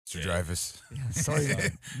Mr. Dreyfus. Yeah, sorry,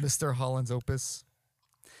 Mr. Holland's Opus.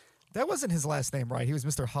 That wasn't his last name, right? He was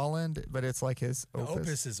Mr. Holland, but it's like his Opus.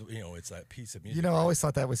 Opus is, it's that piece of music. You know, I always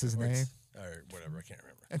thought that was his name. Or whatever, I can't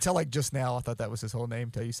remember. Until like just now, I thought that was his whole name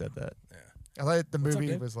until you said that. Yeah. I thought the What's movie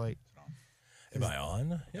up, Dave? was like... Am I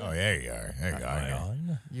on? Yeah. Oh, there you are. There you go. Am I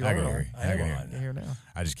on? You I are can on. hear you. I am can hear on. you. You're here now.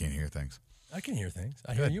 I just can't hear things. I can hear things.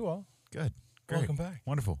 I Good. hear you all. Good. Great. Welcome back.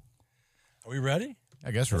 Wonderful. Are we ready?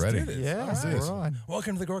 I guess we're Let's ready. do this. Yeah, All let's do right. this. We're on.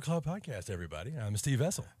 Welcome to the Gore Club Podcast, everybody. I'm Steve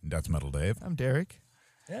Vessel. That's Metal Dave. I'm Derek.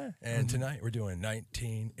 Yeah. And tonight we're doing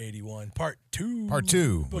 1981 Part 2. Part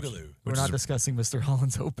 2. Boogaloo. We're not discussing Mr.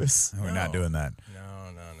 Holland's Opus. We're not doing that. No.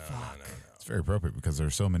 It's very appropriate because there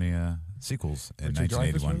are so many sequels in Richard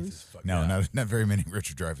Dreyfuss 1981. movies? No, Yeah. not very many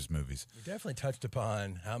Richard Dreyfuss movies. We definitely touched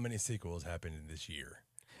upon how many sequels happened in this year.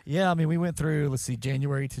 Yeah, I mean, we went through, let's see,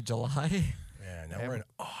 January to July. Yeah, now we're in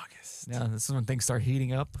August. Now, this is when things start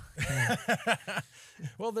heating up.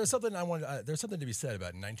 Well, there's something there's something to be said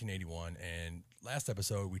about 1981. And last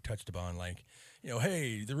episode we touched upon, like,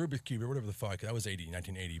 hey, the Rubik's Cube or whatever the fuck, that was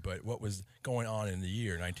 1980. But what was going on in the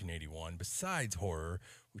year 1981 besides horror?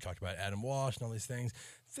 We talked about Adam Walsh and all these things.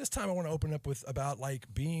 This time I want to open up with about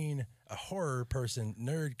like being a horror person,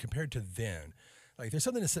 nerd compared to then. Like, there's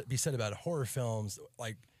something to be said about horror films,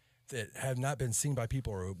 like, that have not been seen by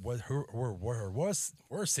people or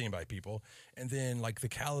were seen by people, and then like the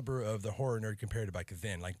caliber of the horror nerd compared to back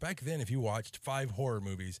then. Like back then, if you watched 5 horror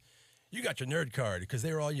movies, you got your nerd card because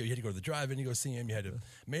they were all you had to go to the drive-in, you go see them. You had to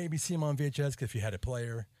maybe see them on VHS if you had a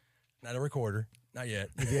player, not a recorder, not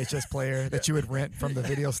yet. The VHS player that you would rent from the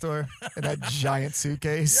video store in that giant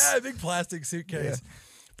suitcase. Yeah, a big plastic suitcase. Yeah.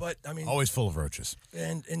 But I mean, Always full of roaches.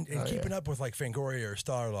 and keeping up with like Fangoria or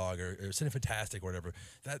Starlog or Cinefantastic or whatever,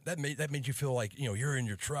 that made you feel like you're in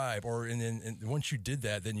your tribe. Or and once you did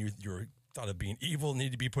that, then you were thought of being evil,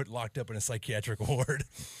 needed to be locked up in a psychiatric ward.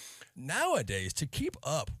 Nowadays, to keep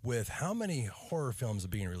up with how many horror films are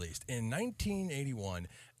being released in 1981.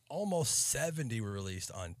 Almost 70 were released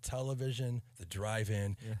on television, the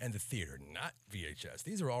drive-in, and the theater, not VHS.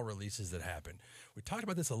 These are all releases that happened. We talked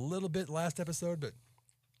about this a little bit last episode, but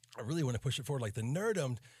I really want to push it forward. Like the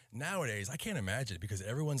nerdom nowadays, I can't imagine it because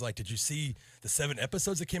everyone's like, did you see the 7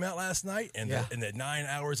 episodes that came out last night and the 9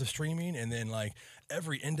 hours of streaming and then like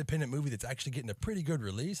every independent movie that's actually getting a pretty good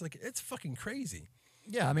release? Like, it's fucking crazy.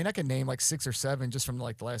 Yeah, I mean, I could name like 6 or 7 just from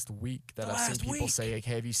like the last week that I've seen people say, like,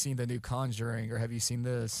 hey, have you seen the new Conjuring or have you seen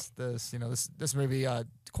this movie,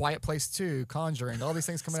 Quiet Place 2, Conjuring, all these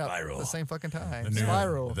things coming out at the same fucking time.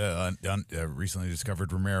 Spiral. The recently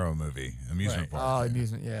discovered Romero movie, Amusement Park. Oh,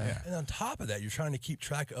 amusement, yeah. And on top of that, you're trying to keep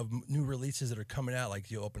track of new releases that are coming out. Like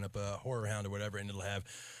you open up a Horror Hound or whatever, and it'll have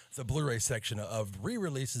the Blu-ray section of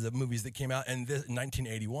re-releases of movies that came out in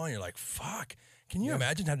 1981. You're like, fuck. Can you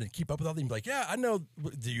imagine having to keep up with all these? Like, yeah, I know.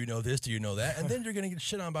 Do you know this? Do you know that? And then you're going to get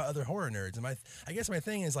shit on by other horror nerds. And I guess my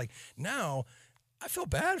thing is like now I feel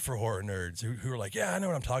bad for horror nerds who are like, yeah, I know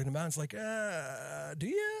what I'm talking about. It's like, do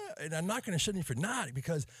you? And I'm not going to shit on you for not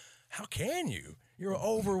because how can you? You're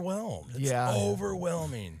overwhelmed. It's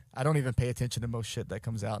overwhelming. I don't even pay attention to most shit that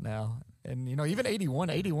comes out now. And, even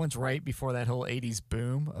 81's right before that whole 80s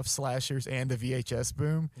boom of slashers and the VHS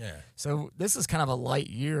boom. Yeah. So this is kind of a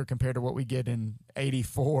light year compared to what we get in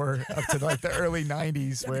 84 up to like the early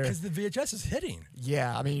 90s. Yeah, because the VHS is hitting.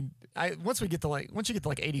 Yeah, I mean, once you get to like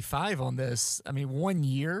 85 on this, I mean, 1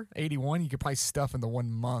 year, 81, you could probably stuff into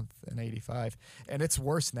 1 month in 85. And it's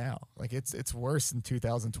worse now. Like it's worse in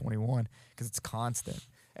 2021 because it's constant.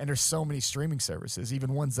 And there's so many streaming services,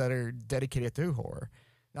 even ones that are dedicated to horror.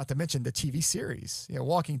 Not to mention the TV series,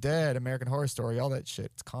 Walking Dead, American Horror Story, all that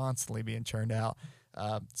shit. It's constantly being churned out.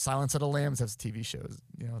 Silence of the Lambs has TV shows.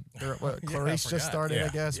 Clarice just started, I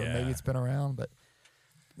guess, or maybe it's been around. But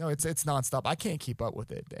no, it's nonstop. I can't keep up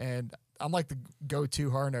with it, and I'm like the go-to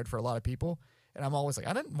horror nerd for a lot of people. And I'm always like,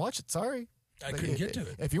 I didn't watch it. Sorry, I couldn't get to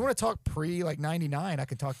it. If you want to talk like '99, I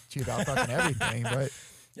can talk to you about fucking everything. But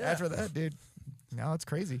after that, dude, now it's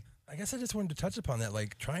crazy. I guess I just wanted to touch upon that,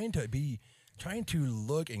 like trying to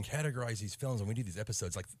look and categorize these films when we do these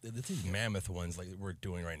episodes, like these mammoth ones like we're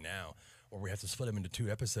doing right now, or we have to split them into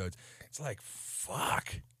 2 episodes. It's like,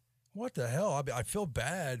 fuck, what the hell? I feel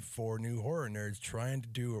bad for new horror nerds trying to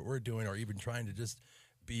do what we're doing, or even trying to just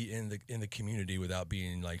be in the community without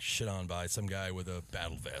being like shit on by some guy with a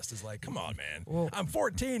battle vest. It's like, come on, man. Well, I'm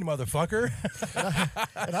 14, motherfucker.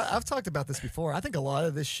 And I've talked about this before. I think a lot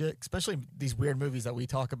of this shit, especially these weird movies that we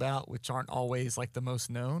talk about, which aren't always like the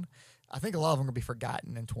most known, I think a lot of them are going to be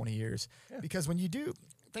forgotten in 20 years. Yeah. Because when you do,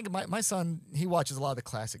 think of my son, he watches a lot of the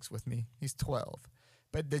classics with me. He's 12.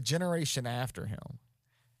 But the generation after him,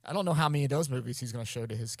 I don't know how many of those movies he's going to show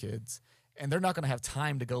to his kids. and they're not going to have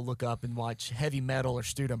time to go look up and watch Heavy Metal or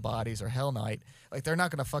Student Bodies or Hell Night. Like, they're not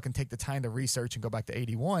going to fucking take the time to research and go back to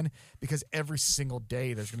 81 because every single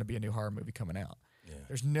day there's going to be a new horror movie coming out. Yeah.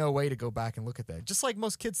 There's no way to go back and look at that. Just like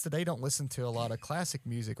most kids today don't listen to a lot of classic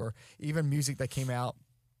music or even music that came out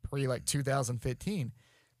pre like 2015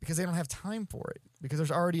 because they don't have time for it because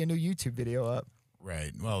there's already a new YouTube video up.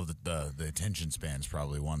 Right. Well, the attention span is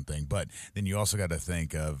probably one thing, but then you also got to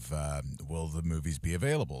think of will the movies be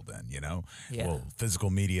available then? You know, well,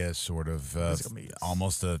 physical media is sort of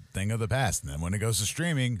almost a thing of the past. And then when it goes to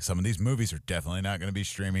streaming, some of these movies are definitely not going to be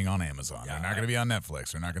streaming on Amazon. Yeah, they're not going to be on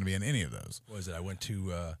Netflix. They're not going to be in any of those. What was it? I went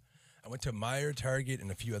to Meijer, Target,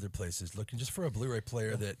 and a few other places looking just for a Blu-ray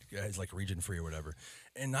player that is like region free or whatever,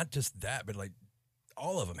 and not just that, but like.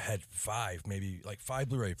 All of them had five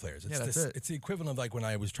Blu-ray players. It's the equivalent of like when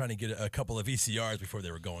I was trying to get a couple of VCRs before they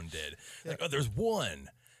were going dead. Yeah. Like, oh, there's one,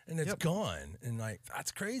 and it's gone. And like,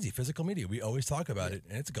 that's crazy. Physical media. We always talk about it,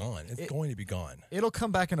 and it's gone. It's going to be gone. It'll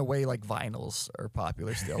come back in a way like vinyls are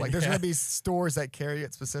popular still. Like there's going to be stores that carry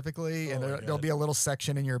it specifically, and there'll be a little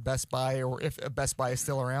section in your Best Buy, or if a Best Buy is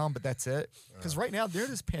still around, but that's it. Because right now, there's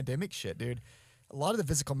this pandemic shit, dude. A lot of the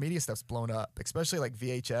physical media stuff's blown up, especially like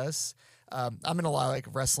VHS. I'm in a lot of like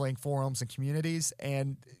wrestling forums and communities,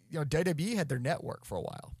 and you know, WWE had their network for a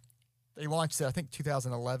while. They launched it, I think,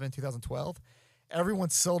 2011, 2012. Everyone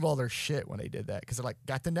sold all their shit when they did that because they're like,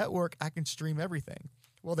 got the network, I can stream everything.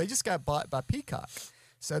 Well, they just got bought by Peacock,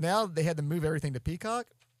 so now they had to move everything to Peacock.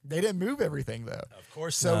 They didn't move everything though. Of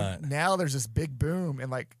course so not. Now there's this big boom in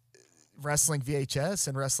like wrestling VHS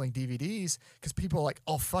and wrestling DVDs because people are like,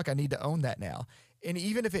 oh fuck, I need to own that now. And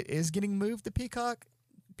even if it is getting moved to Peacock,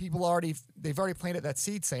 they've already planted that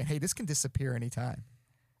seed saying, hey, this can disappear anytime.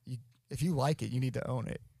 If you like it, you need to own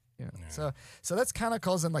it. You know? Yeah. So that's kind of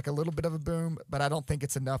causing like a little bit of a boom, but I don't think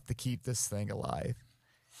it's enough to keep this thing alive.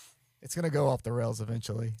 It's going to go off the rails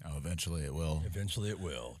eventually. Oh, eventually it will. Eventually it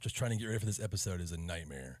will. Just trying to get ready for this episode is a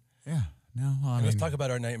nightmare. Yeah. No, let's talk about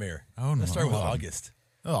our nightmare. Oh, no. Let's start with August.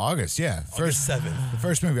 Oh, August, yeah. August 7th. The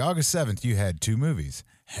first movie, August 7th, you had two movies.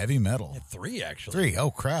 Heavy Metal. Yeah, three, actually. Three. Oh,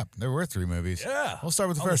 crap. There were three movies. Yeah. We'll start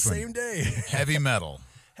with the first one. On the same day. Heavy Metal.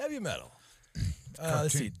 Heavy Metal.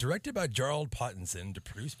 Let's see. Directed by Gerald Pottinson,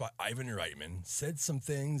 produced by Ivan Reitman. Said some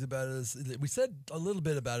things about us. We said a little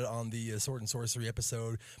bit about it on the Sword and Sorcery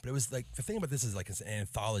episode, but it was like, the thing about this is like it's an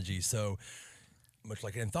anthology, so much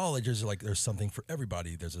like anthologies, there's something for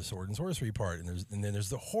everybody. There's a Sword and Sorcery part, and then there's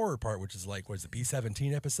the horror part, which is like, what's the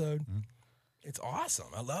B-17 episode? Mm-hmm. It's awesome.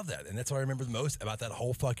 I love that, and that's what I remember the most about that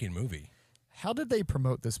whole fucking movie. How did they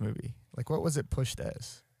promote this movie? Like, what was it pushed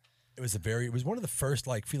as? It was one of the first,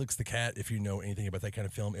 like, Felix the Cat, if you know anything about that kind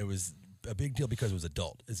of film. It was a big deal because it was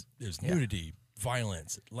adult. It was nudity,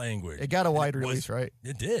 violence, language. It got a wide release, right?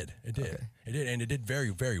 It did. Okay. It did, and it did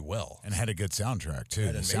very, very well. And had a good soundtrack,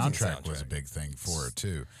 too. The soundtrack was a big thing for it,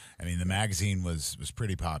 too. I mean, the magazine was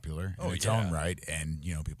pretty popular in its own right, and,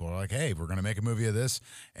 you know, people are like, hey, we're going to make a movie of this,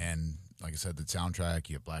 and like I said, the soundtrack,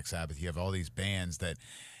 you have Black Sabbath, you have all these bands that,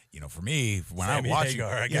 you know, for me, when Sammy I'm watching,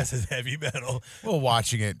 Hagar, I guess, is heavy metal. Well,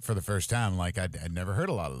 watching it for the first time, like I'd never heard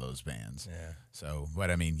a lot of those bands. Yeah. So,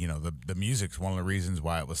 but I mean, you know, the music's one of the reasons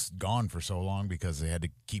why it was gone for so long, because they had to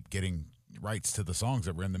keep getting rights to the songs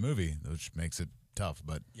that were in the movie, which makes it tough.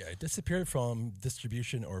 But yeah, it disappeared from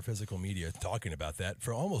distribution or physical media. Talking about that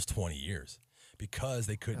for almost 20 years. Because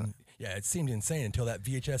they couldn't, it seemed insane until that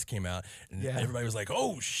VHS came out, and everybody was like,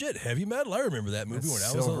 "Oh shit, Heavy Metal!" I remember that movie when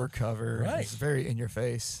I was silver cover, right? It's very in your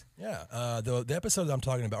face. Yeah, the episode that I'm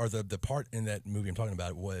talking about, or the part in that movie I'm talking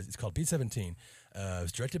about, it's called B-17. It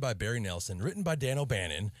was directed by Barry Nelson, written by Dan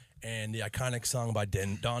O'Bannon, and the iconic song by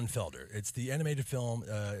Don Felder. It's the animated film.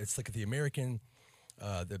 It's like the American.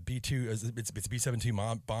 The B-2, it's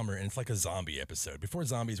B-17 bomber, and it's like a zombie episode. Before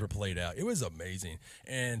zombies were played out, it was amazing.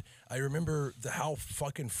 And I remember how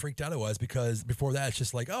fucking freaked out I was, because before that, it's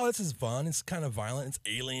just like, oh, this is fun. It's kind of violent. It's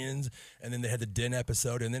aliens. And then they had the Den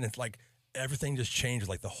episode, and then it's like everything just changed.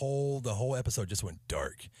 Like the whole episode just went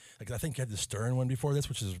dark. Like I think you had the Stern one before this,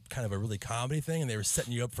 which is kind of a really comedy thing, and they were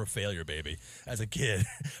setting you up for failure, baby, as a kid.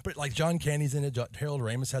 But like John Candy's in it. Harold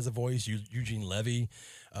Ramis has a voice. Eugene Levy.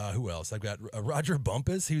 Who else? I've got Roger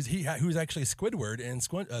Bumpus, who's actually Squidward in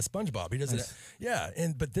SpongeBob. He doesn't.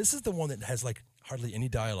 Nice. But this is the one that has like hardly any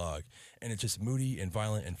dialogue, and it's just moody and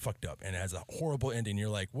violent and fucked up, and it has a horrible ending. You're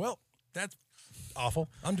like, well, that's awful.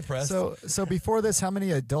 I'm depressed. So before this, how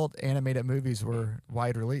many adult animated movies were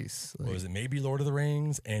wide release? What was it? Maybe Lord of the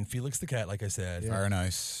Rings and Felix the Cat, like I said. Fire and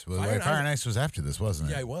Ice. Well, Fire and Ice was after this, wasn't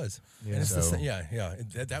it? Yeah, it was. Yeah. And it's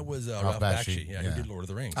that was Ralph Bakshi. Yeah, he did Lord of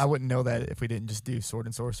the Rings. I wouldn't know that if we didn't just do Sword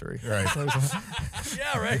and Sorcery. Right.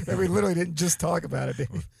 Yeah, right. We literally didn't just talk about it, did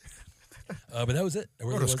we? But that was it. There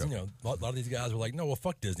was, a lot of these guys were like, no, well,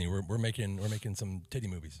 fuck Disney. We're making some titty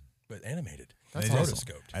movies, but animated. That's awesome.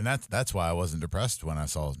 Rotoscoped. And that's why I wasn't depressed when I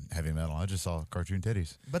saw Heavy Metal. I just saw cartoon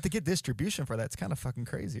titties. But to get distribution for that's kind of fucking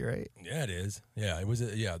crazy, right? Yeah, it is. Yeah, it was.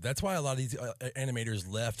 That's why a lot of these animators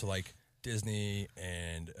left like Disney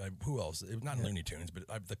and who else? Not Looney Tunes, but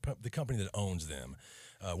the company that owns them,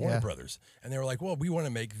 Warner Brothers. And they were like, well, we want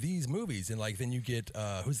to make these movies. And like then you get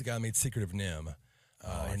who's the guy who made Secret of NIMH?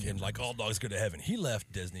 And like All Dogs Go to Heaven. He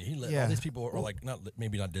left Disney. He left all these people, or like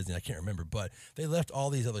maybe not Disney. I can't remember, but they left all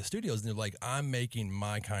these other studios, and they're like, "I'm making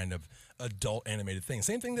my kind of adult animated thing."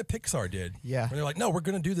 Same thing that Pixar did. Yeah, when they're like, "No, we're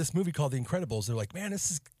going to do this movie called The Incredibles." They're like, "Man, this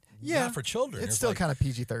is not for children." It's still like, kind of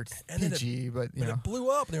PG, but it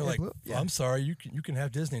blew up, and they were like, "I'm sorry, you can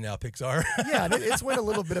have Disney now, Pixar." Yeah, and it's went a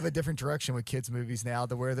little bit of a different direction with kids' movies now,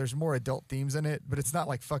 to where there's more adult themes in it, but it's not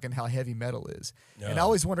like fucking how Heavy Metal is. No. And I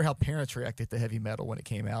always wonder how parents reacted to Heavy Metal when it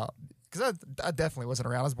came out. Because I definitely wasn't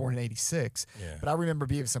around. I was born in '86, but I remember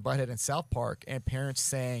Beavis and Butthead in South Park, and parents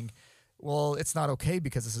saying, "Well, it's not okay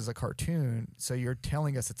because this is a cartoon, so you're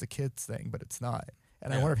telling us it's a kid's thing, but it's not."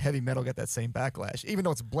 And I wonder if Heavy Metal got that same backlash, even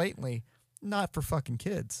though it's blatantly not for fucking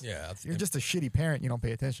kids. Yeah, you're just a shitty parent. You don't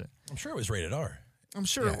pay attention. I'm sure it was rated R. I'm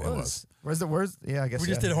sure it was. Where's the words? Yeah, I guess we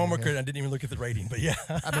just did homework and I didn't even look at the rating, but yeah.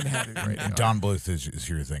 I've been happy with rating. Don Bluth is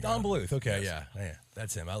your thing. Don Bluth, okay, yeah,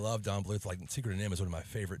 that's him. I love Don Bluth. Like Secret of NIMH is one of my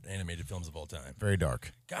favorite animated films of all time. Very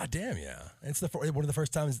dark. God damn, yeah. It's one of the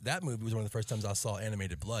first times that movie was one of the first times I saw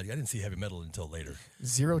animated blood. I didn't see Heavy Metal until later.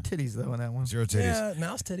 Zero titties though in that one. Zero titties. Yeah,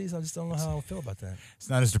 mouse titties. I just don't know how I feel about that.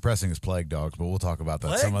 It's not as depressing as Plague Dogs, but we'll talk about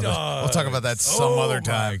that We'll talk about that some other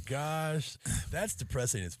time. Oh my gosh, that's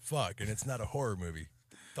depressing as fuck, and it's not a horror movie.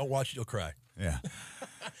 Don't watch it, you'll cry. Yeah.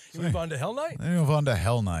 You move on to Hell Night? Move on to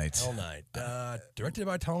Hell Night. Hell Night. Directed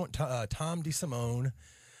by Tom DeSimone,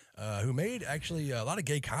 who made actually a lot of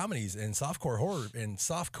gay comedies and softcore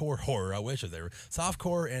horror. I wish they were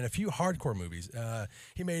softcore and a few hardcore movies.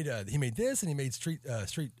 He made this, and he made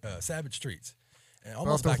Savage Streets. And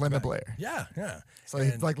almost both with Linda Blair. Yeah. So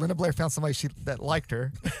like Linda Blair found somebody that liked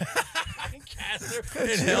her.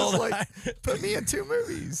 She was like, put me in 2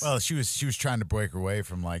 movies. Well, she was trying to break away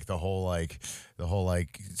from like the whole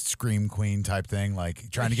scream queen type thing, like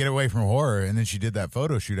trying to get away from horror, and then she did that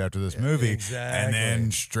photo shoot after this movie, and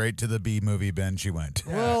then straight to the B movie bin she went.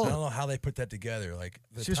 Yeah, well, I don't know how they put that together. Like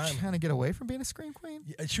she was trying to get away from being a scream queen.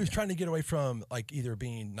 Yeah, she was trying to get away from like either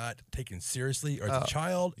being not taken seriously or as a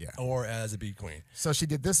child, or as a B queen. So she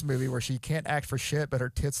did this movie where she can't act for shit, but her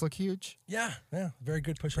tits look huge. Yeah, very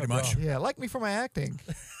good push. Pretty much. Yeah, like me for my acting.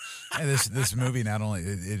 Yeah, this movie not only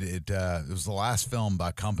it was the last film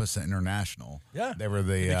by Compass International. Yeah, they were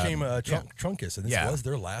the became Trunkus, and this was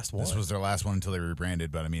their last one. This was their last one until they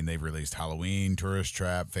rebranded. But I mean, they've released Halloween, Tourist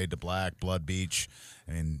Trap, Fade to Black, Blood Beach,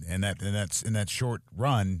 and in that short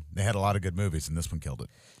run, they had a lot of good movies, and this one killed it.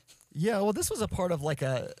 Yeah, well, this was a part of like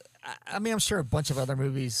I'm sure a bunch of other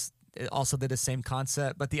movies also did the same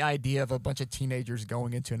concept, but the idea of a bunch of teenagers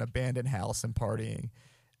going into an abandoned house and partying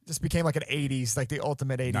just became like an 80s, like the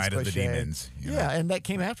ultimate 80s Night cliche. of the Demons. Yeah, and that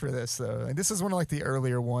came after this, though. And this is one of like the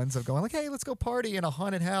earlier ones of going like, hey, let's go party in a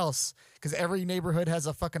haunted house, because every neighborhood has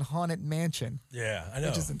a fucking haunted mansion. Yeah, I know.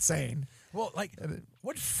 Which is insane. Well, like,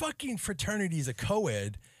 what fucking fraternity is a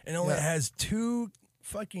co-ed and only has 2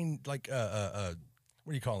 fucking, like, what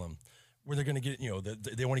do you call them? Where they're going to get,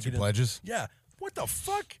 they want to get in. Pledges? Yeah. What the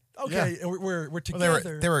fuck? Okay, and we're together.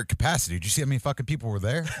 Well, they were at capacity. Did you see how many fucking people were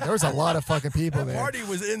there? There was a lot of fucking people there. The party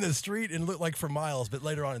was in the street and looked like for miles, but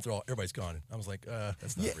later on, everybody's gone. I was like,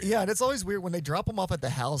 that's not real. Yeah, and it's always weird when they drop them off at the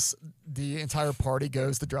house. The entire party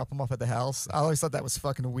goes to drop them off at the house. I always thought that was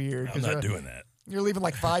fucking weird. I'm not doing that. You're leaving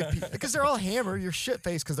like 5 people because they're all hammered. You're shit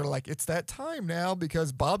faced because they're like, it's that time now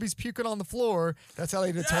because Bobby's puking on the floor. That's how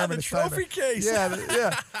they determine the trophy case.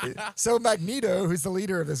 Yeah. So Magneto, who's the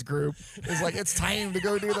leader of this group, is like, it's time to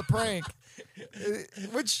go do the prank.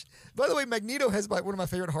 Which, by the way, Magneto has one of my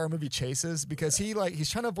favorite horror movie chases because he's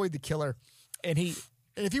trying to avoid the killer, and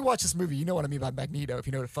if you watch this movie, you know what I mean by Magneto. If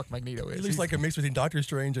you know what the fuck Magneto is, he looks like a mix between Doctor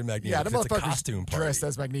Strange and Magneto. Yeah, the motherfucker's a costume party. Dressed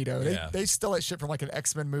as Magneto. They stole that shit from like an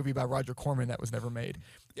X-Men movie by Roger Corman that was never made.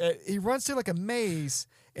 He runs through like a maze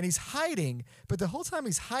and he's hiding, but the whole time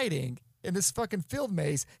he's hiding in this fucking field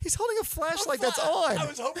maze, he's holding a flashlight that's on. I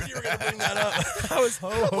was hoping you were going to bring that up. I was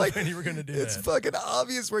hoping you were going to do that. It's fucking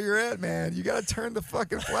obvious where you're at, man. You got to turn the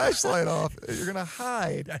fucking flashlight off. You're going to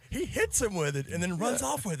hide. Yeah, he hits him with it and then runs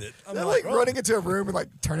off with it. They're like running into a room and like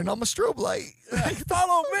turning on my strobe light.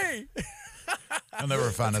 Follow me. I'll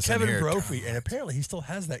never find us Kevin in here. Brophy, and apparently he still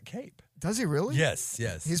has that cape. Does he really? Yes.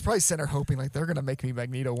 He's probably sitting there hoping like they're gonna make me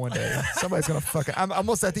Magneto one day. Somebody's gonna fuck it. I'm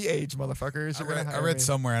almost at the age, motherfuckers. I read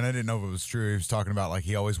somewhere, and I didn't know if it was true. He was talking about like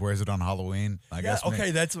he always wears it on Halloween. I guess.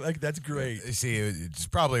 Okay, that's great. You see, it's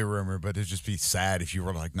probably a rumor, but it'd just be sad if you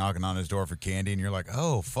were like knocking on his door for candy, and you're like,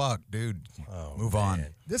 "Oh fuck, dude, move on."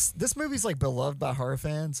 This movie's like beloved by horror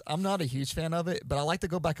fans. I'm not a huge fan of it, but I like to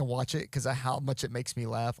go back and watch it because of how much it makes me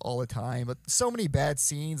laugh all the time. But so many bad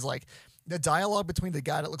scenes, like the dialogue between the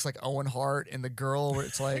guy that looks like Owen Hart and the girl, where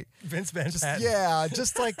it's like Vince Van Patten. Yeah,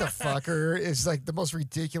 just like the fucker is like the most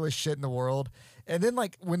ridiculous shit in the world. And then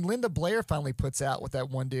like when Linda Blair finally puts out with that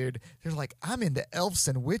one dude, they're like, "I'm into elves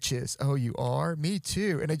and witches." "Oh, you are? Me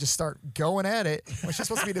too." And they just start going at it. Well, she's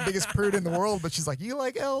supposed to be the biggest prude in the world, but she's like, "You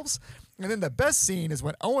like elves?" And then the best scene is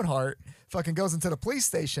when Owen Hart fucking goes into the police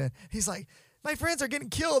station. He's like, "My friends are getting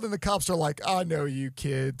killed," and the cops are like, "I know you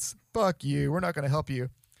kids. Fuck you. We're not going to help you."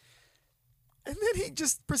 And then he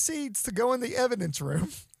just proceeds to go in the evidence room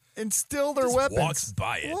and steal their weapons. Walks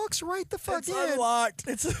by it. Walks right the fuck It's in. unlocked.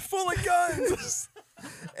 It's full of guns.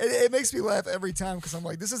 It makes me laugh every time because I'm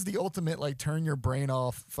like, this is the ultimate like turn your brain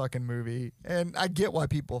off fucking movie, and I get why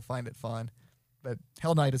people find it fun, but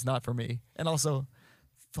Hell Night is not for me. And also,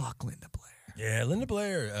 fuck Linda Blair. Yeah, Linda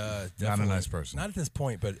Blair. Not a nice person. Not at this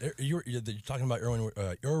point, but you're talking about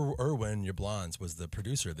Irwin Yablans was the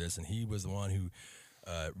producer of this, and he was the one who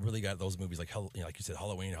really got those movies like like you said,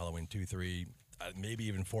 Halloween 2, 3, maybe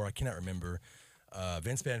even 4. I cannot remember.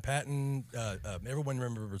 Vince Van Patten. Everyone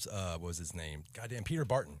remembers what was his name? Goddamn, Peter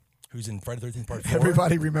Barton, who's in Friday the 13th Part 4.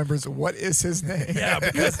 Everybody remembers what is his name. Yeah,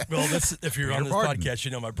 because if you're on this Barton. podcast,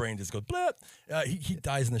 you know my brain just goes blah. He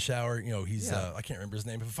dies in the shower. You know, he's I can't remember his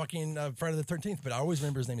name. But fucking Friday the 13th. But I always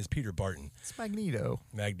remember his name is Peter Barton. It's Magneto.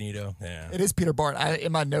 Magneto. Yeah. It is Peter Barton.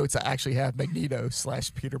 In my notes, I actually have Magneto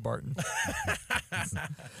 / Peter Barton.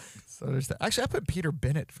 So there's that. Actually, I put Peter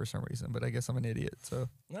Bennett for some reason, but I guess I'm an idiot. So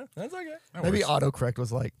No, that's okay. maybe autocorrect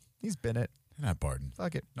was like, he's Bennett. Not Barton.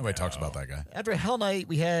 Fuck it. Nobody talks about that guy. After Hell Night,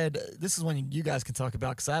 we had, this is one you guys can talk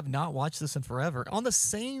about because I have not watched this in forever. On the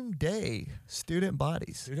same day, Student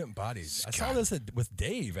Bodies. Student Bodies. I saw this with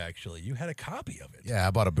Dave. Actually, you had a copy of it. Yeah,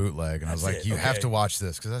 I bought a bootleg, and I was That's like, it, "You have okay. to watch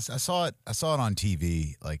this," because I saw it. I saw it on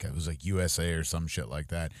TV, like it was like USA or some shit like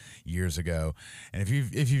that years ago. And if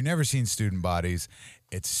you've never seen Student Bodies,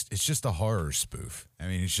 it's just a horror spoof. I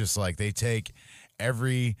mean, it's just like they take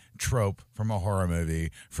every trope from a horror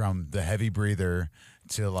movie, from the heavy breather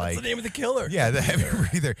to like What's the name of the killer? Yeah, the heavy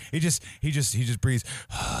breather. He just breathes,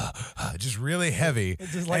 just really heavy.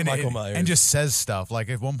 It's just like Michael Myers. and just says stuff. Like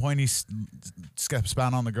at one point he steps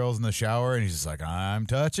out on the girls in the shower, and he's just like, "I'm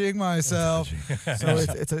touching myself." So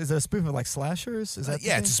it's a spoof of like slashers? Is that the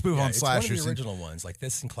Yeah, thing? it's a spoof on It's slashers. one of the original ones, like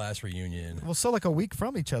this in Class Reunion. Well, so like a week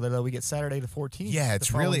from each other, though, we get Saturday the 14th. Yeah, the it's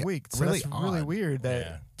following really- week. So really that's really odd. weird that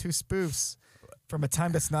Yeah. two spoofs from a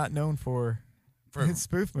time that's not known for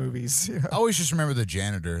spoof movies. You know? I always just remember the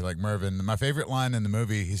janitor, like Mervyn. My favorite line in the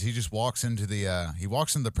movie is he just walks into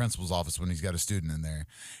the principal's office when he's got a student in there,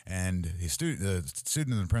 and the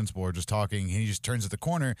student and the principal are just talking. And he just turns at the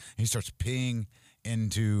corner and he starts peeing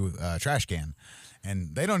into a trash can,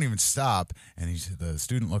 and they don't even stop. And the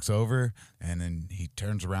student looks over, and then he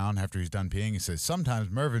turns around after he's done peeing. He says, "Sometimes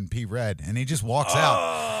Mervyn pee red," and he just walks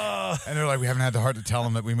out. And they're like, "We haven't had the heart to tell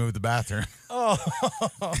him that we moved the bathroom."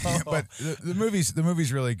 But the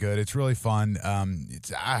movie's really good. It's really fun.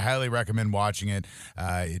 I highly recommend watching it.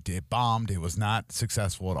 It bombed. It was not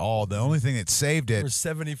successful at all. The only thing that saved it. There were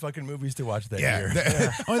 70 fucking movies to watch that Yeah, year.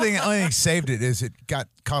 the only thing saved it is it got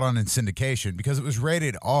caught on in syndication because it was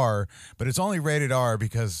rated R, but it's only rated R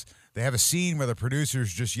because they have a scene where the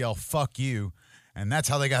producers just yell "fuck you," and that's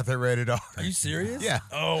how they got their rated R. Are you serious? Yeah.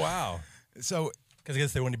 Oh, wow. So Because I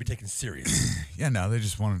guess they wanted to be taken serious. yeah, no, they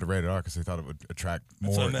just wanted to rate it R because they thought it would attract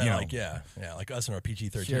more. That's what I meant, you know, like, yeah, like us in our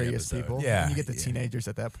PG-13 Curious episode. people. Yeah, And you get the yeah. teenagers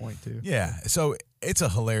at that point, too. Yeah, so it's a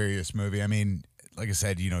hilarious movie. I mean, like I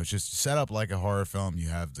said, it's just set up like a horror film. You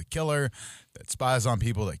have the killer that spies on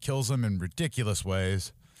people, that kills them in ridiculous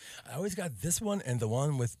ways. I always got this one and the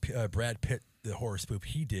one with Brad Pitt, the horror spoof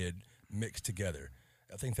he did, mixed together.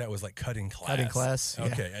 I think that was like Cutting Class. Cutting Class, yeah.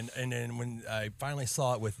 Okay, and then when I finally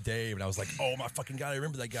saw it with Dave, and I was like, oh my fucking god, I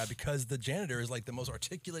remember that guy because the janitor is like the most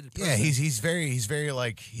articulated person. Yeah, he's very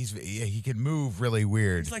like he can move really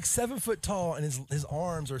weird. He's like 7 foot tall, and his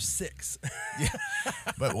arms are 6.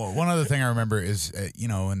 But one other thing I remember is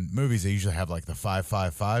in movies they usually have like the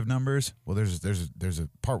 555 numbers. Well, there's a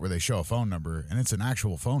part where they show a phone number, and it's an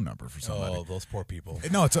actual phone number for somebody. Oh, those poor people.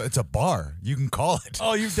 No, it's a bar. You can call it.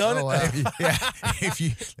 Oh, you've done it. wow. Yeah,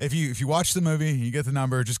 if you watch the movie and you get the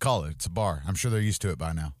number, just call it. It's a bar. I'm sure they're used to it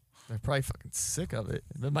by now. They're probably fucking sick of it.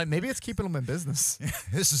 Maybe it's keeping them in business.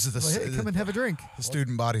 This is the Hey, come and have a drink. The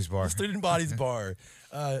Student Bodies Bar. The Student Bodies Bar.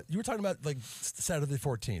 You were talking about like Saturday the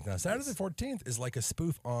 14th. Now, Saturday the 14th is like a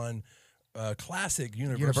spoof on classic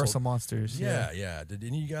Universal Monsters. Yeah. Did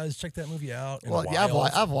any of you guys check that movie out?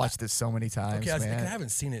 I've watched this so many times. Okay, man. I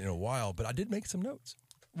haven't seen it in a while, but I did make some notes.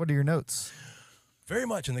 What are your notes? Very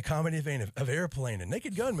much in the comedy vein of Airplane and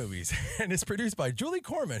Naked Gun movies. And it's produced by Julie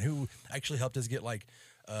Corman, who actually helped us get like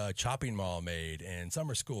Chopping Mall made and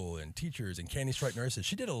Summer School and Teachers and Candy Stripe Nurses.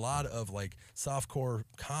 She did a lot of like softcore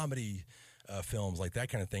comedy films, like that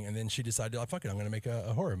kind of thing. And then she decided, oh, fuck it, I'm going to make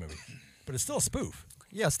a horror movie. But it's still a spoof.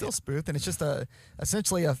 Yeah, still spoofed, and it's just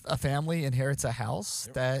essentially a family inherits a house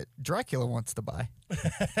that Dracula wants to buy.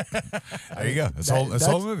 There you go. That's the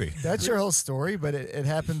whole movie. That's your whole story, but it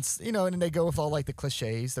happens, and then they go with all like the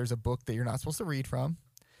cliches. There's a book that you're not supposed to read from.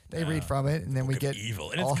 They read from it, and then we get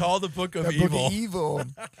evil, and it's called the Book of Evil. Evil. Book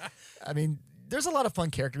of Evil. I mean, there's a lot of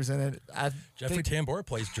fun characters in it. Jeffrey Tambor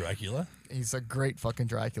plays Dracula. He's a great fucking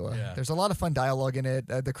Dracula. Yeah. There's a lot of fun dialogue in it.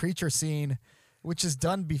 The creature scene, which is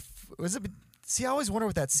done before, was it? See, I always wonder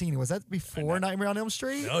what that scene was. That before Nightmare on Elm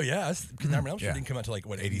Street? Oh yeah, because Nightmare on Elm Street didn't come out until like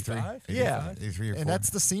what 85? Yeah, 83 or 4. And that's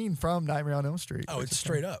the scene from Nightmare on Elm Street. Oh, it's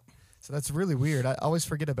straight up. So that's really weird. I always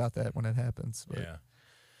forget about that when it happens. But. Yeah.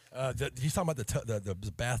 He's talking about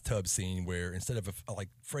the bathtub scene where instead of like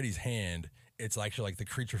Freddy's hand, it's actually like the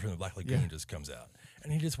creature from the Black Lagoon just comes out.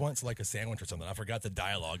 And he just wants like a sandwich or something. I forgot the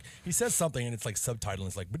dialogue. He says something and it's like subtitled and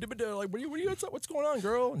it's like, what's going on,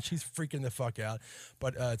 girl? And she's freaking the fuck out.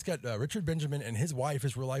 But it's got Richard Benjamin and his wife,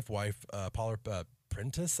 his real life wife, Paula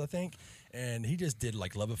Prentice, I think. And he just did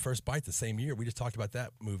like Love at First Bite the same year. We just talked about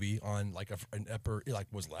that movie on like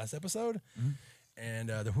was last episode. Mm-hmm. And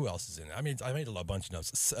who else is in it? I mean, I made a bunch of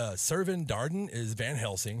notes. Servin Darden is Van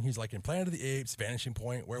Helsing. He's like in Planet of the Apes, Vanishing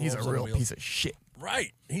Point, Werewolves He's a real piece of shit.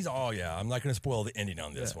 Right. I'm not going to spoil the ending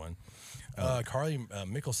on this one. Carly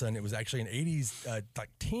Mickelson, it was actually an 80s like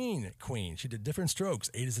teen queen. She did Different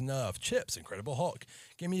Strokes, 8 is Enough, Chips, Incredible Hulk,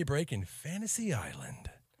 Give Me a Break, and Fantasy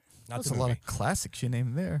Island. That's a lot of classics you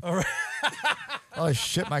named there. All right. Oh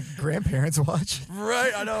shit, my grandparents watch.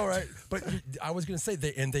 Right, I know, right? But I was going to say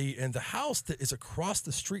and the house that is across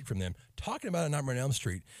the street from them. Talking about a Nightmare on Elm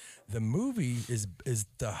Street, the movie is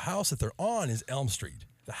the house that they're on is Elm Street.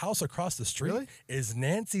 The house across the street is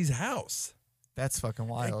Nancy's house. That's fucking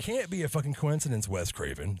wild. It can't be a fucking coincidence, Wes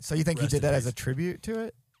Craven. So you think he did that as a tribute to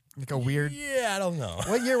it? Like a weird. Yeah, I don't know.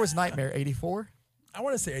 What year was Nightmare? 84. I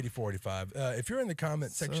want to say 84, 85. If you're in the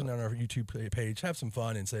comment section on our YouTube page, have some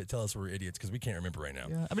fun and tell us we're idiots because we can't remember right now.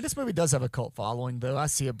 Yeah, I mean, this movie does have a cult following, though. I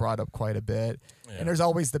see it brought up quite a bit. Yeah. And there's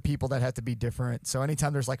always the people that have to be different. So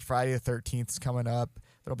anytime there's like Friday the 13th is coming up,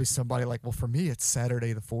 there'll be somebody like, well, for me, it's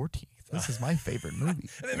Saturday the 14th. This is my favorite movie.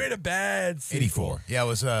 And they made a bad sequel. 84. Yeah, it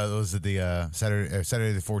was the Saturday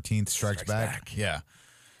the 14th Strikes Back. Yeah.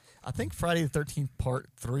 I think Friday the 13th Part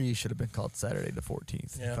 3 should have been called Saturday the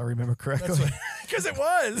 14th, if I remember correctly. Because it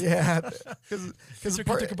was. Yeah.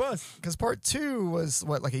 Because Part 2 was,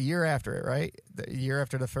 like a year after it, right? The year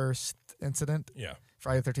after the first incident? Yeah.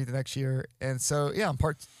 Friday the 13th the next year. And so, and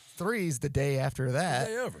Part 3 is the day after that.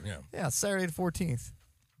 The day over, yeah. Yeah, Saturday the 14th.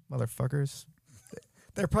 Motherfuckers.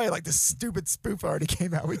 They're probably like, this stupid spoof already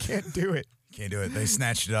came out. We can't do it. Can't do it. They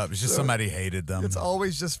snatched it up. It's just somebody hated them. It's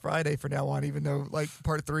always just Friday from now on, even though like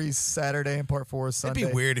Part 3 is Saturday and Part 4 is Sunday.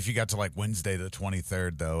 It'd be weird if you got to like Wednesday the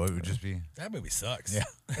 23rd, though. It would just be... That movie sucks. Yeah.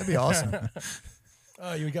 That'd be awesome.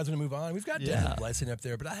 You guys want to move on? We've got Deadly Blessing up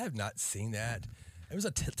there, but I have not seen that. It was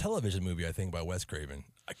a television movie, I think, by Wes Craven.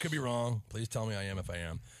 I could be wrong. Please tell me I am if I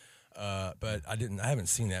am. But I haven't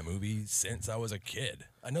seen that movie since I was a kid.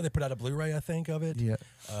 I know they put out a Blu-ray, I think, of it. Yeah.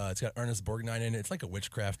 It's got Ernest Borgnine in it. It's like a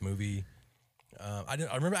witchcraft movie. I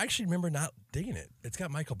actually remember not digging it. It's got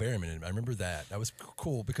Michael Berryman in it. I remember that. That was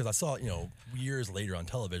cool because I saw it, years later on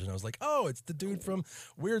television. I was like, oh, it's the dude from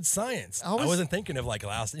Weird Science. I wasn't thinking of like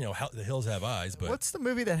The Hills Have Eyes. But what's the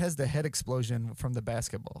movie that has the head explosion from the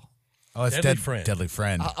basketball? Oh, it's Deadly Friend. Deadly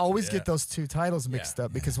Friend. I always get those two titles mixed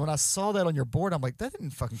up because when I saw that on your board, I'm like, that didn't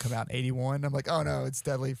fucking come out in 81. I'm like, oh no, it's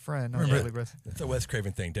Deadly Friend. It's a Wes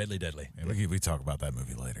Craven thing, Deadly. Yeah, we talk about that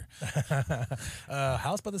movie later.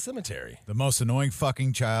 House by the Cemetery. The most annoying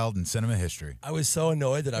fucking child in cinema history. I was so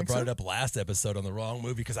annoyed that I brought it up last episode on the wrong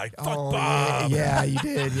movie because I fucked Bob. Yeah, you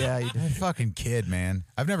did. Yeah, you did. That fucking kid, man.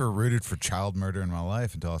 I've never rooted for child murder in my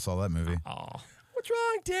life until I saw that movie. Oh. What's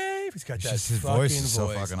wrong, Dave? He's got that his fucking voice is so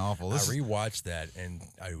fucking awful. I rewatched that and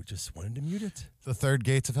I just wanted to mute it. The third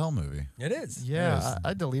Gates of Hell movie. It is. Yeah,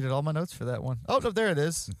 I deleted all my notes for that one. Oh, no, there it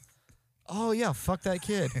is. Oh yeah, fuck that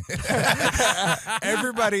kid.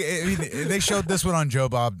 Everybody, I mean, they showed this one on Joe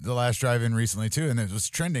Bob, the last drive-in recently too, and it was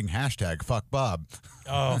trending #fuck Bob.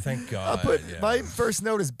 Oh, thank God. My first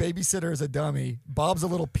note is babysitter is a dummy. Bob's a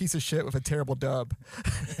little piece of shit with a terrible dub.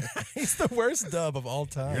 He's the worst dub of all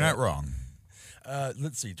time. You're not wrong.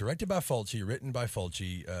 Let's see. Directed by Fulci, written by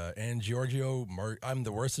Fulci, and Giorgio. I'm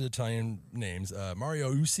the worst at Italian names.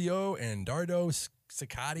 Mario Ucio and Dardo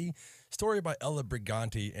Ciccati. Story by Ella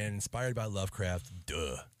Briganti and inspired by Lovecraft.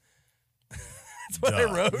 Duh. That's what I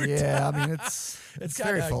wrote. Yeah, I mean it's got,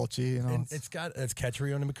 very Fulci. You know, it's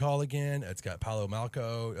Catriona McCall again. It's got Paolo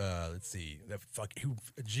Malco. Let's see.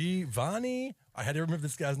 Giovanni. I had to remember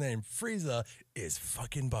this guy's name. Frieza is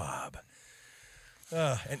fucking Bob.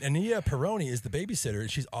 And Ania Peroni is the babysitter, and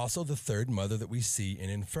she's also the third mother that we see in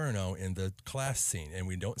Inferno in the class scene. And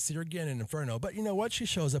we don't see her again in Inferno, but you know what? She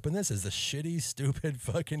shows up in this as the shitty, stupid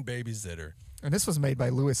fucking babysitter. And this was made by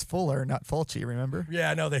Louis Fuller, not Fulci, remember?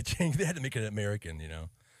 Yeah, I know. They changed. They had to make it American, you know.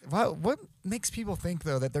 What makes people think,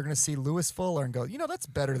 though, that they're going to see Louis Fuller and go, you know, that's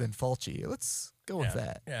better than Fulci. Let's go with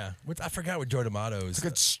that. Yeah. I forgot what Joe D'Amato's. It's a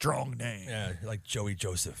good, strong name. Yeah, like Joey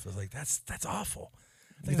Joseph. I was like, that's awful.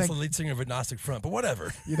 I think that's the lead singer of Agnostic Front, but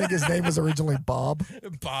whatever. You think his name was originally Bob?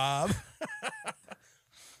 Bob.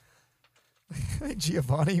 Hey,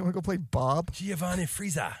 Giovanni, you want to go play Bob? Giovanni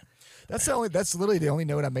Frieza. That's literally the only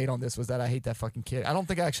note I made on this was that I hate that fucking kid. I don't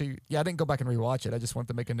think I didn't go back and rewatch it. I just wanted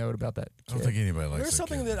to make a note about that kid. I don't think anybody likes There's that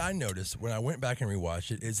something kid. that I noticed when I went back and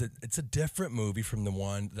rewatched it is that it's a different movie from the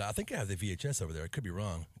one that I think I have the VHS over there. I could be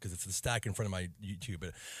wrong because it's the stack in front of my YouTube,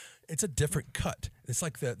 but it's a different cut. It's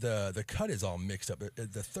like the cut is all mixed up.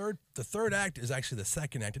 The third act is actually the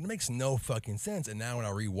second act, and it makes no fucking sense. And now when I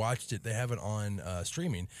rewatched it, they have it on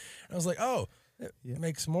streaming, and I was like, oh, it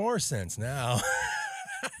makes more sense now.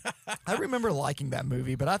 I remember liking that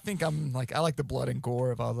movie, but I think I like the blood and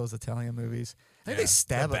gore of all those Italian movies. I think they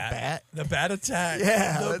stab a bat. The bat attack.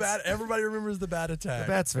 Yeah. The bat. Everybody remembers the bat attack.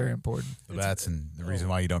 The bat's very important. The bats and the reason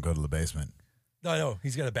why you don't go to the basement. No,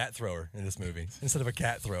 he's got a bat thrower in this movie instead of a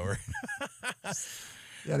cat thrower.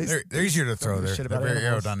 Yeah, they're easier to throw. They're very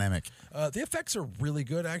aerodynamic. The effects are really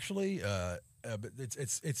good, actually. But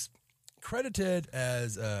it's credited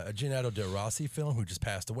as a Gennaro De Rossi film who just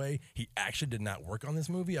passed away. He actually did not work on this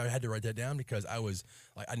movie. I had to write that down because I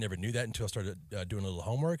never knew that until I started doing a little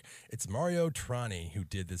homework. It's Mario Trani who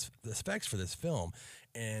did the effects for this film.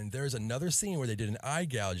 And there's another scene where they did an eye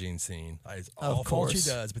gouging scene. It's all Fulci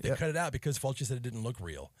does, but they cut it out because Fulci said it didn't look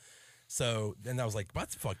real. So then I was like,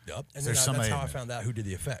 that's fucked up. And then that's how I found out who did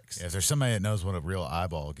the effects. Yeah, if there's somebody that knows what a real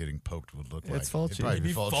eyeball getting poked would look like. It's Fulci. It'd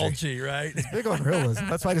be Fulci, right? He's big on realism.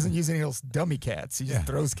 That's why he doesn't use any of those dummy cats. He just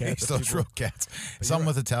throws cats. He throws real cats. Something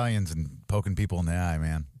with Italians and poking people in the eye,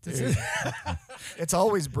 man. Dude. It's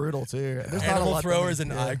always brutal, too. There's not a Animal lot throwers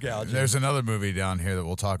and eye gouging. There's another movie down here that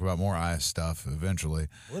we'll talk about more eye stuff eventually.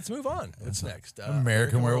 Let's move on. What's next?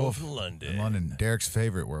 American Werewolf in London. In London. Derek's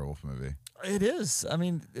favorite werewolf movie. It is. I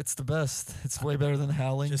mean, it's the best. It's way better than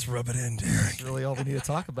Howling. Just rub it in, Derek. That's really all we need to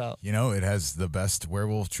talk about. You know, it has the best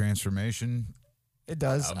werewolf transformation. It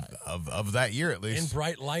does. Of that year, at least. In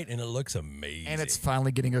bright light, and it looks amazing. And it's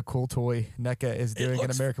finally getting a cool toy. NECA is doing an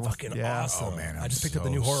American fucking awesome. Oh, man. I just picked up the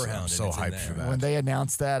new Horror Hound. I'm so hyped for that. When they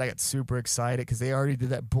announced that, I got super excited because they already did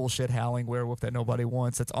that bullshit Howling werewolf that nobody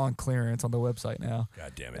wants. That's on clearance on the website now.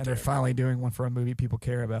 God damn it. And they're finally doing one for a movie people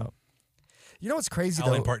care about. You know what's crazy,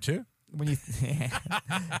 Howling though? Part 2? When you,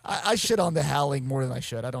 I shit on the Howling more than I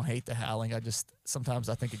should. I don't hate the Howling. Sometimes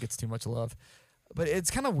I think it gets too much love. But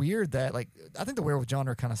it's kind of weird that, I think the werewolf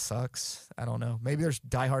genre kind of sucks. I don't know. Maybe there's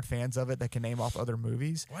diehard fans of it that can name off other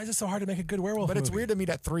movies. Why is it so hard to make a good werewolf But movie? it's weird to me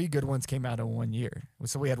that 3 good ones came out in 1 year.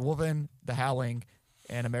 So we had Wolfen, The Howling,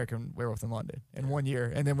 and American Werewolf in London in 1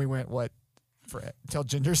 year. And then we went, until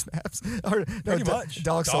Ginger Snaps? Pretty much.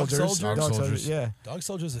 Dog Soldiers. Yeah. Dog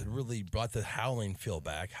Soldiers had really brought the Howling feel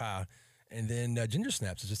back. And then Ginger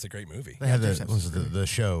Snaps is just a great movie. They had the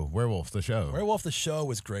show, Werewolf the Show. Werewolf the Show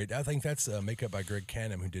was great. I think that's makeup by Greg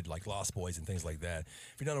Canham, who did Lost Boys and things like that.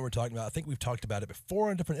 If you don't know what we're talking about, I think we've talked about it before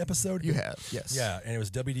on a different episode. You have, yes. Yeah, and it was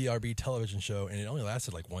WDRB television show, and it only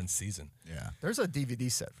lasted 1 season. Yeah. There's a DVD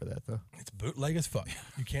set for that, though. It's bootleg as fuck.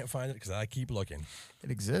 You can't find it because I keep looking. It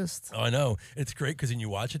exists. Oh, I know. It's great because when you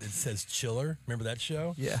watch it, it says Chiller. Remember that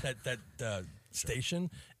show? Yeah. That station.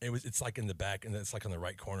 It's in the back, and it's on the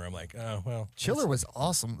right corner. I'm like, oh, well. Chiller was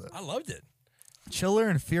awesome, though. I loved it. Chiller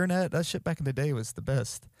and FearNet, that shit back in the day was the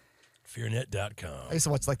best. FearNet.com. I used to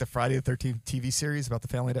watch the Friday the 13th TV series about the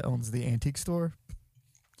family that owns the antique store.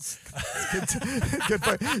 Good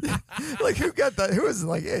point. Like, who got that? Who was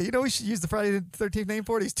like, yeah, you know, we should use the Friday the 13th name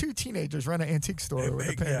for these two teenagers run an antique store with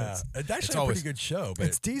their parents. Yeah, it's actually a pretty good show. But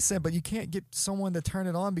it's decent, but you can't get someone to turn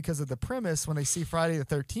it on because of the premise when they see Friday the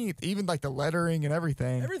 13th, even like the lettering and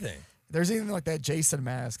everything. There's even like that Jason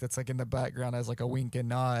mask that's like in the background as like a wink and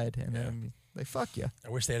nod, and then they fuck you. I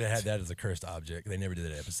wish they had that as a cursed object. They never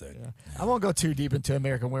did that episode. Yeah. I won't go too deep into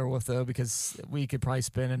American Werewolf though, because we could probably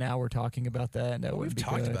spend an hour talking about that. And that we've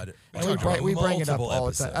talked about it. We bring it up all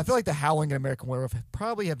the time. I feel like the Howling and American Werewolf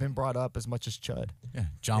probably have been brought up as much as Chud. Yeah,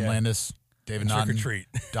 John Landis. David Naughton, Trick or Treat,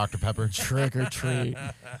 Dr. Pepper. Trick or Treat.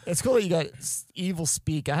 It's cool that you got Evil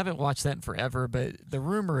Speak. I haven't watched that in forever, but the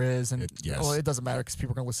rumor is, and it doesn't matter because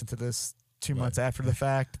people are going to listen to this 2 months after the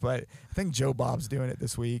fact, but I think Joe Bob's doing it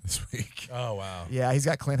this week. Oh, wow. Yeah, he's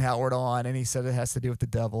got Clint Howard on, and he said it has to do with the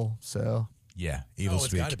devil, so. Yeah, Evil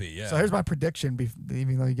Speak. It's got to be, yeah. So here's my prediction,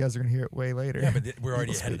 even though you guys are going to hear it way later. Yeah, but we're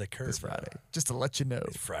already ahead of the curve. This Friday, just to let you know.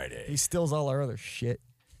 It's Friday. He steals all our other shit.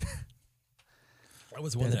 That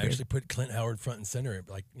was one that actually put Clint Howard front and center.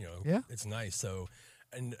 Like, you know, it's nice. So,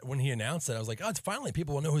 and when he announced it, I was like, oh, it's finally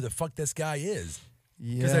people will know who the fuck this guy is.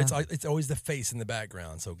 Yeah. Because it's always the face in the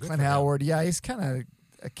background. So good Clint Howard, he's kind of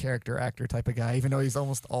a character actor type of guy, even though he's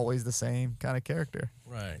almost always the same kind of character.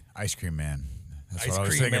 Right. Ice Cream Man. That's Ice what I was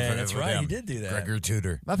Cream thinking. Man. That's right. He did do that. Gregor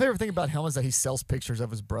Tudor. My favorite thing about him is that he sells pictures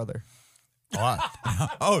of his brother.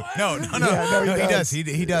 Oh no! He does.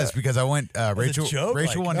 He does because I went. Rachel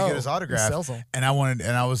wanted to get his autograph, and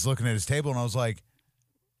I was looking at his table, and I was like,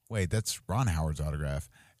 "Wait, that's Ron Howard's autograph."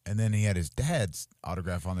 And then he had his dad's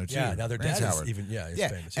autograph on there too. Yeah, now their dad Howard. is even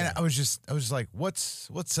famous. And I was just like, what's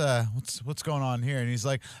going on here? And he's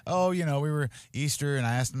like, oh, you know, we were Easter, and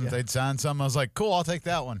I asked them if they'd sign something. I was like, cool, I'll take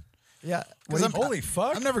that one. Yeah. Holy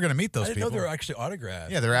fuck! I'm never gonna meet those people. I didn't know they were actually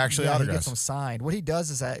autographed. Yeah, they're actually autographs. He gets them signed. What he does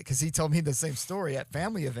is that, because he told me the same story at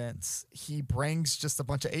family events, he brings just a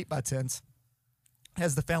bunch of 8x10s,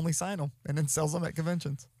 has the family sign them, and then sells them at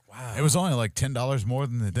conventions. Wow. It was only like $10 more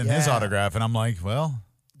than his autograph, and I'm like, well.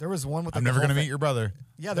 There was one with. I'm never gonna meet your brother.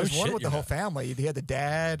 Yeah, there's one with the whole family. He had the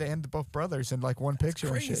dad and both brothers in like one picture.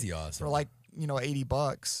 Crazy and shit awesome. For like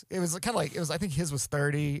 $80. It was kind of like I think his was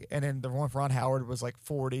 30, and then the one for Ron Howard was like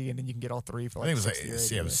 40, and then you can get all three for like. I think it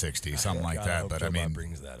was it was 60, something like that. But I mean,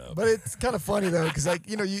 brings that up. But it's kind of funny though, because like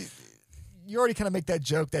you already kind of make that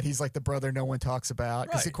joke that he's like the brother no one talks about.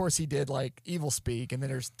 Because, of course, he did like Evil Speak, and then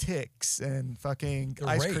there's Ticks and fucking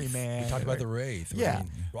Ice Cream Man. We talked about The Wraith. Yeah. I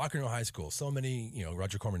mean, Rock and Roll High School. So many,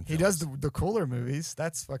 Roger Corman films. He does the cooler movies.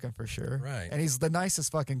 That's fucking for sure. Right. And he's the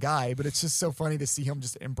nicest fucking guy, but it's just so funny to see him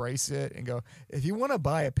just embrace it and go, if you want to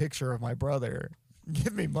buy a picture of my brother,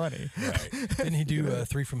 give me money. Right. Didn't he do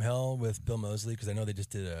Three from Hell with Bill Moseley? Because I know they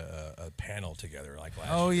just did a panel together like last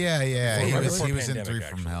year. Oh, yeah. He was in Three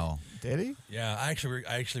from Hell. Did he? Yeah, I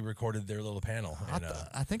actually recorded their little panel.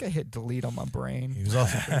 I think I hit delete on my brain. He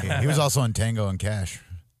was also in Tango and Cash.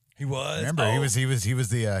 He was. Remember, he was the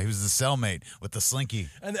cellmate with the slinky.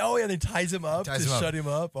 And they ties him up to shut him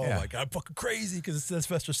up. Oh my god, I'm fucking crazy because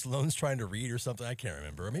Sylvester Stallone's trying to read or something. I can't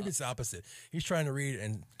remember. Or maybe it's the opposite. He's trying to read,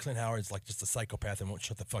 and Clint Howard's like just a psychopath and won't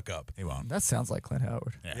shut the fuck up. He won't. That sounds like Clint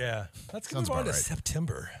Howard. Yeah. Let's move on to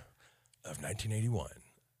September of 1981.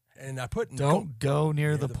 And I put Don't go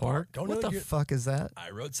near the park. What the fuck is that?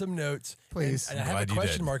 I wrote some notes. Please. And I have a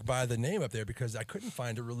question mark by the name up there because I couldn't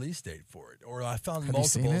find a release date for it. Or I found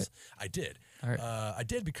multiples. You seen it? I did. All right. I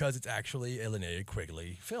did because it's actually a Linnea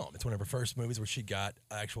Quigley film. It's one of her first movies where she got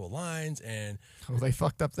actual lines and they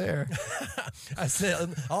fucked up there. I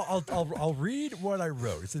said I'll read what I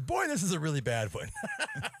wrote. It said, boy, this is a really bad one.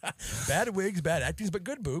 Bad wigs, bad actings, but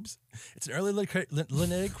good boobs. It's an early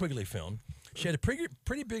Linnea Quigley film. She had a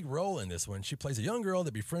pretty big role in this one. She plays a young girl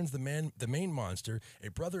that befriends the main monster,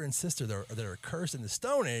 a brother and sister that are cursed in the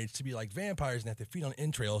Stone Age to be like vampires and have to feed on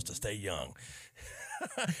entrails to stay young.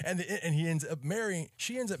 and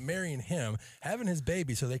she ends up marrying him, having his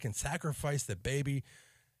baby so they can sacrifice the baby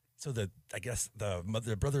so that I guess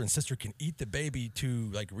the brother and sister can eat the baby to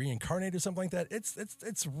like reincarnate or something like that.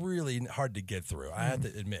 It's really hard to get through, I have to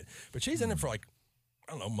admit. But she's in it for like,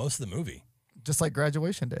 I don't know, most of the movie. Just like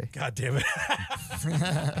Graduation Day. God damn it.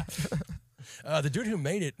 The dude who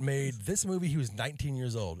made this movie, he was 19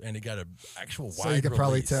 years old, and it got an actual wide release. So you could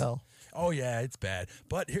probably tell. Oh, yeah, it's bad.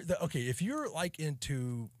 But if you're like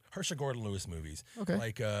into Herschel Gordon Lewis movies. Okay.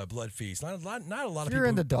 Like Blood Feast. Not a lot of You're people.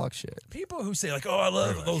 into dog shit. People who say like, "Oh, I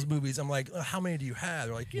love those movies." I'm like, "How many do you have?"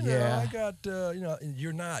 They're like, I got,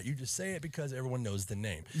 you're not. You just say it because everyone knows the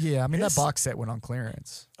name. Yeah, I mean that box set went on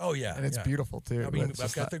clearance. Oh yeah, and it's beautiful too. I mean,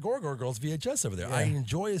 I've got the Gorgor Girls VHS over there. I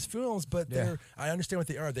enjoy his films, but I understand what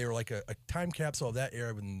they are. They were like a time capsule of that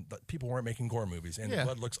era when people weren't making gore movies, and the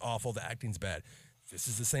blood looks awful, the acting's bad. This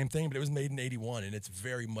is the same thing, but it was made in '81, and it's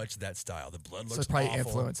very much that style. The blood looks awful. So it's probably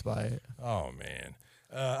influenced by it. Oh, man.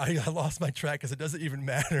 I lost my track because it doesn't even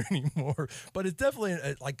matter anymore. But it's definitely,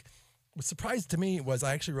 what surprised to me was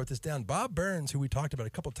I actually wrote this down. Bob Burns, who we talked about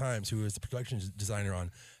a couple times, who is the production designer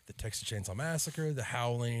on the Texas Chainsaw Massacre, The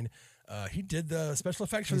Howling. He did the special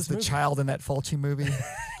effects for this movie. He's the child in that Fulci movie.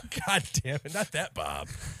 God damn it. Not that, Bob.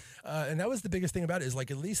 And that was the biggest thing about it is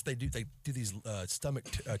like at least they do these stomach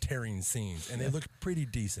tearing scenes and they look pretty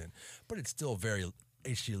decent, but it's still very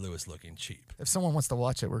H.G. Lewis looking cheap. If someone wants to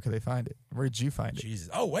watch it, where could they find it? Where did you find it? Jesus.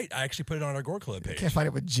 Oh wait, I actually put it on our Gore Club page. You can't find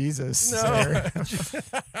it with Jesus. No.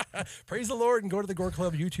 Praise the Lord and go to the Gore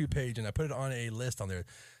Club YouTube page, and I put it on a list on there.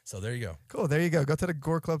 So there you go. Cool. There you go. Go to the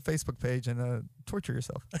Gore Club Facebook page and torture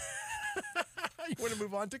yourself. You want to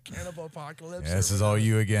move on to Cannibal Apocalypse? Yeah, this is all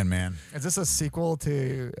you again, man. Is this a sequel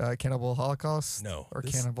to Cannibal Holocaust? No. Or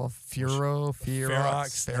Cannibal Ferox?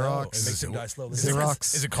 No. It makes him die slowly.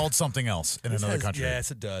 Xerox. Is it called something else in another country?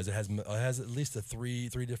 Yes, it does. It has at least three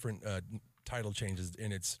different title changes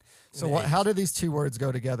in its. So how do these two words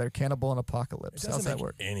go together? Cannibal and apocalypse. It How's doesn't that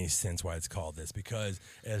work? make any sense why it's called this because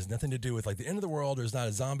it has nothing to do with like the end of the world. There's not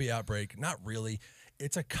a zombie outbreak. Not really.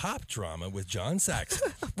 It's a cop drama with John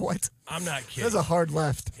Saxon. What? I'm not kidding. There's a hard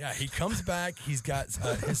left. Yeah, he comes back. He's got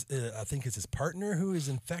his, I think it's his partner who is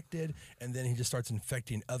infected, and then he just starts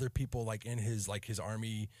infecting other people, like in his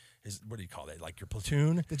army. What do you call that? Like your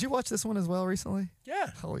platoon. Did you watch this one as well recently? Yeah.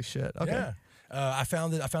 Holy shit. Okay. Yeah. I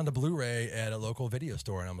found a Blu-ray at a local video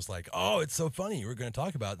store, and I was like, "Oh, it's so funny! We're going to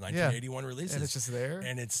talk about 1981 releases." And it's just there.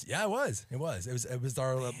 And it was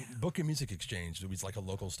our book and music exchange. It was like a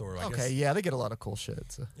local store. I guess. Yeah, they get a lot of cool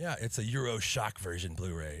shit. So. Yeah, it's a Euro Shock version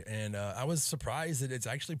Blu-ray, and I was surprised that it's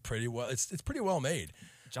actually pretty well. It's pretty well made.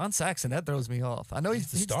 John Saxon, that throws me off. I know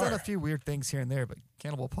he's done a few weird things here and there, but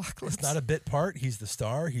Cannibal Apocalypse. It's not a bit part. He's the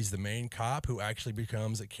star. He's the main cop who actually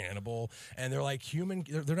becomes a cannibal. And they're like human.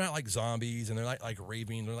 They're not like zombies, and they're not like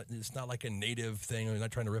raving. It's not like a native thing. They're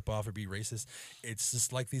not trying to rip off or be racist. It's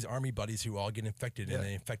just like these army buddies who all get infected, and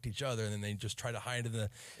they infect each other, and then they just try to hide in the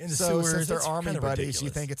sewers. So since they're army kind of buddies, ridiculous. you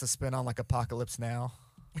think it's a spin on like Apocalypse Now?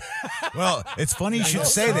 Well, it's funny you should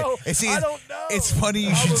say that. I don't know. It's funny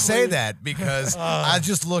you should say that because I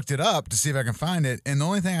just looked it up to see if I can find it, and the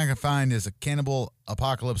only thing I can find is a Cannibal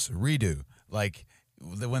Apocalypse redo, like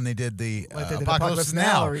when they did the Apocalypse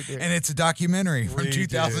Now, and it's a documentary from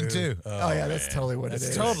 2002. Oh yeah, that's totally what it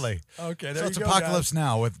is. Totally. Okay, So it's Apocalypse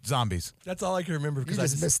Now with zombies. That's all I can remember You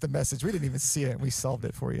because just missed the message. We didn't even see it. And we solved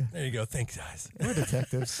it for you. There you go. Thanks, guys. We're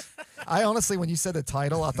detectives. I honestly, when you said the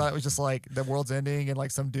title, I thought it was just like the world's ending and like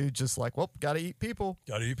some dude just like, well, gotta eat people.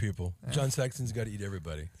 Gotta eat people. Yeah. John Saxon's got to eat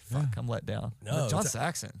everybody. Fuck, I'm let down. No, but John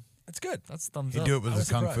Saxon. That's good. That's thumbs You up. do it with his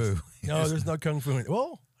kung fu. No, there's no kung fu.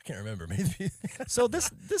 Well, I can't remember. Maybe. So this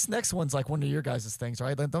next one's like one of your guys' things,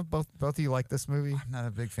 right? Don't both of you like this movie? I'm not a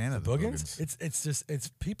big fan of the Boogans.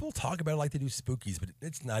 It's people talk about it like they do Spookies, but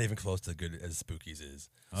it's not even close to as good as Spookies is.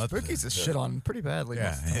 Spookies is shit on pretty badly.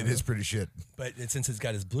 Yeah, it is pretty shit. But since it's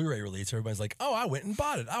got his Blu-ray release, everybody's like, "Oh, I went and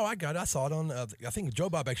bought it. Oh, I saw it on." I think Joe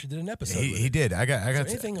Bob actually did an episode. He did. I got. I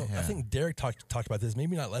think Derek talked about this.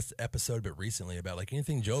 Maybe not last episode, but recently about like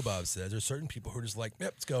anything Joe Bob says. There's certain people who are just like,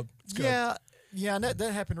 "Yep, let's go." Yeah, and that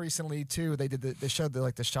happened recently too. They did they showed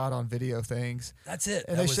the shot on video things. That's it.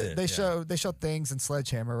 And they showed things in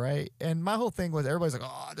Sledgehammer, right? And my whole thing was everybody's like,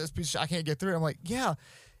 "Oh, this piece of shit, I can't get through it." I'm like, "Yeah,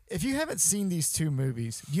 if you haven't seen these two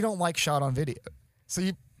movies, you don't like shot on video. So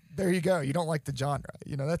there you go. You don't like the genre.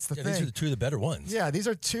 You know, that's the thing. These are two of the better ones. Yeah, these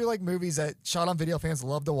are two like movies that shot on video fans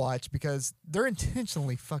love to watch because they're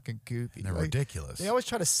intentionally fucking goofy. They're ridiculous. They always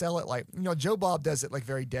try to sell it like, you know, Joe Bob does it like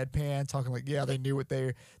very deadpan, talking like, yeah, they knew what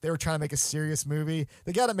they were trying to make a serious movie.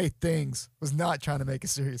 The guy that made Things was not trying to make a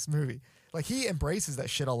serious movie. Like he embraces that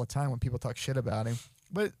shit all the time when people talk shit about him.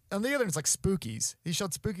 But on the other end, it's like Spookies. He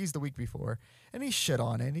showed Spookies the week before, and he shit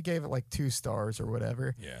on it. And he gave it like 2 stars or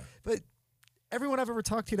whatever. Yeah. But everyone I've ever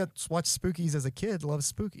talked to that's watched Spookies as a kid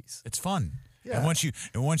loves Spookies. It's fun. Yeah. And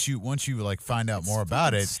once you like find out more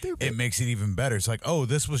about it, it makes it even better. It's like, oh,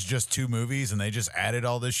 this was just 2 movies and they just added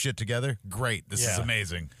all this shit together. Great. This is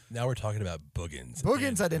amazing. Now we're talking about Boogans.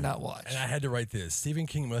 Boogans I did not watch. And I had to write this. Stephen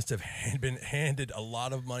King must have been handed a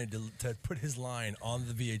lot of money to put his line on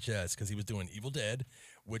the VHS because he was doing Evil Dead,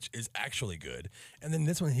 which is actually good. And then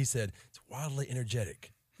this one he said, it's wildly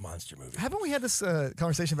energetic. Monster movie. Haven't we had this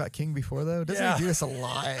conversation about King before, though? Doesn't he do this a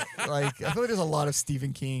lot? Like, I feel like there's a lot of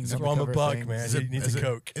Stephen King. He's wrong a buck, man. He needs a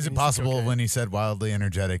Coke. Is it possible when he said wildly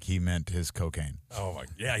energetic, he meant his cocaine? Oh, my.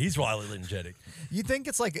 Yeah, he's wildly energetic. You think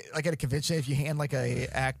it's like at a convention, if you hand like a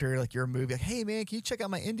actor, like your movie, like, hey, man, can you check out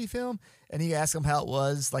my indie film? And you ask them how it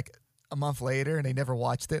was like a month later and they never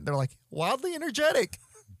watched it. And they're like, wildly energetic.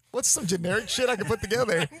 What's some generic shit I can put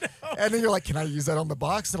together? And then you're like, can I use that on the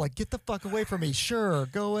box? They're like, get the fuck away from me. Sure,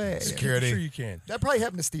 go away. Security. Sure you can. That probably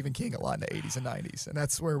happened to Stephen King a lot in the 80s and 90s. And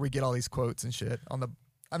that's where we get all these quotes and shit.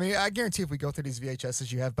 I mean, I guarantee if we go through these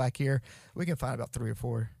VHSs you have back here, we can find about 3 or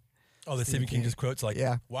 4. Oh, the Stephen King just quotes like,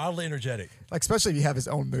 wildly energetic. Like, especially if you have his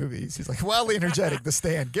own movies. He's like, wildly energetic, The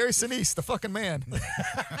Stand. Gary Sinise, the fucking man.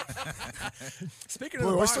 Speaking of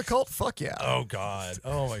Blue the Oyster box, Cult, fuck yeah. Oh, God.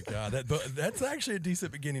 Oh, my God. That's actually a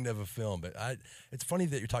decent beginning of a film. But it's funny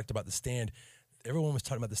that you talked about The Stand. Everyone was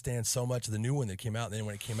talking about The Stand so much, the new one that came out. And then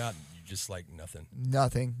when it came out, you just like nothing.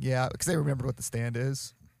 Nothing, yeah, because they remembered what The Stand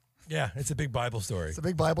is. Yeah, it's a big Bible story. It's a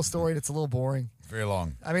big Bible story, and it's a little boring. Very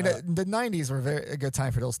long. I mean, the 90s were a good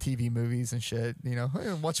time for those TV movies and shit. You know,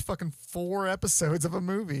 watch fucking 4 episodes of a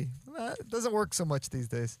movie. It doesn't work so much these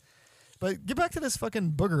days. But get back to this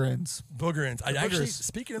fucking Booger Ends. Booger Ends. I actually,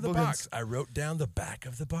 speaking of the box, I wrote down the back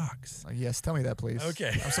of the box. Yes, tell me that, please.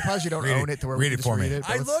 Okay. I'm surprised you don't own it to where we can just read it.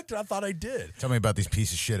 I looked and I thought I did. Tell me about these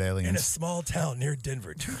piece of shit aliens. In a small town near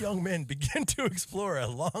Denver, 2 young men begin to explore a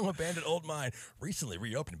long-abandoned old mine recently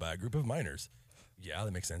reopened by a group of miners. Yeah,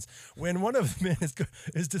 that makes sense. When one of the men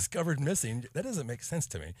is discovered missing, that doesn't make sense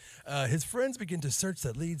to me. His friends begin to search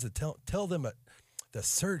that leads to tell them the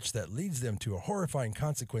search that leads them to horrifying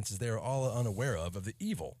consequences they are all unaware of the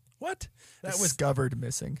evil. What? That was discovered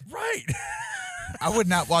missing. Right. I would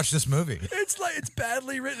not watch this movie. It's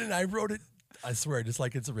badly written, and I wrote it, I swear, just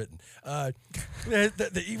like it's written.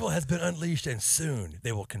 The evil has been unleashed, and soon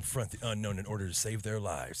they will confront the unknown in order to save their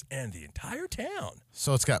lives and the entire town.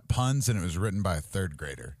 So it's got puns, and it was written by a 3rd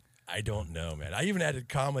grader. I don't know, man. I even added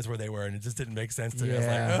commas where they were, and it just didn't make sense to me. I was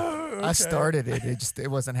like, oh, okay. I started it. It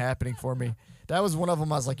wasn't happening for me. That was one of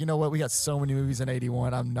them. I was like, you know what? We got so many movies in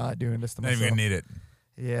 81. I'm not doing this to myself. Not even gonna need it.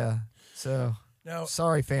 Yeah. So,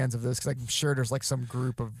 sorry, fans of this, because I'm sure there's like some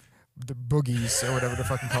group of the boogies or whatever they're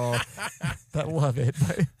fucking called that love it.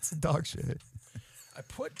 But it's dog shit. I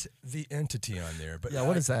put The Entity on there, but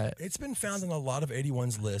what is that? It's been found on a lot of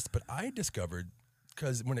 81's list, but I discovered,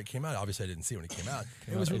 because when it came out, obviously I didn't see it when it came out.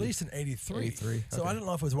 It was released in 83. So I don't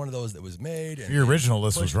know if it was one of those that was made. And your original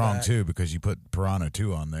list was wrong, too, because you put Piranha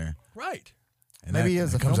 2 on there. Right. And maybe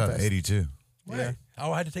it comes out in 82. Right. Yeah.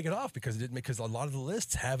 Oh, I had to take it off because a lot of the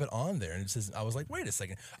lists have it on there, and it says, I was like, wait a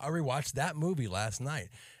second. I rewatched that movie last night,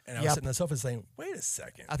 and I was sitting on the sofa saying, wait a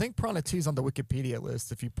second. I think Piranha 2 is on the Wikipedia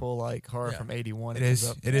list. If you pull like horror from 81, it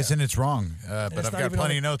is. It is, and it's wrong. But I've got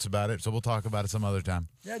plenty of notes about it, so we'll talk about it some other time.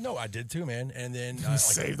 Yeah, no, I did too, man. And then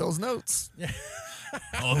save those notes. Yeah.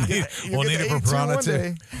 We'll need it for Piranha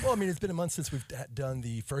 2. Well, I mean, it's been a month since we've done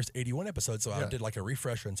the first 81 episode, so I did like a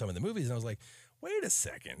refresher on some of the movies, and I was like, wait a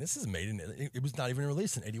second, this is made it was not even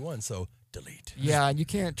released in 81, so delete. Yeah, and you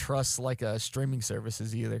can't trust like streaming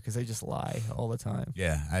services either because they just lie all the time.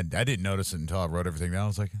 Yeah, I didn't notice it until I wrote everything down. I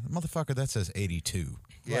was like, motherfucker, that says 82.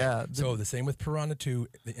 Yeah. Right. So the same with Piranha 2,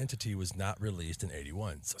 The Entity was not released in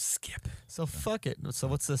 81, so skip. So fuck it. So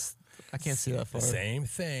what's this? I can't see that far. The same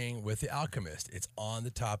thing with The Alchemist. It's on the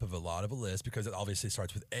top of a lot of a list because it obviously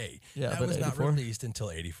starts with A. Yeah, that was 84? Not released until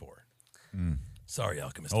 84. Sorry,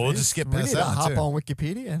 Alchemist. We'll just skip past that. Hop on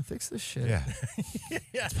Wikipedia and fix this shit. Yeah.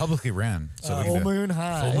 It's publicly ran. So Full Moon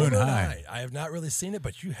High. Full Moon High. I have not really seen it,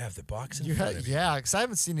 but you have the box in front of you. Yeah, because I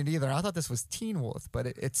haven't seen it either. I thought this was Teen Wolf, but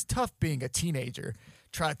it's tough being a teenager,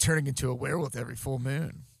 turning into a werewolf every full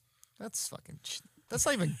moon. That's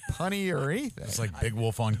not even punny or anything. It's like Big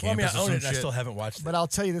Wolf on Campus. I own it and I still haven't watched it. But I'll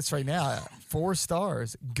tell you this right now. 4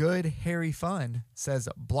 stars. Good, hairy fun, says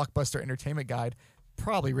Blockbuster Entertainment Guide.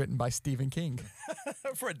 Probably written by Stephen King.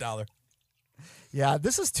 For $1. Yeah,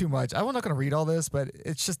 this is too much. I'm not going to read all this, but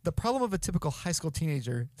it's just the problem of a typical high school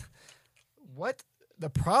teenager. What? The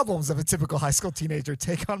problems of a typical high school teenager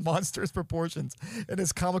take on monstrous proportions in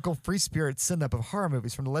his comical free spirit send-up of horror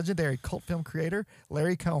movies from the legendary cult film creator,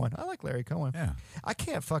 Larry Cohen. I like Larry Cohen. Yeah. I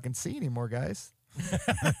can't fucking see anymore, guys.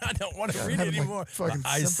 I don't want to read it anymore. My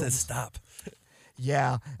eyes says stop.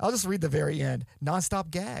 Yeah, I'll just read the very end.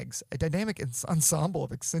 Non-stop gags, a dynamic ensemble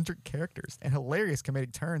of eccentric characters, and hilarious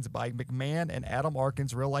comedic turns by McMahon and Adam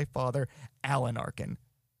Arkin's real-life father, Alan Arkin.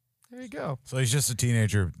 There you go. So he's just a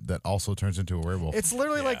teenager that also turns into a werewolf. It's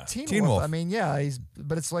literally like Teen Wolf. I mean,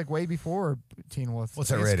 but it's like way before Teen Wolf. What's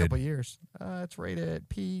that rated? A couple years. It's rated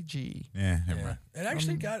PG. Yeah, never mind. It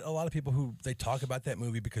actually got a lot of people who they talk about that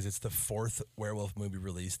movie because it's the 4th werewolf movie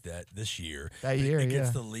released this year. It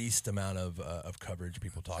gets the least amount of coverage.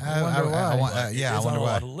 People talk about. I wonder why. It's on a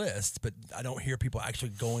lot of lists, but I don't hear people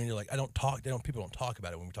actually going to people don't talk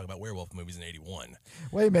about it when we talk about werewolf movies in '81.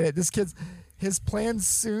 Wait a minute, his plans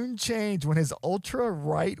soon change when his ultra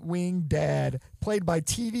right-wing dad, played by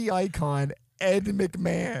TV icon Ed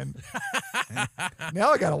McMahon.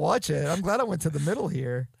 Now I gotta watch it. I'm glad I went to the middle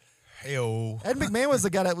here. Hey-o. Ed McMahon was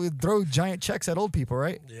the guy that would throw giant checks at old people,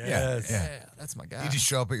 right? Yes. Yeah, that's my guy. He just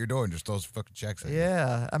show up at your door and just throws fucking checks at you.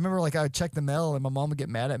 Yeah, I remember I would check the mail and my mom would get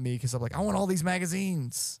mad at me because I'm like, I want all these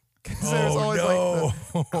magazines. There's always like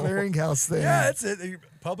the clearinghouse thing. Yeah, that's it.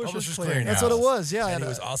 Publishers Clearinghouse. That's what it was. Yeah, and he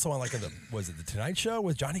was also on was it the Tonight Show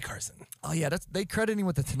with Johnny Carson? Oh yeah, they credit him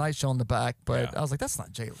with the Tonight Show on the back, but I was like, that's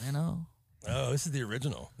not Jay Leno. Oh, this is the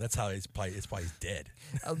original. That's how it's probably he's dead.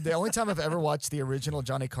 The only time I've ever watched the original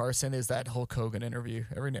Johnny Carson is that Hulk Hogan interview.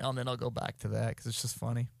 Every now and then I'll go back to that because it's just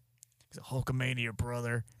funny. He's a Hulkamania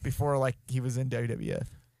brother before he was in WWF.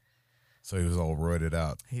 So he was all roided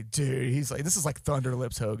out. He's like, this is like Thunder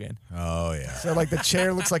Lips Hogan. Oh, yeah. So the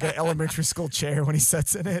chair looks like an elementary school chair when he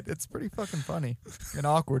sits in it. It's pretty fucking funny and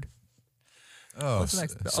awkward. Oh, what's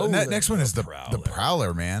next? Next one is the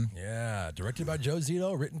Prowler, man. Yeah, directed by Joe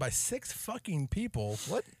Zito, written by 6 fucking people.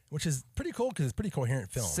 What? Which is pretty cool because it's a pretty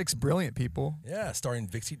coherent film. 6 brilliant people. Yeah, starring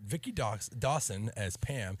Vicky Dawson as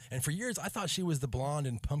Pam. And for years, I thought she was the blonde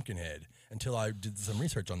in Pumpkinhead until I did some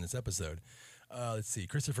research on this episode. Let's see.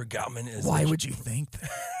 Christopher Goutman is. Why would you think that?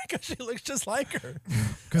 Because she looks just like her.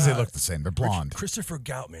 Because they look the same. They're blonde. Christopher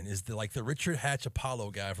Goutman is the Richard Hatch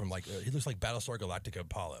Apollo guy from he looks like Battlestar Galactica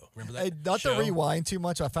Apollo. Remember that? Not to rewind too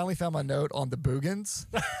much. I finally found my note on the Boogans.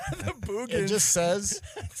 The Boogans. It just says,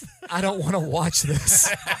 I don't want to watch this.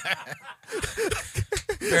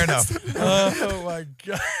 Fair enough. Oh my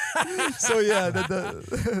god. So yeah,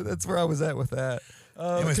 that's where I was at with that.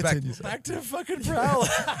 Back to fucking Prowler.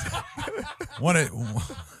 One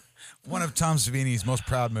of Tom Savini's most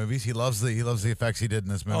proud movies. He loves the effects he did in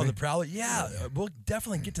this movie. Oh, the Prowler. Yeah, we'll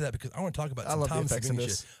definitely get to that because I want to talk about some Tom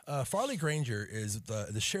Savini shit. Farley Granger is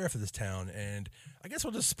the sheriff of this town, and I guess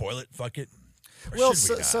we'll just spoil it. Fuck it. Well,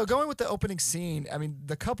 so going with the opening scene, I mean,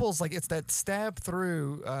 the couple's it's that stab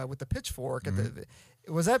through with the pitchfork at the.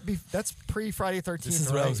 That's pre-Friday 13th. This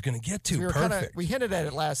is what I was going to get to. Perfect. We hinted at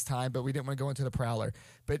it last time, but we didn't want to go into the Prowler.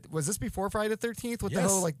 But was this before Friday the 13th with the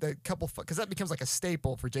whole the couple? Because that becomes like a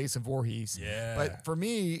staple for Jason Voorhees. Yeah. But for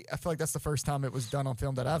me, I feel like that's the first time it was done on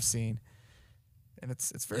film that I've seen, and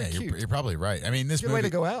it's very cute. You're probably right. I mean, this movie. Way to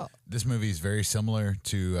go out. This movie is very similar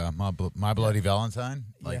to My Bloody Valentine.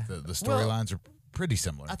 Like the storylines are pretty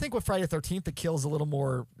similar. I think with Friday the 13th, it kills a little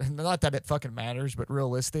more, not that it fucking matters, but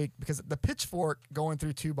realistic, because the pitchfork going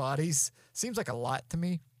through 2 bodies seems like a lot to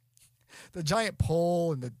me. The giant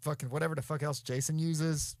pole and the fucking whatever the fuck else Jason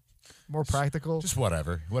uses, more practical. Just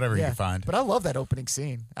whatever you can find. But I love that opening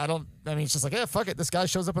scene. It's just like, yeah, fuck it. This guy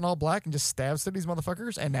shows up in all black and just stabs through these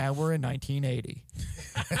motherfuckers, and now we're in 1980.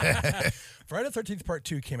 Friday the 13th Part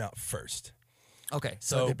 2 came out first. Okay,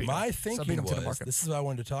 so my thinking was, this is what I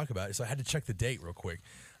wanted to talk about, so I had to check the date real quick.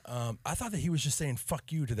 I thought that he was just saying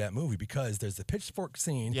fuck you to that movie because there's the pitchfork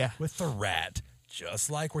scene with the rat,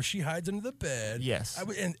 just like where she hides under the bed. Yes.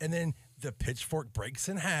 And then the pitchfork breaks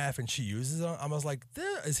in half and she uses it. I was like,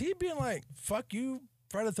 is he being like, fuck you,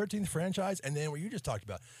 Friday the 13th franchise? And then what you just talked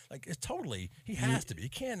about, like, it's totally, he has to be. He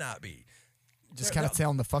cannot be. Just kind of tell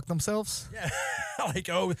them to fuck themselves? Yeah.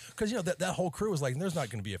 Because, that whole crew was like, there's not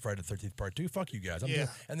going to be a Friday the 13th Part 2. Fuck you guys.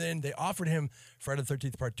 And then they offered him Friday the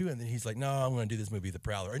 13th Part 2, and then he's like, no, I'm going to do this movie, The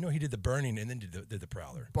Prowler. I know he did The Burning and then did the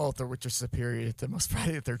Prowler. Both of which are superior to most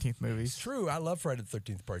Friday the 13th movies. It's true. I love Friday the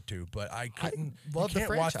 13th Part 2, but I can't watch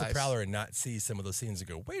The Prowler and not see some of those scenes and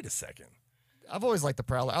go, wait a second. I've always liked The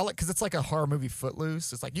Prowler. Because it's like a horror movie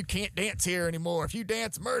Footloose. It's like, you can't dance here anymore. If you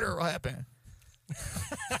dance, murder will happen.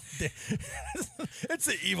 It's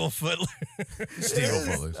an evil Footloose.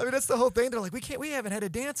 I mean, that's the whole thing. They're like, we haven't had a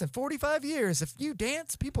dance in 45 years. If you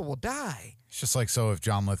dance, people will die. It's just like, so if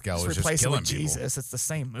John Lithgow was just killing people. Jesus, it's the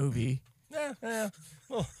same movie. Yeah.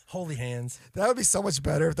 Well, holy hands. That would be so much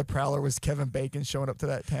better if the Prowler was Kevin Bacon showing up to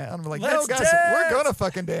that town. I'm like, Let's no, guys, dance! we're gonna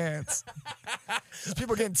fucking dance. There's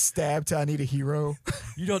people getting stabbed to I Need a Hero.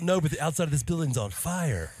 You don't know, but the outside of this building's on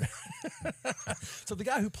fire. So the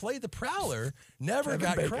guy who played the Prowler never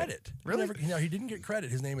got credit. Really? He didn't get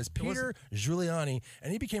credit. His name is Peter Giuliani,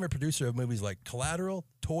 and he became a producer of movies like Collateral,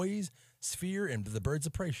 Toys, Sphere, and The Birds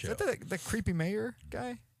of Prey show. Is that the creepy mayor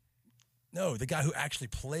guy? No, the guy who actually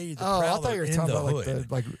played the I Prowler thought you were in talking the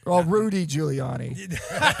about hood. Rudy Giuliani.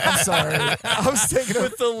 I'm sorry. I was thinking of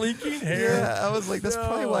With the leaking hair. Yeah, I was like, that's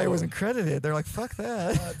probably why he wasn't credited. They're like, fuck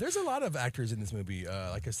that. There's a lot of actors in this movie.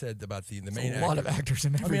 Like I said about the main. A lot of actors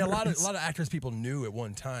in. I mean, a lot of actors people knew at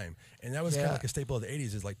one time, and that was kind of like a staple of the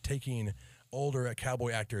 '80s. Is like taking older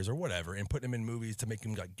cowboy actors or whatever and putting them in movies to make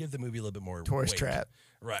them like give the movie a little bit more Tourist weight. Trap.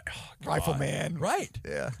 Right. Rifleman. Right.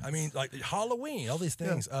 Yeah. I mean, like Halloween, all these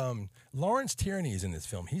things. Yeah. Lawrence Tierney is in this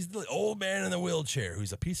film. He's the old man in the wheelchair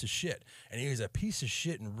who's a piece of shit, and he was a piece of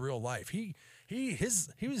shit in real life. He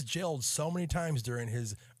was jailed so many times during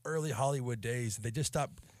his early Hollywood days. They just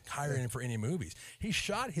stopped hiring him for any movies. He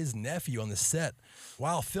shot his nephew on the set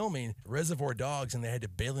while filming Reservoir Dogs, and they had to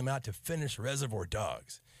bail him out to finish Reservoir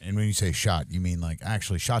Dogs. And when you say shot, you mean like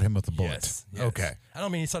actually shot him with a bullet? Yes. Okay. I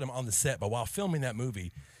don't mean he shot him on the set, but while filming that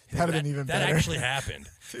movie, that would have been even better. That actually happened.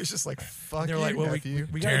 It's just like, fuck They're you, like, well, nephew.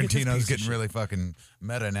 we Tarantino's getting really fucking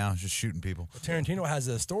meta now, just shooting people. Tarantino has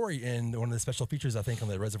a story in one of the special features, I think, on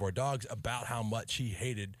the Reservoir Dogs about how much he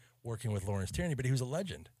hated working with Lawrence Tierney, but he was a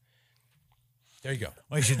legend. There you go.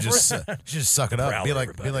 Well, you should just suck it up. Be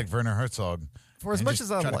like Werner Herzog. For as much as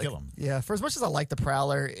I like, for as much as I like the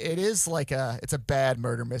Prowler, it is like it's a bad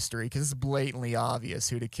murder mystery because it's blatantly obvious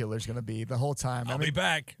who the killer's going to be the whole time. I'll be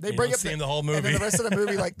back. They bring up him the whole movie, and then the rest of the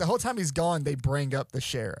movie, like the whole time he's gone, they bring up the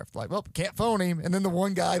sheriff. Like, well, can't phone him. And then the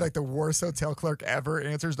one guy, like the worst hotel clerk ever,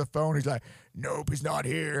 answers the phone. He's like, nope, he's not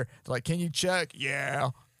here. They're like, can you check? Yeah.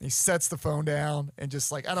 He sets the phone down and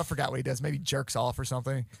just like, I don't forget what he does. Maybe jerks off or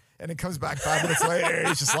something. And it comes back 5 minutes later.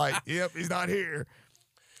 He's just like, yep, he's not here.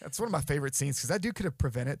 That's one of my favorite scenes because that dude could have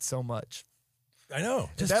prevented so much. I know.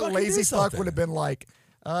 Just that lazy fuck would have been like,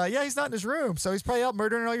 yeah, he's not in his room, so he's probably out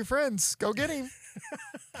murdering all your friends. Go get him.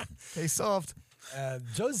 Case solved.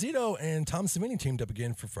 Joe Zito and Tom Savini teamed up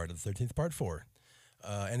again for Friday the 13th, Part 4.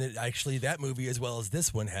 And that movie, as well as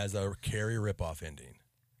this one, has a Carrie ripoff ending.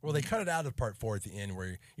 Well, they cut it out of Part 4 at the end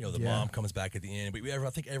where, the mom comes back at the end. But I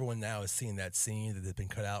think everyone now has seen that scene that has been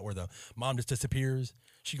cut out where the mom just disappears.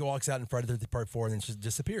 She walks out in Friday the 13th Part 4 and then she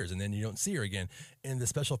disappears. And then you don't see her again. In the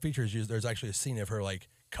special features, there's actually a scene of her, like,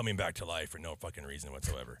 coming back to life for no fucking reason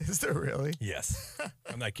whatsoever. Is there really? Yes.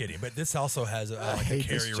 I'm not kidding. But this also has a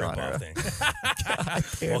Carrie ripoff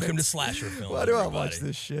thing. Welcome to slasher film. Why do I watch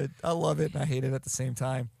this shit? I love it and I hate it at the same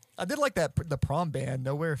time. I did like the prom band,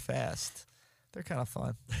 Nowhere Fast. They're kind of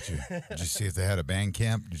fun. Did you see if they had a band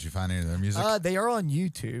camp? Did you find any of their music? They are on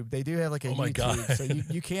YouTube. They do have like a YouTube. God. So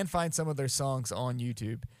you can find some of their songs on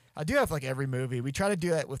YouTube. I do have like every movie. We try to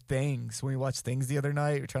do that with Things. When we watched Things the other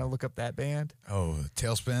night, we're trying to look up that band. Oh,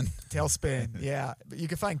 Tailspin? Tailspin, yeah. But you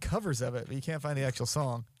can find covers of it, but you can't find the actual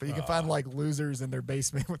song. But you can find like losers in their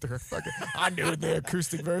basement with their fucking, I'm doing the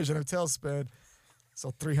acoustic version of Tailspin.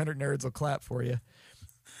 So 300 nerds will clap for you.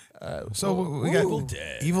 We got Evil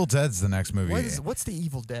Dead. Evil Dead's the next movie. What's the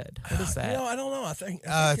Evil Dead? What is that? I don't know. I think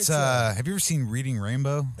it's have you ever seen Reading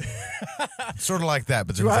Rainbow? Sort of like that,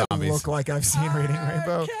 but do then I zombies. look like I've seen Reading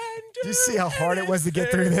Rainbow? Do you see how hard it was to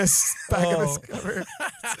get through this back of this cover?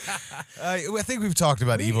 I think we've talked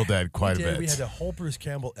about Evil Dead quite a bit. We had a whole Bruce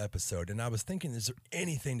Campbell episode, and I was thinking, is there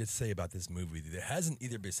anything to say about this movie that hasn't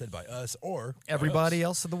either been said by us or everybody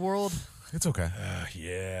else in the world? It's okay.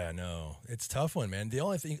 Yeah, no. It's a tough one, man. The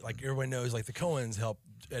only thing, like everyone knows, like the Coens helped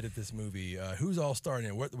edit this movie. Who's all starring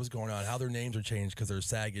in it, what was going on, how their names are changed because there's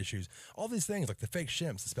SAG issues. All these things, like the fake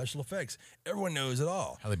shimps, the special effects. Everyone knows it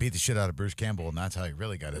all. How they beat the shit out of Bruce Campbell, and that's how he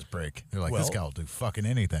really got his break. They're like, this guy will do fucking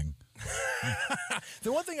anything.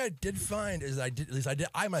 The one thing I did find is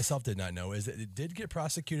I myself did not know is that it did get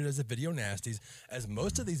prosecuted as a video nasties, as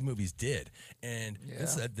most of these movies did, and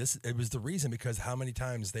it was the reason because how many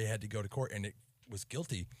times they had to go to court and it was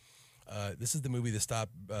guilty. This is the movie that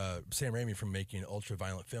stopped Sam Raimi from making ultra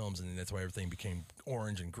violent films, and that's why everything became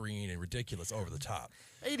orange and green and ridiculous, over the top.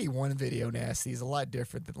 81 video nasty is a lot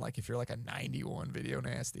different than like if you're like a 91 video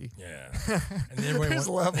nasty. Yeah, and then there's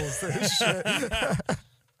levels to this shit.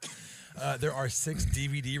 There are 6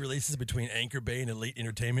 DVD releases between Anchor Bay and Elite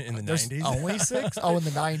Entertainment in the 90s. Only 6? Oh, in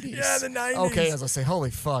the 90s. Yeah, the 90s. Okay, as I say,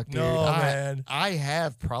 holy fuck, dude. No, man. I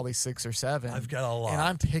have probably 6 or 7. I've got a lot. And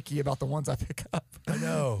I'm picky about the ones I pick up. I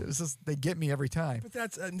know. It's just, they get me every time.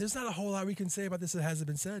 But there's not a whole lot we can say about this that hasn't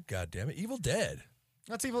been said, God damn it. Evil Dead.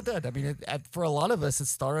 That's Evil Dead. I mean, for a lot of us, it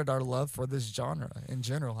started our love for this genre in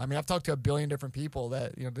general. I mean, I've talked to a billion different people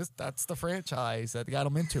that, that's the franchise that got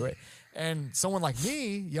them into it. And someone like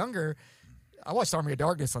me, younger, I watched Army of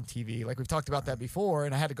Darkness on TV. Like we've talked about that before,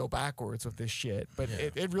 and I had to go backwards with this shit. But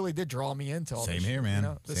it really did draw me into all this. Same here,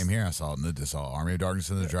 man. Same here. I saw Army of Darkness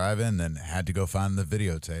in the drive-in, then had to go find the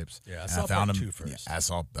videotapes. Yeah, I saw part 2 first. Yeah, I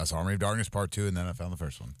saw Army of Darkness Part 2, and then I found the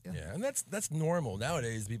first one. Yeah, and that's normal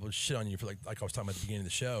nowadays. People shit on you for like I was talking about at the beginning of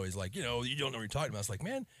the show. Is like, you don't know what you're talking about. It's like,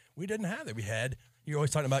 man, we didn't have that. You're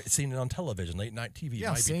always talking about seeing it on television, late night TV.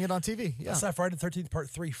 Yeah, seeing it on TV. Yeah, I saw Friday the 13th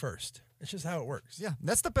Part 3 first. It's just how it works. Yeah,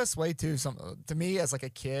 that's the best way too. To me, as like a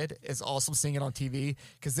kid, it's awesome seeing it on TV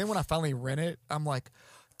because then when I finally rent it, I'm like,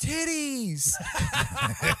 titties.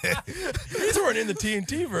 These weren't in the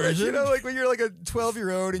TNT version. Like when you're like a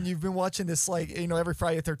 12-year-old and you've been watching this, like every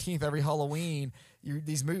Friday the 13th, every Halloween,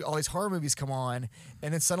 all these horror movies come on,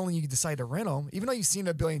 and then suddenly you decide to rent them, even though you've seen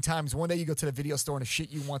it a billion times. One day you go to the video store and the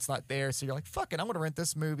shit you want's not there, so you're like, fuck it, I'm gonna rent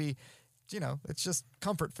this movie. It's just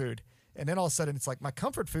comfort food. And then all of a sudden, it's like, my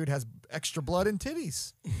comfort food has extra blood and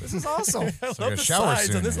titties. This is awesome. I love the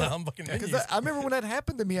sides on this fucking menus. I remember when that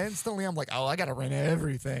happened to me, I'm like, oh, I got to rent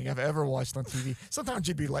everything I've ever watched on TV. Sometimes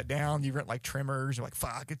you'd be let down. You rent like Tremors. You're like,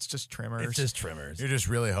 fuck, it's just Tremors. It's just Tremors. You're just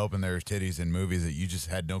really hoping there's titties in movies that you just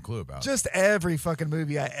had no clue about. Just every fucking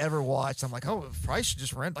movie I ever watched, I'm like, oh, probably should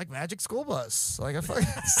just rent like Magic School Bus. Like, I fucking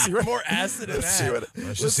see more acid in that.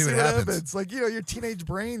 Let's just see what happens. Like, your teenage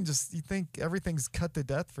brain you think everything's cut to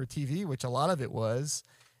death for TV, which a lot of it was.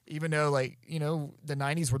 Even though, like, the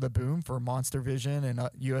 90s were the boom for Monster Vision and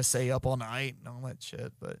USA Up All Night and all that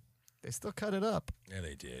shit, but they still cut it up. Yeah,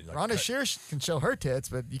 they did. Rhonda Shear can show her tits,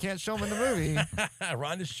 but you can't show them in the movie.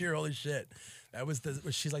 Rhonda Shear, holy shit.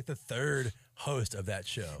 She's like the third host of that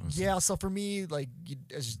show. Yeah, so for me, like,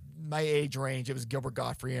 as my age range, it was Gilbert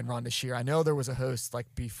Gottfried and Rhonda Shear. I know there was a host, like,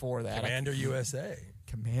 before that. Commander USA.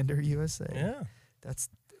 Commander USA. Yeah.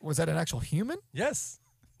 Was that an actual human? Yes.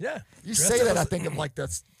 Yeah, you say that I think of like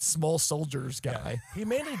that small soldiers guy. Yeah. He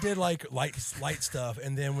mainly did like light stuff,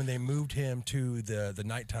 and then when they moved him to the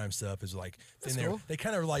nighttime stuff, is like they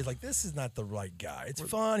kind of realized like this is not the right guy. It's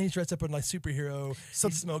fun. He's dressed up in like superhero. So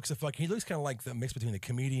he smokes he looks kind of like the mix between the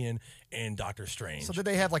comedian and Doctor Strange. So did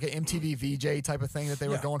they have like an MTV VJ type of thing that they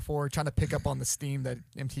were going for, trying to pick up on the steam that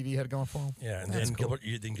MTV had going for them? Yeah, and then Gilbert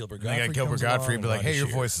Gottfried. They got Gilbert Gottfried be like, hey, your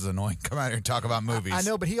voice is annoying. Come out here and talk about movies. I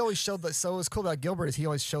know, but he always showed that. So what's cool about Gilbert is he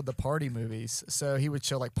always showed the party movies. So he would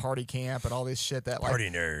show like Party Camp and all this shit that like Party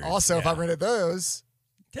Nerds. Also, if I rented those,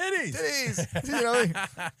 titties.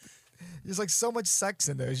 There's like so much sex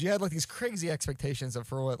in those. You had like these crazy expectations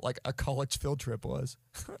for what like a college field trip was.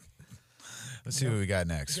 Let's see what we got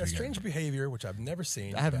next. We got Strange Behavior, which I've never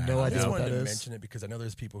seen. I have no idea what that is. I just wanted to mention it because I know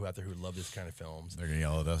there's people out there who love this kind of films. They're going to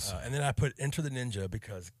yell at us. And then I put Enter the Ninja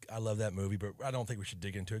because I love that movie, but I don't think we should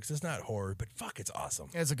dig into it because it's not horror, but fuck, it's awesome.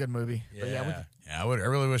 It's a good movie. Yeah. I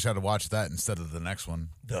really wish I'd have watched that instead of the next one.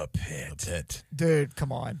 The Pit. The Pit. Dude,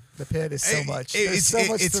 come on. The Pit is so much. There's so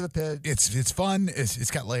much to The Pit. It's fun.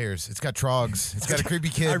 It's got layers. It's got trogs. It's got a creepy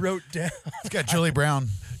kid. I wrote down. It's got Julie Brown.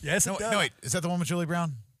 Yes, it does. No, wait. Is that the one with Julie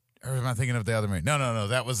Brown? Or am I thinking of the other movie? No.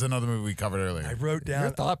 That was another movie we covered earlier. I wrote down.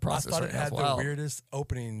 Your thought process I thought it had the weirdest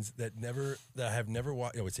openings that I have never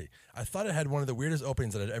watched. I thought it had one of the weirdest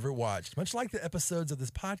openings that I'd ever watched. Much like the episodes of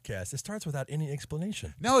this podcast, it starts without any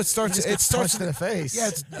explanation. No, it starts in the face.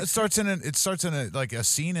 Yeah, it starts in a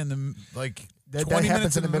scene in the like. That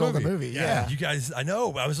happens in the middle of the movie. Yeah. You guys, I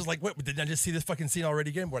know. I was just like, what? Did I just see this fucking scene already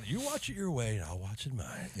again? What? You watch it your way, and I'll watch it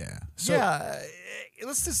mine. Yeah.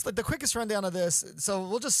 Let's just like the quickest rundown of this. So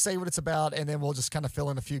we'll just say what it's about, and then we'll just kind of fill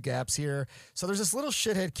in a few gaps here. So there's this little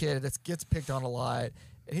shithead kid that gets picked on a lot.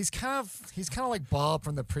 And he's kind of like Bob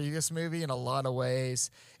from the previous movie in a lot of ways.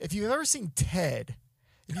 If you've ever seen Ted.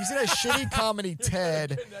 If you see that shitty comedy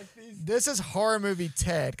Ted, this is horror movie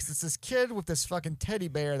Ted because it's this kid with this fucking teddy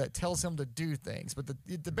bear that tells him to do things. But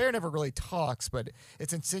the bear never really talks, but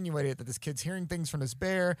it's insinuated that this kid's hearing things from this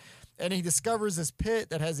bear. And he discovers this pit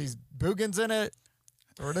that has these boogans in it.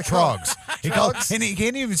 Or the trogs. And he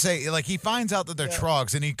can't even say, like, he finds out that they're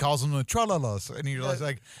trogs and he calls them the trolalas. And you're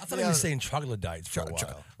like, I thought he was saying troglodytes for a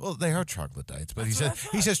while. Well, they are troglodytes, but he says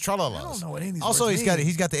trolalas. I don't know what any of these Also, words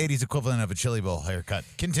he's got the 80s equivalent of a chili bowl haircut.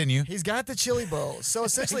 Continue. He's got the chili bowl. So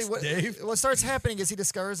essentially, what starts happening is he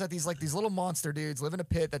discovers that these little monster dudes live in a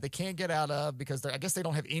pit that they can't get out of because I guess they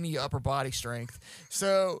don't have any upper body strength.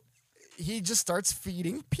 So he just starts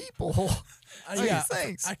feeding people.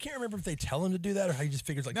 Things. I can't remember if they tell him to do that or how he just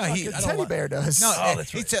figures like, no, the teddy bear does. No,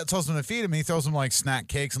 that's right. He tells him to feed him. He throws him like snack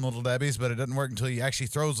cakes and Little Debbies, but it doesn't work until he actually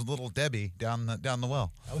throws a Little Debbie down the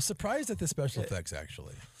well. I was surprised at the special effects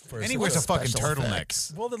actually. And he wears a fucking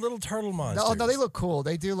turtleneck. Well, the little turtle monsters. No, they look cool.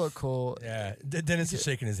 They do look cool. Yeah, Dennis is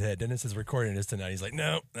shaking his head. Dennis is recording this tonight. He's like,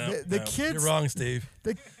 no, the kids. You're wrong, Steve.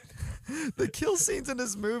 The kill scenes in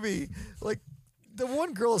this movie, like The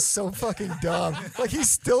one girl is so fucking dumb. Like, he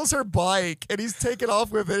steals her bike and he's taking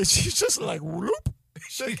off with it, and she's just like, whoop.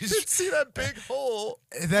 She didn't see that big hole.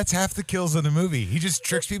 That's half the kills in the movie. He just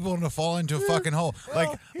tricks people into falling into a fucking hole.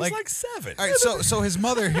 Well, he's like 7. All right, so his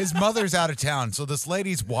mother's out of town. So this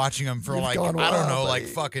lady's watching him for I don't know, like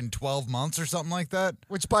fucking 12 months or something like that.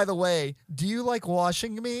 Which, by the way, do you like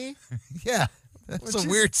washing me? Yeah. That's a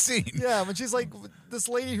weird scene. Yeah, when she's like, this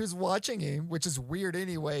lady who's watching him, which is weird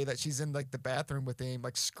anyway, that she's in like the bathroom with him,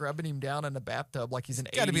 like scrubbing him down in the bathtub like he's an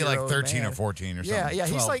 80-year-old Got to be like 13 man. or 14 or something. Yeah,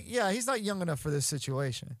 12. he's not young enough for this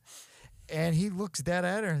situation. And he looks dead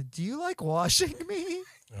at her. Do you like washing me?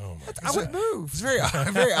 Oh my! I would move. It's very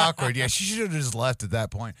very awkward. Yeah, she should have just left at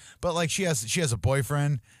that point. But like she has a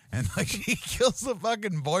boyfriend, and like he kills the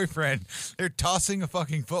fucking boyfriend. They're tossing a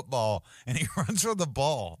fucking football, and he runs for the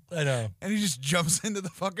ball. I know. And he just jumps into the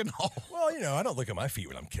fucking hole. Well, I don't look at my feet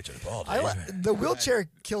when I'm catching the ball. The wheelchair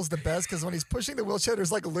kills the best because when he's pushing the wheelchair,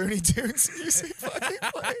 there's like Looney Tunes music fucking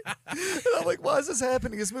playing. And I'm like, why is this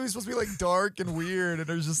happening? This movie's supposed to be like dark and weird, and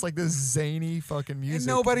there's just like this zany fucking music. And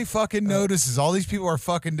nobody fucking notices. All these people are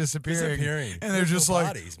fucking disappearing. And they're just like,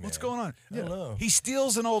 bodies, what's going on? I don't know. He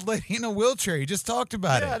steals an old lady in a wheelchair. He just talked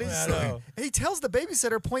about it. And he tells the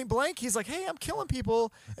babysitter point blank, he's like, hey, I'm killing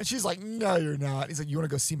people. And she's like, no, you're not. He's like, you want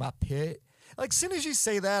to go see my pit? Like, as soon as you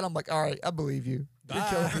say that, I'm like, all right, I believe you. You're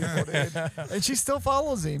killing people, dude. And she still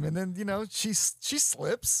follows him. And then, she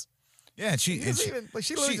slips. Yeah, she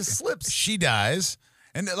literally just slips. She dies.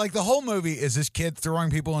 And like the whole movie is this kid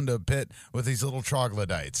throwing people into a pit with these little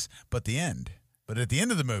troglodytes. But at the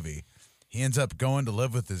end of the movie, he ends up going to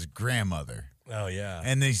live with his grandmother. Oh yeah.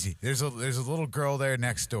 And there's a little girl there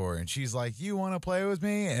next door, and she's like, "You want to play with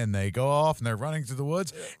me?" And they go off, and they're running through the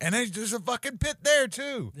woods, and there's a fucking pit there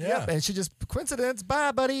too. Yeah. And she just coincidence,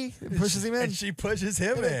 bye, buddy, and pushes him in. And she pushes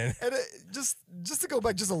him in. And just to go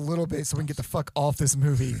back just a little bit, so we can get the fuck off this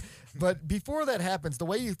movie. But before that happens, the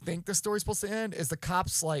way you think the story's supposed to end is the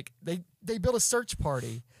cops like they build a search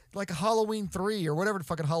party. Like a Halloween 3 or whatever the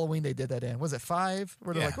fucking Halloween they did that in. Was it 5?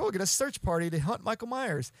 Where they're like, we'll get a search party to hunt Michael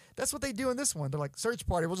Myers. That's what they do in this one. They're like, search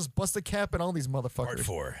party. We'll just bust a cap and all these motherfuckers. Part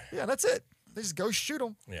 4. Yeah, that's it. They just go shoot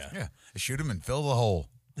them. Yeah. They shoot him and fill the hole.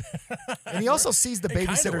 And he also sees the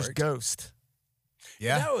babysitter's ghost.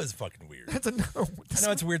 Yeah. That was fucking weird. I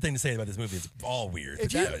know it's a weird thing to say about this movie. It's all weird.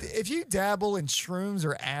 If you dabble in shrooms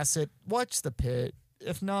or acid, watch The Pit.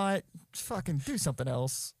 If not, fucking do something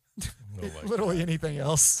else. Literally anything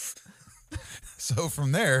else. So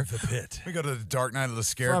from there, The Pit. We go to the Dark Knight of the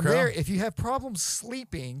Scarecrow. From there, if you have problems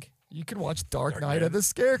sleeping, you can watch Dark Knight of the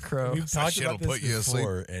Scarecrow. We've talked about this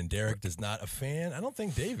before, and Derek is not a fan. I don't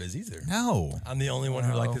think Dave is either. No. I'm the only one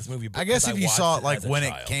who liked this movie. I guess if you saw it like when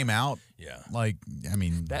it came out,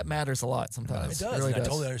 that matters a lot sometimes. It does. Really I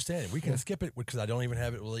totally understand it. We can skip it because I don't even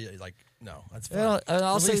have it really no, that's fine.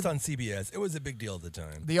 Released on CBS. It was a big deal at the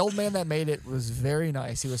time. The old man that made it was very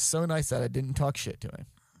nice. He was so nice that I didn't talk shit to him.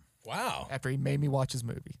 Wow. After he made me watch his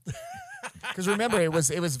movie. Because remember, it was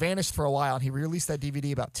vanished for a while, and he released that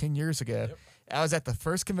DVD about 10 years ago. Yep. I was at the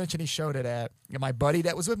first convention he showed it at, and my buddy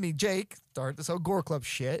that was with me, Jake, started this whole Gore Club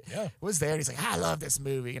shit, was there, and he's like, I love this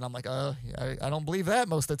movie. And I'm like, I don't believe that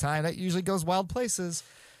most of the time. That usually goes wild places.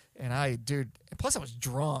 And plus I was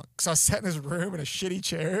drunk. So I sat in his room in a shitty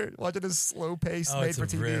chair watching this slow-paced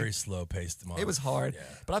made-for-TV. Very slow-paced movie. It was hard. Yeah.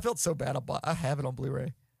 But I felt so bad. I have it on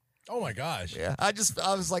Blu-ray. Oh my gosh! Yeah, I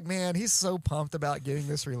was like, man, he's so pumped about getting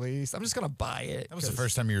this released. I'm just gonna buy it. That was the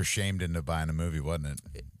first time you were shamed into buying a movie, wasn't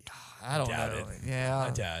it? I don't know. Yeah,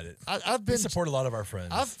 I doubt it. I've been support a lot of our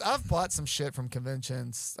friends. I've bought some shit from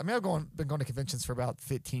conventions. I mean, been going to conventions for about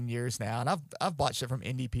 15 years now, and I've bought shit from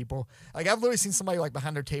indie people. Like I've literally seen somebody like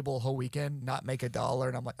behind their table a whole weekend not make $1,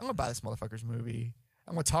 and I'm like, I'm gonna buy this motherfucker's movie.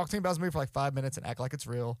 I'm going to talk to him about his movie for like 5 minutes and act like it's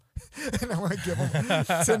real, and I'm going to give him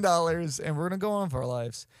 $10, and we're gonna go on for our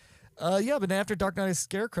lives. But after Dark Knight of the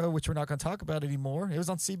Scarecrow, which we're not going to talk about anymore, it was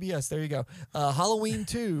on CBS. There you go. Halloween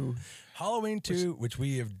 2. Which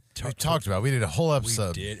we have talked about. We did a whole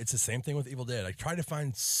episode. We did. It's the same thing with Evil Dead. I tried to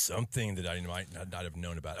find something that I might not have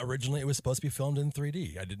known about. Originally, it was supposed to be filmed in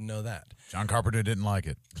 3D. I didn't know that. John Carpenter didn't like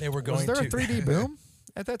it. They were going Was there a 3D boom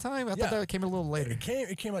at that time? I thought that came a little later.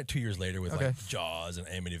 It came like 2 years later with like Jaws and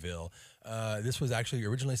Amityville. This was actually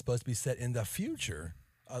originally supposed to be set in the future.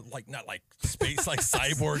 Not like space, like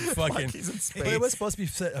cyborg fucking. Like he's in space. But it was supposed to be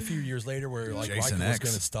set a few years later, where like Jason Michael was X.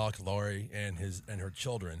 going to stalk Laurie and her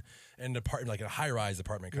children, in like a high-rise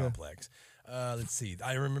apartment complex. Let's see.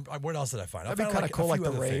 I remember. What else did I find? That'd be kind of cool, like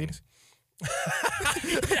The Raid.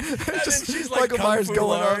 Just she's like Michael Myers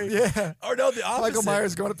going up. Yeah. Or no, the opposite. Michael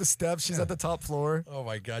Myers going up the steps. She's at the top floor. Oh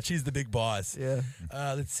my God, she's the big boss. Yeah.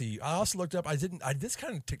 Let's see. I also looked up. This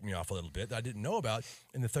kind of ticked me off a little bit. I didn't know about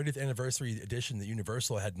in the 30th anniversary edition that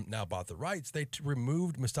Universal had now bought the rights. They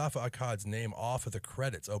removed Mustafa Akkad's name off of the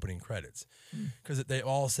credits, opening credits, because they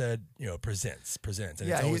all said presents, and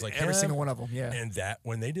it's always like every single one of them. Yeah. And that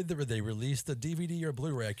when they released the DVD or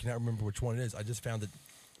Blu-ray, I cannot remember which one it is. I just found it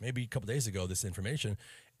maybe a couple days ago, this information,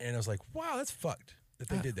 and I was like, wow, that's fucked that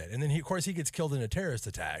they did that. And then of course he gets killed in a terrorist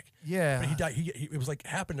attack. Yeah. But he died. It was like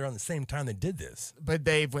happened around the same time they did this. But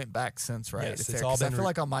they've went back since, right? Yes, it's all been I feel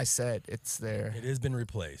like on my set, it's there. It has been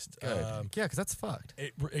replaced. Good. Yeah, because that's fucked.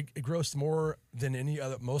 It grossed more than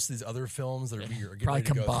most of these other films that are getting probably ready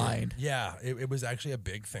to combined. Go through. Yeah, it was actually a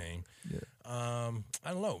big thing. Yeah. I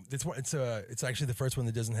don't know. It's actually the first one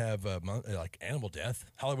that doesn't have like animal death.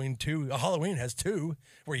 Halloween 2. Halloween has 2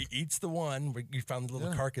 where he eats the one where you found the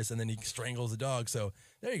little carcass and then he strangles the dog. So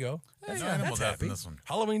there you go. That's animal death in this one.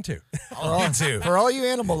 Halloween 2. Halloween 2. For all you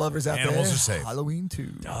animal lovers out Animals there, are safe. Halloween 2.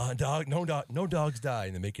 No dogs die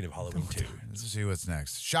in the making of Halloween 2. Let's see what's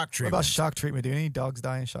next. Shock What treatment. about shock treatment? Do any dogs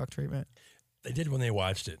die in shock treatment? They did when they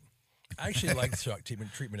watched it. I actually like the shock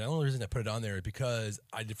treatment. The only reason I put it on there is because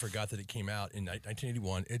I forgot that it came out in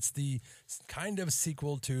 1981. It's the kind of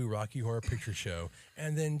sequel to Rocky Horror Picture Show.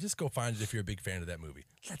 And then just go find it if you're a big fan of that movie.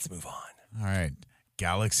 Let's move on. All right.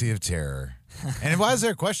 Galaxy of Terror. And why is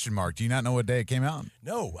there a question mark? Do you not know what day it came out?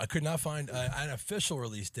 No, I could not find an official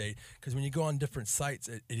release date because when you go on different sites,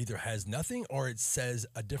 it either has nothing or it says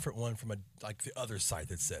a different one from like the other site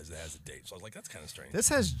that says it has a date. So I was like, that's kind of strange. This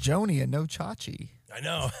has Joni and no Chachi. I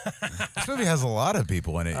know. This movie has a lot of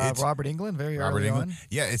people in it. It's Robert Englund, very Robert early Englund. on.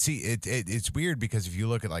 Yeah, it's weird because if you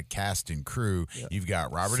look at like cast and crew, you've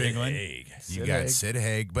got Robert Sid Englund, Haig. you've got Sid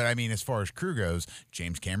Haig. But I mean, as far as crew goes,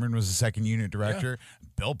 James Cameron was the second unit director. Yeah.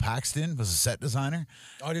 Bill Paxton was a set designer.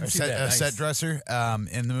 Oh, I didn't see that. Nice. Set dresser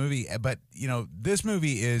in the movie. But this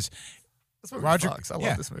movie is. Roger, I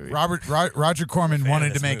love this movie. Roger Corman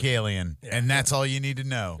wanted to make movie. Alien, and that's all you need to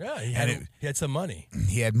know. Yeah, he had some money.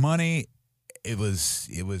 He had money. It was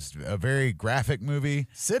a very graphic movie.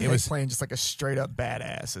 Sid Haig playing just like a straight up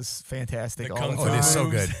badass is fantastic. It is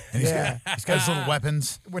so good. And he's got his little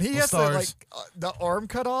weapons. When he has to the arm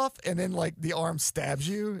cut off and then like the arm stabs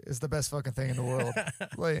you is the best fucking thing in the world.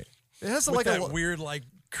 Like it has with that weird like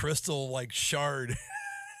crystal like shard.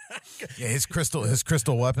 Yeah, his crystal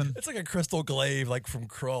weapon. It's like a crystal glaive, like from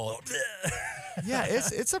Krull. Yeah,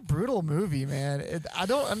 it's a brutal movie, man. I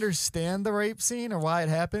don't understand the rape scene or why it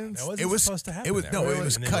happens. It was supposed to happen. It was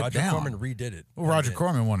cut down. Roger Corman redid it. Well, Roger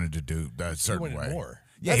Corman wanted to do a certain way. More.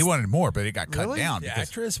 Yeah, he wanted more, but it got cut down. The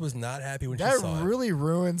actress was not happy when she saw it. That really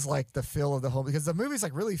ruins like the feel of the whole because the movie's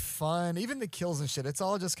like really fun. Even the kills and shit, it's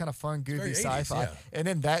all just kind of fun, goofy sci-fi. 80s, yeah. And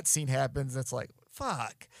then that scene happens. It's like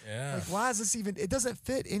fuck. Yeah. Like why is this even? It doesn't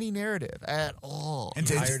fit any narrative at all. And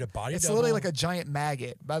hired a body It's double. literally like a giant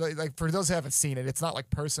maggot. By the way, like for those who haven't seen it, it's not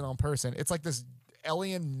like person on person. It's like this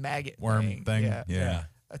alien maggot worm thing. Yeah.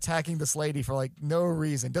 Attacking this lady for like no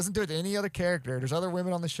reason. Doesn't do it to any other character. There's other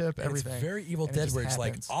women on the ship. And everything. It's very Evil Dead where it's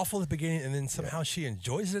like awful at the beginning and then somehow she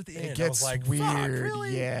enjoys it at the end. I was like, weird. Fuck,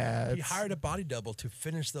 really? Yeah. He hired a body double to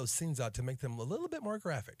finish those scenes out to make them a little bit more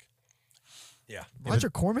graphic. Yeah. Roger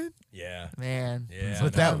Corman? Yeah. Man. Yeah.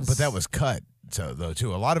 But that was cut. So though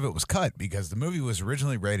too, a lot of it was cut because the movie was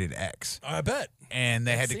originally rated X. I bet. And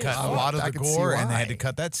they had to cut a lot of the gore, and they had to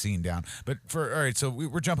cut that scene down. But all right, so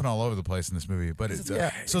we're jumping all over the place in this movie. But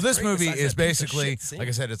so this movie is basically, like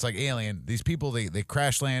I said, it's like Alien. These people they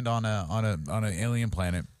crash land on an alien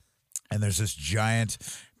planet, and there's this giant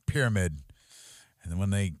pyramid, and then when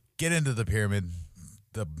they get into the pyramid,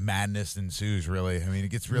 the madness ensues. Really, I mean,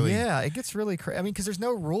 it gets really crazy. I mean, because there's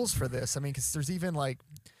no rules for this. I mean, because there's even like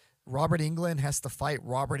Robert Englund has to fight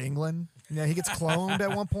Robert Englund. You know, he gets cloned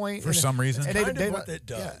at one point for some reason. And what that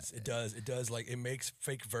does, it does like it makes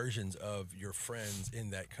fake versions of your friends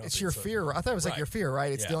in that company. It's your fear. I thought it was like your fear,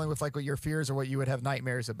 right? It's dealing with like what your fears or what you would have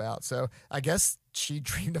nightmares about. So I guess she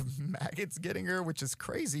dreamed of maggots getting her, which is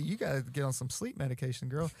crazy. You got to get on some sleep medication,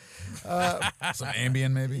 girl. Some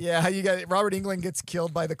Ambien, maybe. Yeah, you got Robert Englund gets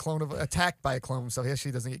killed by attacked by a clone, so he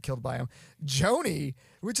actually doesn't get killed by him. Joni,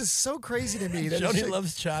 which is so crazy to me. That Joni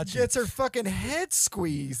loves Chachi. Gets her fucking head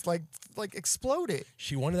squeezed, like exploded.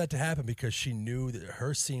 She wanted that to happen because she knew that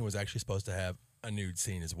her scene was actually supposed to have a nude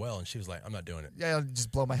scene as well, and she was like, "I'm not doing it." Yeah,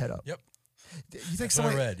 just blow my head up. Yep. You think That's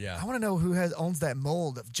someone? what I read, yeah. I want to know who owns that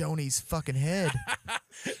mold of Joni's fucking head.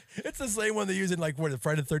 It's the same one they use in like the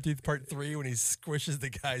Friday the 13th Part 3 when he squishes the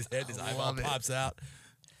guy's head, his eyeball pops out.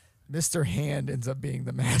 Mr. Hand ends up being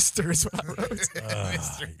the master is what I wrote.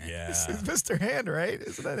 Yeah. It's Mr. Hand, right?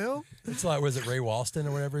 Isn't that him? It's like, was it Ray Walston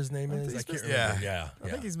or whatever his name is? I can't remember. Yeah. I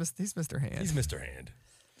think he's Mr. Hand. He's Mr. Hand.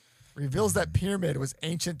 Reveals that pyramid was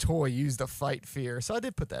ancient toy used to fight fear. So I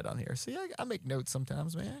did put that on here. See, I make notes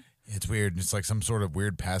sometimes, man. It's weird. It's like some sort of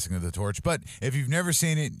weird passing of the torch. But if you've never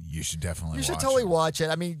seen it, you should definitely watch it. You should totally watch it.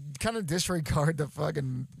 I mean, kind of disregard the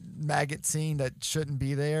fucking maggot scene that shouldn't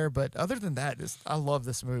be there. But other than that, I love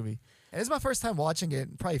this movie. And it's my first time watching it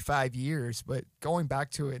in probably 5 years. But going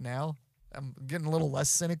back to it now, I'm getting a little less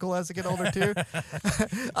cynical as I get older, too.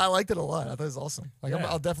 I liked it a lot. I thought it was awesome. Like,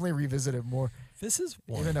 I'll definitely revisit it more. This is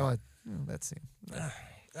one. Even though that scene.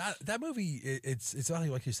 That movie, it's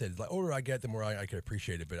like you said. Like older I get, the more I can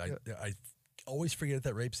appreciate it. But I always forget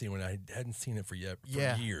that rape scene when I hadn't seen it for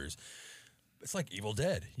years. It's like Evil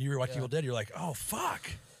Dead. You watch Evil Dead, you're like, oh fuck.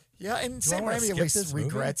 Yeah, and Sam Raimi at least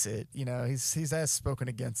regrets it. You know, he's as spoken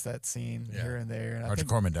against that scene here and there. And Roger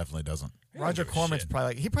Corman definitely doesn't. Roger Corman's probably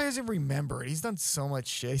like, he probably doesn't remember it. He's done so much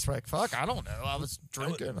shit. He's probably like, fuck, I don't know. I was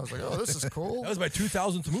drinking. I was like, oh, this is cool. That was my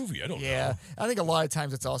 2000th movie. I don't know. Yeah, I think a lot of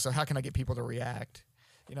times it's also, how can I get people to react?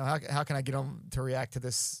 You know, how can I get them to react to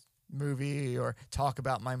this movie or talk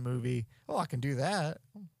about my movie? Oh, I can do that.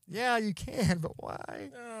 Yeah, you can, but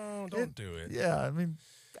why? No, don't do it. Yeah, I mean,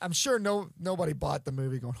 I'm sure nobody bought the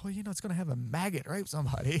movie going, oh, you know, it's going to have a maggot rape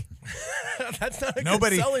somebody. That's not a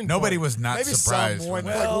good selling Nobody point. was not Maybe surprised.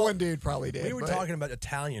 one dude probably did. We were talking about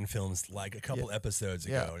Italian films like a couple episodes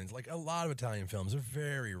ago, and it's like a lot of Italian films are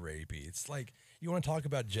very rapey. It's like, you want to talk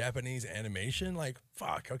about Japanese animation? Like,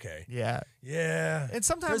 fuck, okay. Yeah. And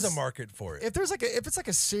sometimes there's a market for it. If it's like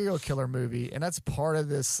a serial killer movie and that's part of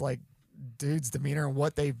this like dude's demeanor and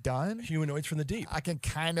what they've done, Humanoids from the Deep, I can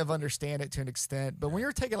kind of understand it to an extent. But when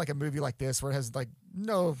you're taking like a movie like this where it has like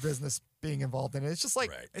no business being involved in it, it's just like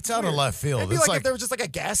it's out of left field. It'd be like if there was just like a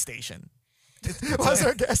gas station. Why is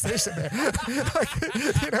there a gas station there? Like,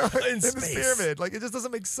 you know, in this pyramid. Like, it just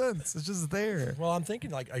doesn't make sense. It's just there. Well, I'm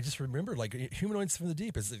thinking, like, I just remembered, like, Humanoids from the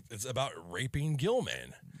Deep it's about raping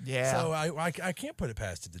Gillman. Yeah. So I can't put it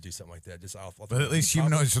past it to do something like that. But at least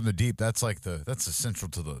Humanoids from the Deep, that's like that's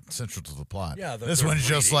central to the plot. Yeah. This one's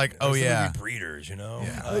just like, breeders, you know.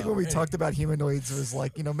 Yeah. I think when we talked about Humanoids, it was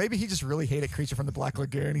like, you know, maybe he just really hated Creature from the Black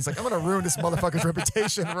Lagoon. He's like, I'm going to ruin this motherfucker's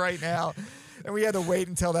reputation right now. And we had to wait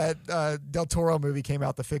until that Del Toro movie came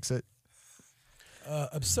out to fix it.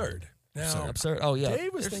 Absurd. Now, absurd. Oh yeah.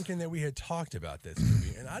 Dave was thinking that we had talked about this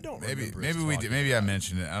movie, and I don't remember. Maybe we did. Maybe I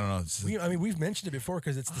mentioned it. I don't know. We've mentioned it before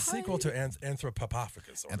because it's the sequel to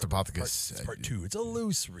Anthropophagus. Anthropophagus, part 2. It's a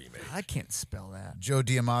loose remake. I can't spell that. Joe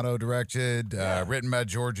D'Amato directed, written by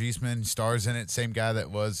George Eastman, stars in it. Same guy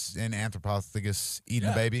that was in Anthropophagus, eating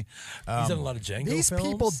a baby. He's done a lot of Django These films.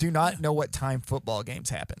 people do not know what time football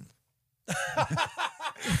games happen.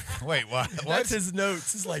 Wait, what? That's his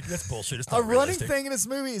notes. It's like, that's bullshit. It's not a running realistic. thing in this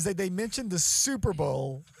movie is that they mentioned the Super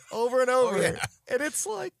Bowl over and over, and it's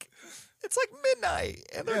like midnight,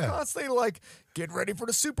 and they're constantly like getting ready for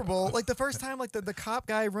the Super Bowl. Like the first time, like the cop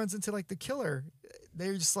guy runs into like the killer,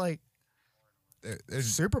 they're just like,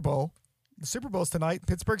 Super Bowl. The Super Bowl's tonight,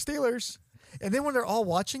 Pittsburgh Steelers. And then when they're all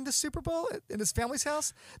watching the Super Bowl in his family's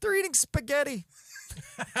house, they're eating spaghetti.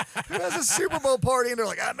 Who has a Super Bowl party and they're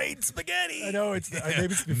like, I made spaghetti. I know maybe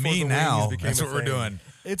it's before me the now. Became That's what we're doing.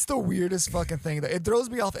 It's the weirdest fucking thing. It throws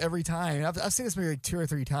me off every time. I've seen this movie like 2 or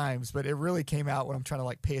 3 times, but it really came out when I'm trying to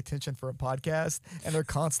like pay attention for a podcast, and they're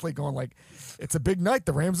constantly going like, it's a big night.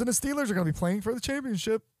 The Rams and the Steelers are going to be playing for the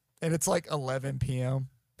championship, and it's like 11 p.m.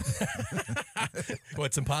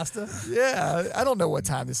 What, some pasta? Yeah, I don't know what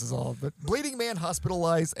time this is all, but Bleeding Man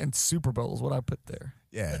hospitalized and Super Bowl is what I put there.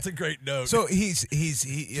 Yeah, that's a great note. So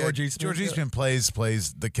George Eastman plays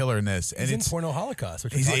the killer in this, and he's it's in Porno Holocaust.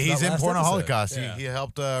 Which he's in Porno Holocaust. Yeah. He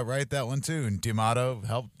helped write that one too, and D'Amato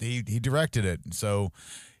helped. He directed it. So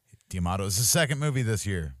D'Amato is his second movie this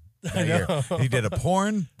year. I know. He did a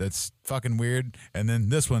porn that's fucking weird, and then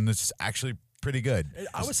this one that's actually pretty good.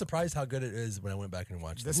 I was surprised how good it is when I went back and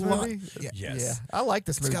watched this movie. Yes. Yeah, I like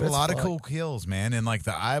this movie. It's got a lot of cool kills, man, and like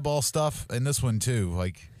the eyeball stuff in this one too.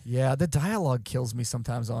 Like, yeah, the dialogue kills me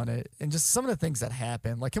sometimes on it, and just some of the things that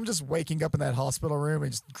happen, like him just waking up in that hospital room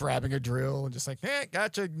and just grabbing a drill and just like,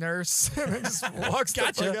 gotcha, nurse, and then just walks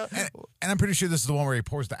gotcha. And I'm pretty sure this is the one where he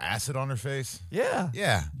pours the acid on her face. Yeah.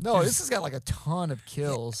 No, this has got like a ton of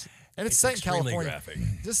kills. And it's set in California. Graphic.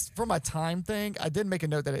 Just for my time thing, I did make a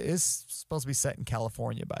note that it is supposed to be set in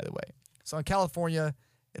California, by the way. So in California,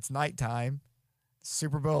 it's nighttime.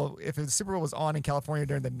 Super Bowl, if the Super Bowl was on in California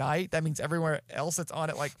during the night, that means everywhere else it's on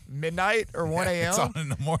at like midnight or 1 a.m. It's on in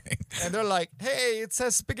the morning. And they're like, hey, it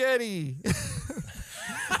says spaghetti.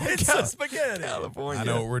 It's a spaghetti. California. I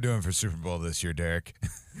know what we're doing for Super Bowl this year, Derek.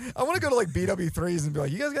 I want to go to like BW3s and be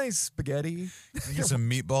like, you guys got any spaghetti? Get some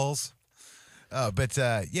meatballs. But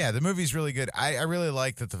yeah, the movie's really good. I really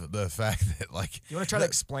like that the fact that like You want to try to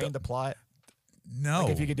explain the plot? no,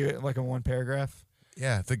 Like if you could do it like in one paragraph.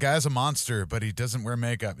 yeah, the guy's a monster, but he doesn't wear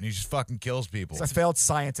makeup and he just fucking kills people. It's a failed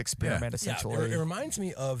science experiment, Yeah. Yeah, essentially. it reminds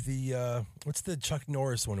me of the what's the Chuck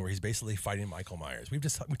Norris one where he's basically fighting Michael Myers. We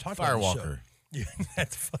talked about the show. Firewalker. Yeah,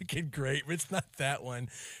 that's fucking great. But it's not that one.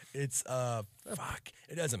 It's fuck.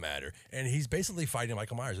 It doesn't matter. And he's basically fighting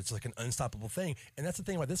Michael Myers. It's like an unstoppable thing. And that's the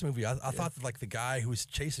thing about this movie. I thought that like the guy who was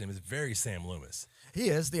chasing him is very Sam Loomis. He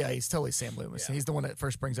is. Yeah, he's totally Sam Loomis. Yeah. And he's the one that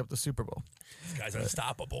first brings up the Super Bowl. This guy's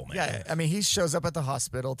unstoppable, man. Yeah, I mean, he shows up at the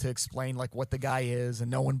hospital to explain like what the guy is, and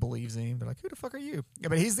no one believes him. They're like, "Who the fuck are you?" Yeah,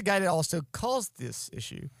 but he's the guy that also caused this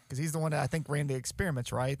issue because he's the one that I think ran the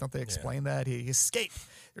experiments, right? Don't they explain that he escaped?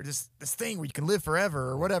 They're just this thing where you can live forever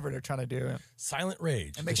or whatever they're trying to do. Silent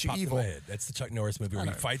Rage. It makes just you popped in evil. my head. That's the Chuck Norris movie where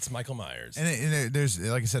he fights Michael Myers. And there's,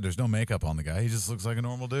 like I said, there's no makeup on the guy. He just looks like a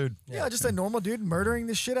normal dude. Yeah, just a normal dude murdering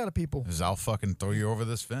the shit out of people. Because I'll fucking throw you over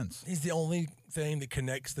this fence. He's the only thing that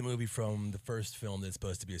connects the movie from the first film that's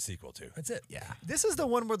supposed to be a sequel to. That's it. Yeah, this is the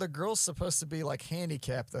one where the girl's supposed to be like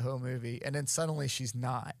handicapped the whole movie, and then suddenly she's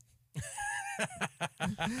not.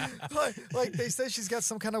 like they say she's got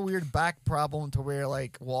some kind of weird back problem to where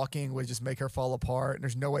like walking would just make her fall apart and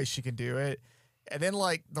there's no way she can do it. And then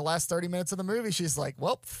like the last 30 minutes of the movie, she's like,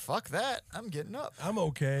 well, fuck that. I'm getting up. I'm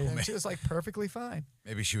okay. And she was like perfectly fine.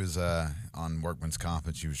 Maybe she was on workman's comp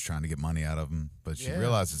and she was trying to get money out of him, but she Yeah.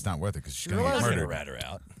 realized it's not worth it because she's going to get realized- I'm gonna murdered. rat her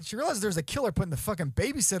out. She realized there's a killer putting the fucking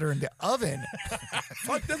babysitter in the oven.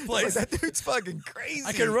 Fuck this Like, place. that dude's fucking crazy.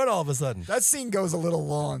 I can run all of a sudden. That scene goes a little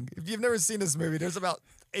long. If you've never seen this movie, there's about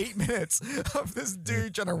 8 minutes of this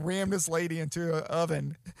dude trying to ram this lady into an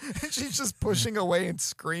oven. And she's just pushing away and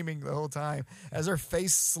screaming the whole time as her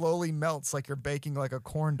face slowly melts like you're baking like a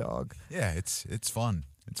corn dog. Yeah, it's fun.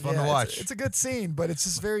 It's fun Yeah, to watch. It's a good scene, but it's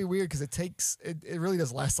just very weird because it really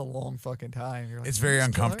does last a long fucking time. You're like, It's very "This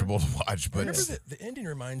killer?" uncomfortable to watch, but Remember the ending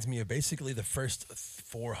reminds me of basically the first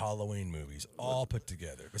 4 Halloween movies all put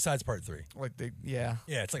together, besides part 3. Like yeah.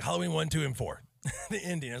 Yeah, it's like Halloween 1, 2, and 4. The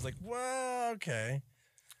ending, I was like, well, okay.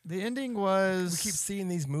 The ending was We keep seeing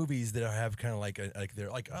these movies that have kind of like they're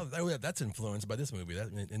like, oh, that's influenced by this movie.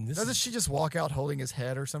 And this doesn't is, she just walk out holding his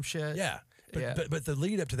head or some shit? yeah. But, Yeah. but the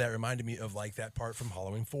lead up to that reminded me of like that part from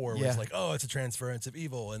Halloween 4 where Yeah. it's like, oh, it's a transference of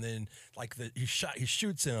evil, and then like he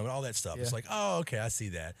shoots him and all that stuff. It's Yeah. like, oh, okay, I see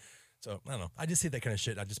that. So I don't know. I just see that kind of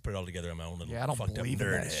shit. I just put it all together in my own little Yeah, I don't fucked up believe in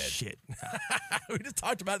nerd that head. shit. We just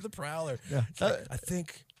talked about the Prowler. Yeah. It's like, I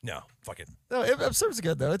think no, fuck it. No, Absurd's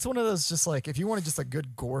good though. It's one of those just like if you want just a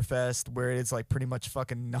good gore fest where it's like pretty much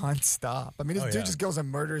fucking nonstop. I mean, this Oh, dude yeah. just goes and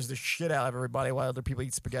murders the shit out of everybody while other people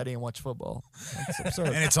eat spaghetti and watch football. It's absurd.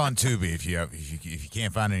 and it's on Tubi. If you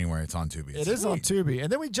can't find it anywhere, it's on Tubi. It is on Tubi,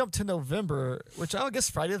 and then we jump to November, which I guess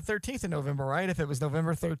Friday the 13th in November, right? If it was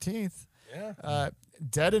November 13th, Yeah.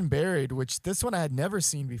 Dead and Buried, which this one I had never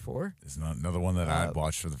seen before. It's not another one that I'd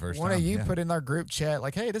watched for the first One time. of you yeah. put in our group chat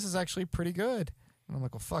like, "Hey, this is actually pretty good." And I'm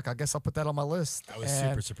like, "Well, fuck, I guess I'll put that on my list." I was And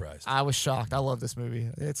super surprised. I was shocked. I love this movie.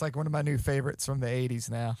 It's like one of my new favorites from the 80s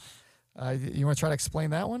now. You want to try to explain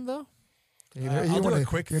that one, though? I'll do a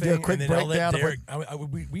quick thing, do a quick and then I'll let breakdown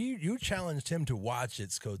of Derek. You challenged him to watch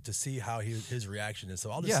it to see how his reaction is.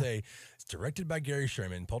 So I'll just say it's directed by Gary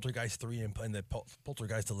Sherman, Poltergeist 3 and the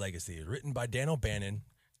Poltergeist: The Legacy, written by Dan O'Bannon.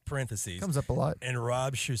 Parentheses comes up a lot. and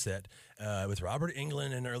Rob Shusett, with Robert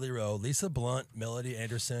Englund in early row, Lisa Blunt, Melody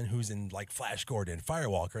Anderson, who's in like Flash Gordon,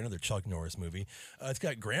 Firewalker, another Chuck Norris movie. It's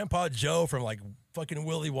got Grandpa Joe from like fucking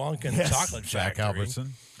Willy Wonka and the Chocolate Jack Factory.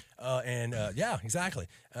 Albertson. Yeah, exactly.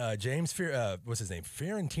 James, what's his name?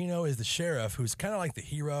 Fiorentino is the sheriff, who's kind of like the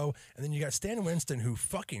hero, and then you got Stan Winston, who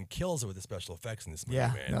fucking kills it with the special effects in this movie.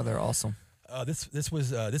 Yeah, man. no, they're awesome. This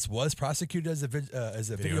was prosecuted as a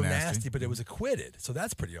video nasty, but it was acquitted, so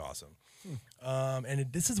that's pretty awesome.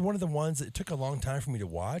 This is one of the ones that it took a long time for me to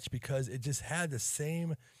watch because it just had the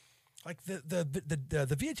same. Like the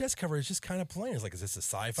VHS cover is just kind of plain. It's like, is this a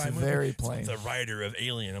sci-fi It's movie? very plain. It's the writer of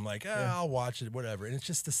Alien. I'm like, I'll watch it, whatever. And it's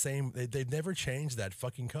just the same. They've never changed that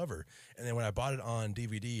fucking cover. And then when I bought it on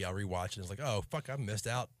DVD, I rewatched it. And it's like, oh fuck, I missed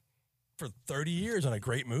out for 30 years on a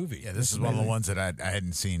great movie. Yeah, this is one of the ones that I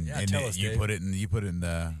hadn't seen. Yeah, and tell us, you Dave. put it in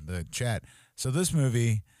the chat. So this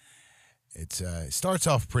movie, it starts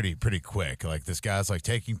off pretty quick. Like this guy's like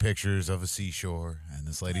taking pictures of a seashore, and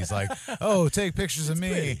this lady's like, "Oh, take pictures of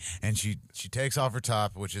me," pretty. and she takes off her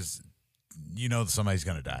top, which is, somebody's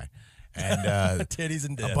gonna die. And titties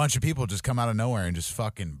and death. A bunch of people just come out of nowhere and just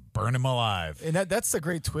fucking burn him alive. And that's the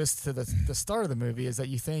great twist to the start of the movie is that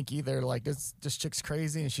you think either like this chick's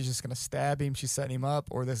crazy and she's just going to stab him, she's setting him up,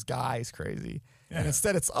 or this guy's crazy. Yeah. And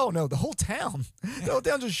instead it's, oh no, the whole town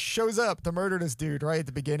just shows up to murder this dude right at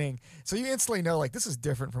the beginning. So you instantly know like this is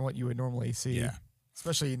different from what you would normally see. Yeah.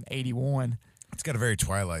 Especially in 81. It's got a very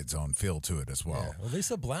Twilight Zone feel to it as well. Yeah. Well,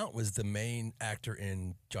 Lisa Blount was the main actor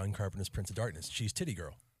in John Carpenter's Prince of Darkness. She's Titty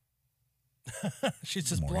Girl. She's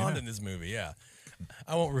just blonde in this movie, yeah.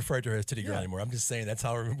 I won't refer to her as Titty Girl anymore. I'm just saying that's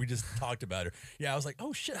how we just talked about her. Yeah, I was like,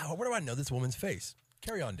 oh shit, where do I know this woman's face?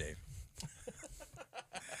 Carry on, Dave.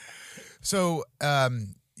 So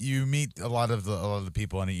you meet a lot of the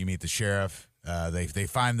people in it. You meet the sheriff. They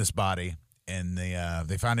find this body and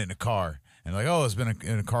they find it in a car and like, oh, it's been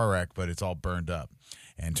in a car wreck, but it's all burned up.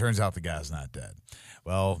 And turns out the guy's not dead.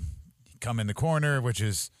 Well, you come in the corner, which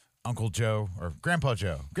is Uncle Joe or Grandpa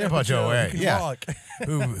Joe, right? Yeah.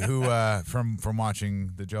 who from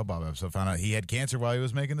watching the Joe Bob episode found out he had cancer while he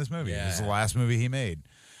was making this movie. Yeah. It was the last movie he made.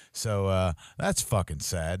 So that's fucking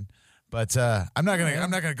sad. But I'm not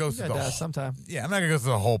gonna go through the whole, sometime. Yeah, I'm not gonna go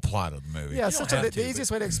through the whole plot of the movie. Yeah, the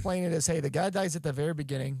easiest way to explain it is, hey, the guy dies at the very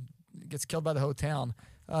beginning, gets killed by the whole town.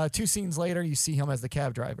 2 scenes later, you see him as the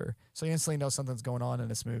cab driver, so you instantly know something's going on in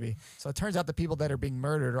this movie. So it turns out the people that are being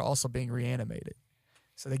murdered are also being reanimated.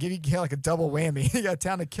 So they give you like a double whammy. You got a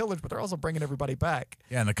town of killers, but they're also bringing everybody back.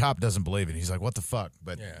 Yeah, and the cop doesn't believe it. He's like, "What the fuck?"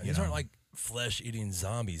 But yeah, these aren't like flesh-eating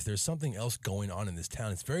zombies. There's something else going on in this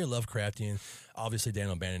town. It's very Lovecraftian. Obviously, Dan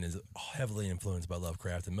O'Bannon is heavily influenced by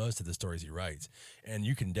Lovecraft and most of the stories he writes. And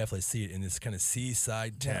you can definitely see it in this kind of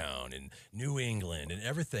seaside town in New England, and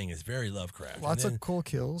everything is very Lovecraft. Lots of cool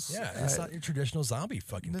kills. Yeah, it's not your traditional zombie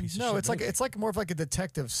fucking piece of shit. No, it's like more of like a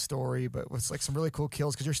detective story, but with like some really cool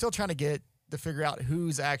kills because you're still trying to figure out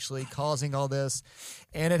who's actually causing all this,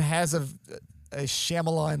 and it has a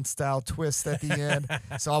Shyamalan-style twist at the end,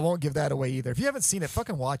 so I won't give that away either. If you haven't seen it,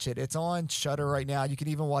 fucking watch it. It's on Shudder right now. You can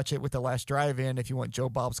even watch it with The Last Drive-In if you want Joe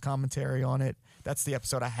Bob's commentary on it. That's the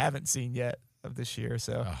episode I haven't seen yet of this year,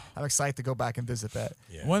 so I'm excited to go back and visit that.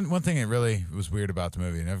 Yeah. One thing that really was weird about the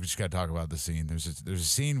movie, and I've just got to talk about the scene. There's a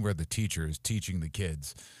scene where the teacher is teaching the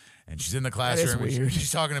kids. And she's in the classroom. And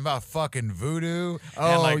she's talking about fucking voodoo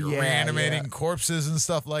and like reanimating corpses and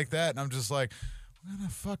stuff like that. And I'm just like, what kind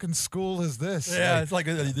of fucking school is this? Yeah, like, it's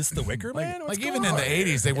like, this is the Wicker Man? Like even in the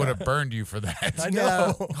 80s, they would have burned you for that. I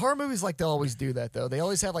know. Horror movies, like, they'll always do that, though. They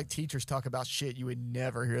always have, like, teachers talk about shit you would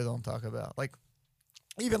never hear them talk about. Like,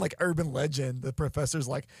 even, like, urban legend. The professor's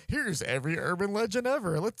like, here's every urban legend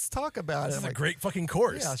ever. Let's talk about it. This is like, a great fucking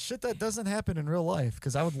course. Yeah, shit that doesn't happen in real life,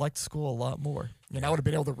 because I would like school a lot more. And I would have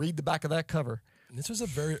been able to read the back of that cover. This was a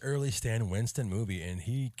very early Stan Winston movie, and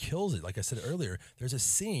he kills it. Like I said earlier, there's a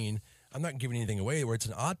scene... I'm not giving anything away where it's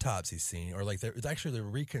an autopsy scene or like it's actually they're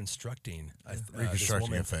reconstructing this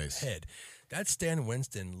woman's face head. That's Stan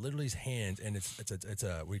Winston, literally his hands, and it's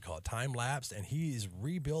a we call it time lapse, and he is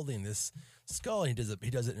rebuilding this skull. And he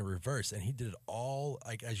does it in reverse, and he did it all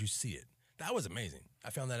like as you see it. That was amazing. I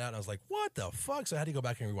found that out, and I was like, what the fuck? So I had to go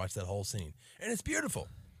back and rewatch that whole scene, and it's beautiful.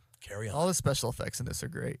 Carry on. All the special effects in this are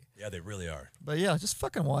great. Yeah, they really are. But yeah, just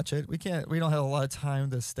fucking watch it. We don't have a lot of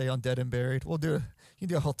time to stay on Dead and Buried. You can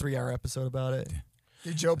do a whole 3-hour episode about it.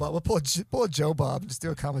 Do Joe Bob. We'll pull a Joe Bob and just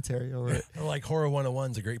do a commentary over it. Like Horror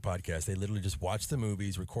 101's a great podcast. They literally just watch the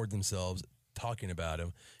movies, record themselves talking about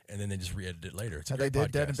them, and then they just re-edit it later. It's a great podcast.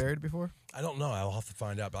 Did Dead and Buried before? I don't know. I'll have to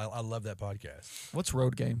find out. But I love that podcast. What's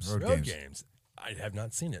Road Games? Road Games. I have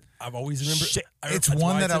not seen it. I've always remembered. It's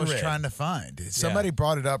one that I was trying to find. Somebody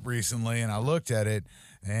brought it up recently, and I looked at it,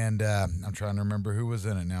 and I'm trying to remember who was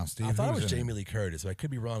in it now. Steve, I thought it was Jamie Lee Curtis, but I could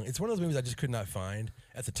be wrong. It's one of those movies I just could not find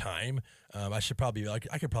at the time. I could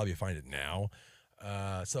probably find it now.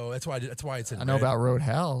 So that's why it's in. I know about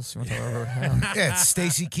Roadhouse. You want to talk about Roadhouse? Yeah, it's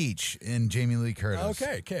Stacy Keach and Jamie Lee Curtis.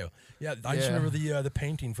 Okay. Yeah, I just remember the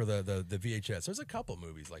painting for the VHS. There's a couple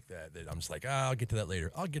movies like that I'm just like, I'll get to that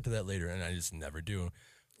later. And I just never do.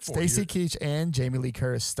 Stacy Keach and Jamie Lee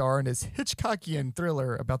Curtis star in this Hitchcockian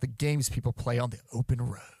thriller about the games people play on the open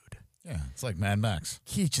road. Yeah, it's like Mad Max.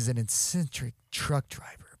 Keach is an eccentric truck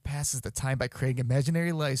driver. Passes the time by creating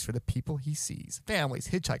imaginary lives for the people he sees. Families,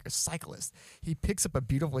 hitchhikers, cyclists. He picks up a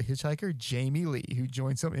beautiful hitchhiker, Jamie Lee, who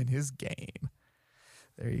joins him in his game.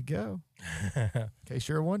 There you go. In case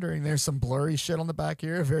you're wondering, there's some blurry shit on the back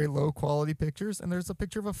here, very low quality pictures, and there's a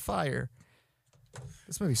picture of a fire.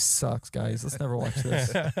 This movie sucks, guys. Let's never watch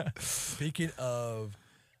this. Speaking of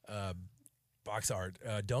Box art.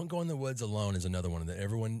 Don't Go in the Woods Alone is another one that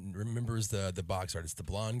everyone remembers. The box art. It's the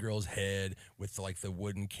blonde girl's head with like the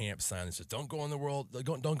wooden camp sign that says "Don't go in the world.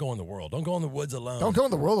 Don't go in the world. Don't go in the woods alone. Don't go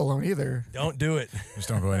in the world alone either. Don't do it. Just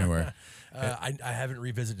don't go anywhere. I haven't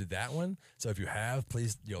revisited that one, so if you have,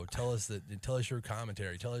 please tell us your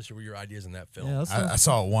commentary. Tell us your ideas on that film. Yeah, I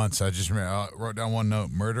saw it once. I just wrote down one note: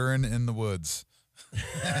 murdering in the woods.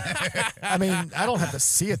 I mean, I don't have to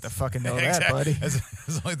see it to fucking know that, buddy. That's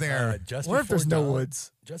the only thing I heard. Just What if there's no Dawn-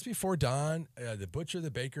 woods? Just Before Dawn, The Butcher,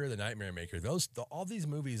 The Baker, The Nightmare Maker. All these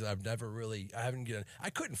movies I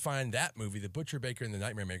couldn't find that movie, The Butcher, Baker, and The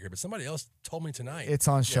Nightmare Maker, but somebody else told me tonight. It's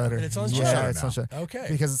on Shudder. It's on Yeah, Shudder it's on Shudder. Okay.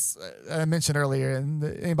 Because I mentioned earlier, and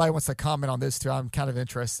anybody wants to comment on this too, I'm kind of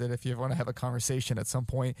interested if you want to have a conversation at some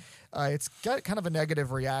point. It's got kind of a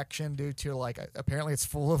negative reaction due to like apparently it's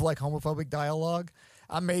full of like homophobic dialogue.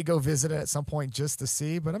 I may go visit it at some point just to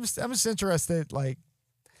see, but I'm just interested. Like,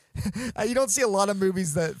 you don't see a lot of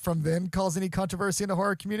movies that from then cause any controversy in the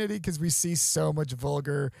horror community because we see so much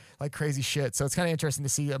vulgar, like crazy shit. So it's kind of interesting to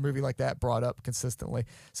see a movie like that brought up consistently.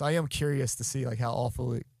 So I am curious to see like how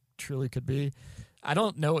awful it truly could be. I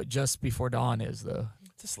don't know what Just Before Dawn is though.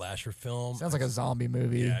 It's a slasher film. Sounds like a zombie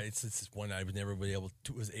movie. Yeah, it's one I would never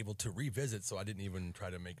was able to revisit, so I didn't even try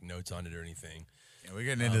to make notes on it or anything. Yeah, we're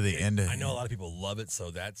getting into the end. I know a lot of people love it,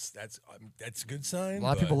 so that's a good sign. A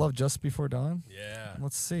lot of people love Just Before Dawn. Yeah.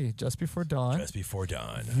 Let's see. Just Before Dawn. Just Before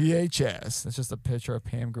Dawn. VHS. That's just a picture of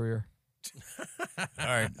Pam Grier. All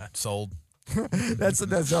right, sold.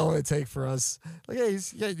 That's all it take for us. Like, hey,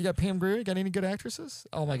 you got Pam Grier? You got any good actresses?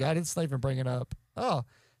 Oh my God, it's not even bringing up. Oh,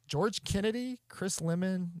 George Kennedy, Chris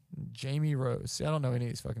Lemon, Jamie Rose. See, I don't know any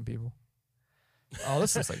of these fucking people. Oh,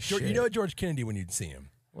 this looks like shit. You know George Kennedy when you'd see him.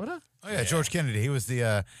 What? Oh yeah, George Kennedy. He was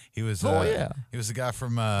the he was the guy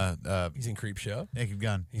from He's in Creepshow. Naked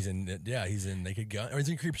Gun. He's in Naked Gun, or he's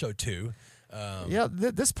in Creepshow 2.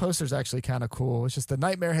 This poster's actually kind of cool. It's just the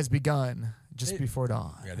nightmare has begun just before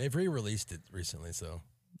dawn. Yeah, they've re-released it recently, so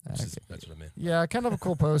that's what I meant. Yeah, kind of a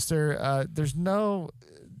cool poster. There's no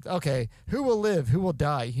okay. Who will live? Who will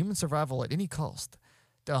die? Human survival at any cost.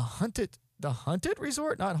 The hunted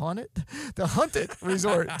resort, not haunted. The hunted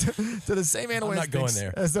resort to the same animal instincts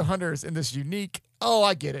as the hunters in this unique. Oh,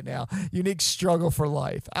 I get it now. Unique struggle for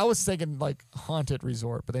life. I was thinking like haunted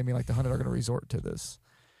resort, but they mean like the hunted are going to resort to this.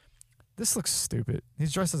 This looks stupid.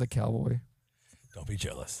 He's dressed as a cowboy. Don't be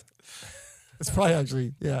jealous. It's probably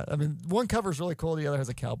actually, yeah. I mean, one cover's really cool. The other has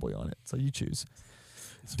a cowboy on it. So you choose.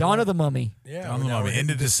 Dawn of the Mummy. Yeah, Dawn of the Mummy.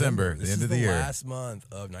 End of December. The end of the year. Last month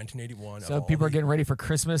of 1981. So people are getting ready for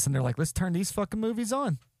Christmas, and they're like, let's turn these fucking movies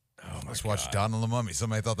on. Oh, let's watch Dawn of the Mummy.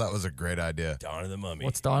 Somebody thought that was a great idea. Dawn of the Mummy.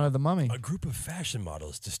 What's Dawn of the Mummy? A group of fashion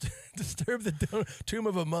models disturb the tomb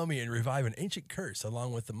of a mummy and revive an ancient curse.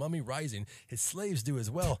 Along with the mummy rising, his slaves do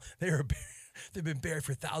as well. They've been buried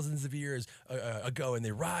for thousands of years ago, and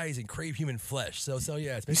they rise and crave human flesh. So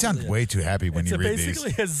yeah. It's you sound way too happy when you read these. It's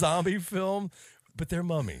basically a zombie film, but they're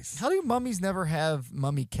mummies. How do mummies never have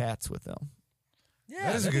mummy cats with them? Yeah,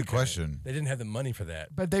 that is a good question. They didn't have the money for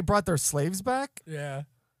that. But they brought their slaves back? Yeah.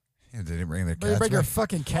 Yeah, they didn't bring their They cats. bring your back?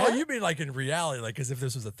 fucking cat? Oh, you mean like in reality, like as if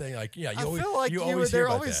this was a thing? Like, yeah, I feel like they're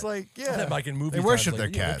always like, yeah. Like in movies, They worship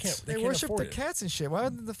like, their cats. They worship their cats and shit. Why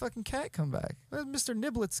didn't the fucking cat come back? Well, Mr.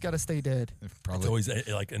 Niblet's got to stay dead. Probably. It's always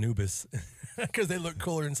like Anubis because they look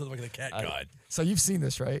cooler instead of like the cat god. So you've seen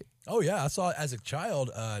this, right? Oh yeah, I saw it as a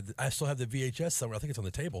child. I still have the VHS somewhere. I think it's on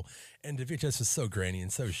the table. And the VHS is so grainy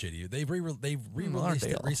and so shitty. They've re-released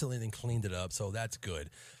it recently and then cleaned it up, so that's good.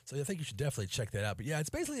 So I think you should definitely check that out. But yeah, it's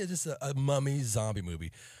basically just a mummy zombie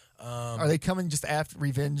movie. Are they coming just after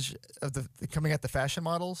revenge of coming at the fashion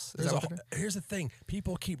models? Here's the thing: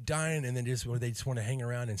 people keep dying, and then they just want to hang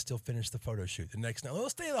around and still finish the photo shoot. The next night, they'll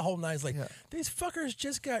stay the whole night. It's like these fuckers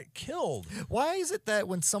just got killed. Why is it that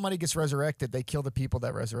when somebody gets resurrected, they kill the people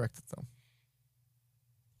that resurrected them?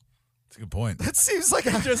 That's a good point. That seems like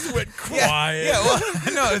I just went quiet. Yeah, well,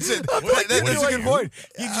 no, that's a good point.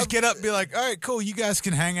 You just get up and be like, all right, cool, you guys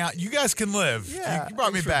can hang out. You guys can live. Yeah. You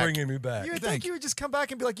brought me back. Bringing me back. You would think you would just come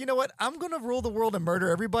back and be like, you know what? I'm going to rule the world and murder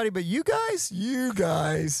everybody, but you guys,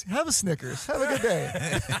 have a Snickers. Have a good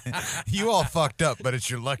day. You all fucked up, but it's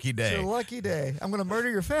your lucky day. It's your lucky day. I'm going to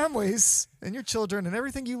murder your families and your children and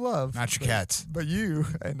everything you love. Not your cats. But you,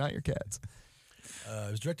 and not your cats.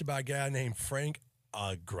 It was directed by a guy named Frank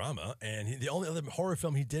Grama, and the only other horror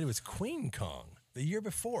film he did was Queen Kong the year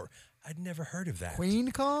before. I'd never heard of that.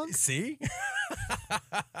 Queen Kong? See?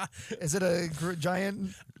 Is it a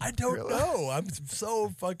giant? I don't know. I'm so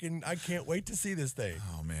fucking. I can't wait to see this thing.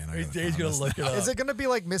 Oh man, Dave's gonna look it up. Is it gonna be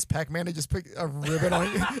like Miss Pac-Man and just put a ribbon on?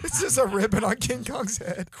 It's just a ribbon on King Kong's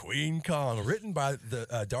head. Queen Kong, written by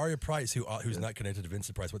the Daria Price, who's not connected to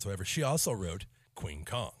Vincent Price whatsoever. She also wrote Queen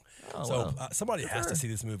Kong. Oh, so well. somebody has to see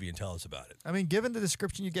this movie and tell us about it. I mean, given the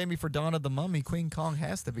description you gave me for Dawn of the Mummy, Queen Kong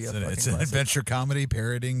has to be a fucking It's an classic. adventure comedy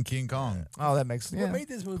parodying King Kong. Oh, that makes sense. What made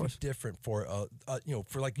this movie different for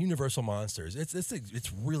for like Universal Monsters?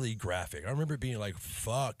 It's really graphic. I remember being like,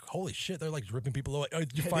 "Fuck, holy shit!" They're like ripping people away. Oh,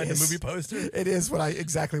 did you find the movie poster? It is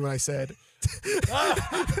exactly what I said.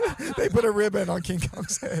 They put a ribbon on King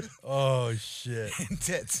Kong's head. Oh shit!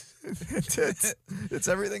 Tits. It's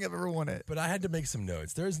everything I've ever wanted. But I had to make some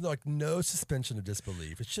notes. There's like no suspension of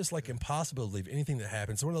disbelief. It's just like impossible to believe anything that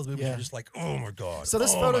happens. It's one of those movies you're just like, oh my god. So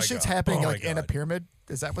this photo shoot's happening like in a pyramid.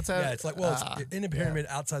 Is that what's happening? Yeah, it's like it's in a pyramid,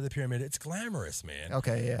 outside the pyramid. It's glamorous, man.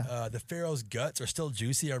 Okay, yeah. The pharaoh's guts are still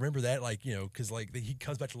juicy. I remember that, like because like he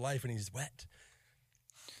comes back to life and he's wet.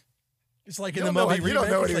 It's like in the movie. You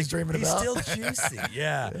don't know what he was dreaming about. He's still juicy.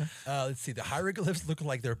 Yeah. Let's see. The hieroglyphs look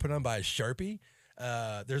like they're put on by a Sharpie.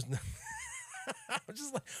 There's no. I'm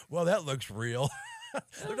just like, well, that looks real.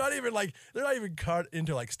 they're not even cut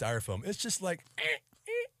into like styrofoam. It's just like.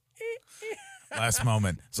 Last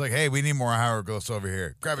moment. It's like, hey, we need more hieroglyphs over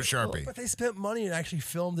here. Grab a Sharpie. But they spent money and actually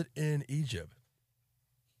filmed it in Egypt.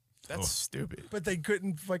 That's stupid. But they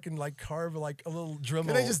couldn't fucking like carve like a little Dremel.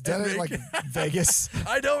 Could they just done it like Vegas?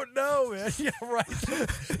 I don't know, man. Yeah, right.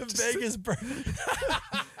 The Vegas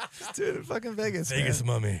Dude, fucking Vegas. Vegas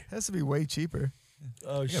man. mummy. Has to be way cheaper.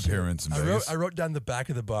 Oh shit! Pyramids in Vegas. I wrote down the back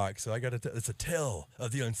of the box, so I got it's a tale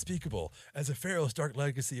of the unspeakable as a pharaoh's dark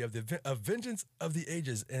legacy of of vengeance of the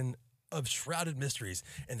ages and of shrouded mysteries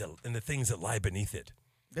and the things that lie beneath it.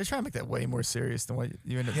 They're trying to make that way more serious than what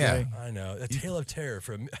you end up doing. I know. A tale of terror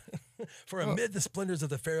for amid the splendors of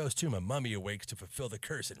the pharaoh's tomb, a mummy awakes to fulfill the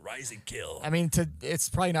curse and rise and kill. I mean, it's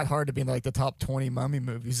probably not hard to be in like the top 20 mummy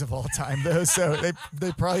movies of all time, though. So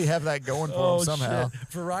they probably have that going for them somehow. Shit.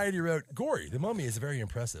 Variety wrote, "Gory, the mummy is very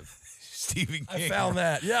impressive." Stephen King. I found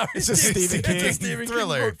that. Yeah, it's a Stephen King. It's a Stephen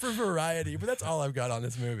thriller King for Variety, but that's all I've got on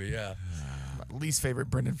this movie. Yeah. Least favorite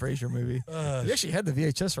Brendan Fraser movie. You actually had the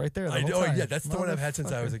VHS right there. I know. Yeah, that's the one I've had since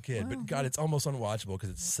I was a kid. But God, it's almost unwatchable because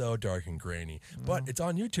it's so dark and grainy. But it's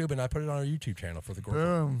on YouTube, and I put it on our YouTube channel for the Gore.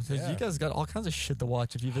 Boom! So you guys got all kinds of shit to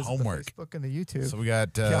watch if you visit the Facebook and the YouTube. So we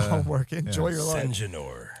got homework. Enjoy your life.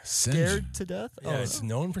 Sinjanor. Scared to death. Yeah, it's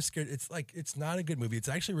known for scared. It's like it's not a good movie. It's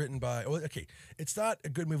actually written by. Well, okay, it's not a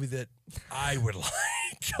good movie that I would like.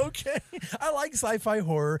 Okay, I like sci-fi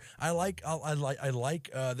horror. I like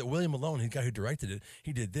that William Malone, the guy who directed it.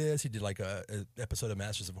 He did this. He did like a episode of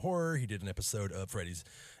Masters of Horror. He did an episode of Freddy's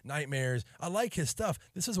Nightmares. I like his stuff.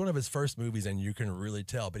 This is one of his first movies, and you can really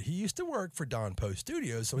tell. But he used to work for Don Post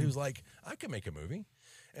Studios, so he was like, I can make a movie.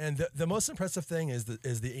 And the most impressive thing is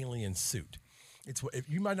the alien suit. It's if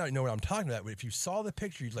you might not know what I'm talking about, but if you saw the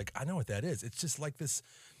picture, you'd like, I know what that is. It's just like this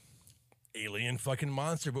alien fucking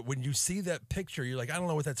monster, but when you see that picture, you're like, I don't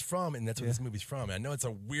know what that's from, and that's what this movie's from. And I know it's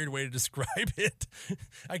a weird way to describe it.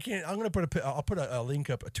 I'll put a link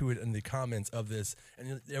up to it in the comments of this,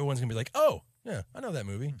 and everyone's gonna be like, oh yeah, I know that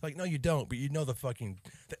movie. Like, no, you don't, but you know the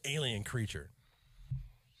alien creature.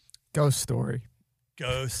 Ghost Story.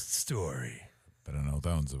 Ghost Story. But I don't know what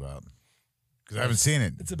that one's about. Because I haven't seen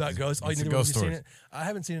it. It's about ghosts. It's a ghost story. I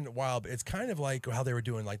haven't seen it in a while, but it's kind of like how they were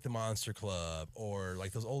doing like the Monster Club or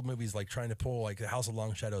like those old movies, like trying to pull like the House of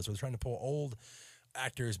Long Shadows. Where they're trying to pull old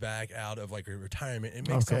actors back out of like a retirement and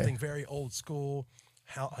make something very old school,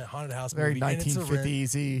 haunted house very movie.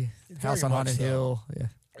 1950s House on Haunted Hill. Yeah.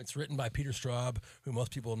 It's written by Peter Straub, who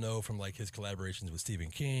most people know from like his collaborations with Stephen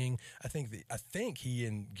King. I think he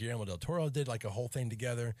and Guillermo del Toro did like a whole thing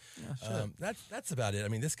together. Yeah, that's about it. I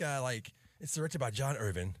mean, this guy it's directed by John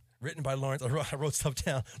Irvin, written by Lawrence. I wrote stuff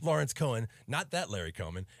down. Lawrence Cohen, not that Larry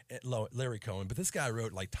Cohen, but this guy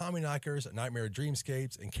wrote like Tommy Knockers, Nightmare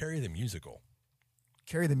Dreamscapes, and Carrie the Musical.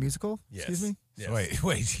 Carrie the Musical? Yes. Excuse me? Yes. So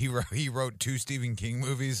wait. He wrote 2 Stephen King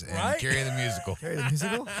movies and Carrie the Musical. Carrie the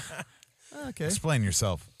Musical? Okay. Explain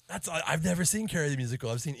yourself. I've never seen Carrie the Musical.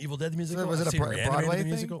 I've seen Evil Dead the Musical. So was it a Broadway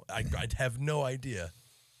musical? I'd have no idea.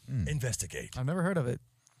 Investigate. I've never heard of it.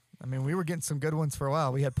 I mean, we were getting some good ones for a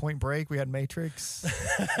while. We had Point Break, we had Matrix,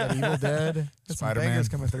 we had Evil Dead, some bangers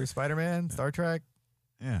coming through. Spider-Man, Star Trek.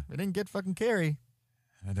 Yeah. We didn't get fucking Carrie.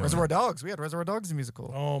 Reservoir Dogs. We had Reservoir Dogs the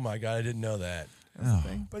musical. Oh my God, I didn't know that.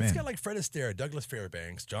 But it's got like Fred Astaire, Douglas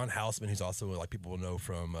Fairbanks, John Houseman, who's also like people will know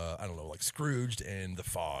from I don't know, like Scrooged and The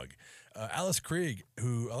Fog. Alice Krige,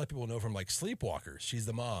 who a lot of people know from like Sleepwalkers. She's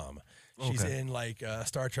the mom. She's in like a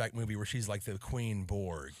Star Trek movie where she's like the Queen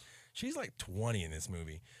Borg. She's like 20 in this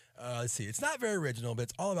movie. Let's see. It's not very original, but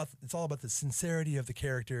it's all about the sincerity of the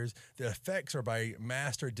characters. The effects are by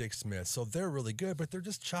Master Dick Smith, so they're really good, but they're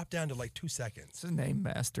just chopped down to like 2 seconds. Is his name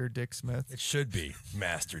Master Dick Smith? It should be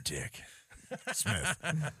Master Dick Smith.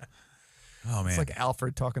 Oh man, it's like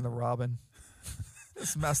Alfred talking to Robin.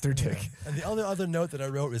 It's Master Dick. Yeah. And the only other note that I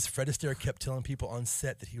wrote is Fred Astaire kept telling people on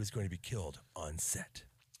set that he was going to be killed on set.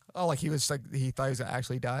 Oh, like he was like he thought he was gonna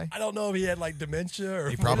actually die. I don't know if he had like dementia or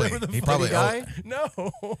he probably die. No,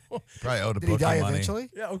 probably owed a Did he bookie die money. eventually?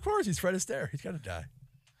 Yeah, of course he's Fred Astaire. He's got to die.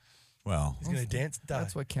 Well, He's gonna die.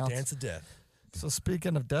 That's what counts. Dance of death. So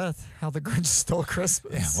speaking of death, How the Grinch Stole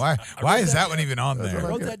Christmas. yeah, why is that one even on I there?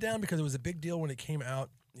 wrote that down because it was a big deal when it came out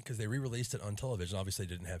because they re-released it on television. Obviously,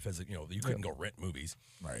 they didn't have physical. You couldn't go rent movies,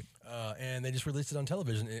 Right. and they just released it on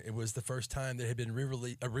television. It was the first time that it had been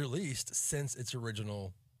released since its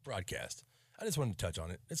original broadcast. I just wanted to touch on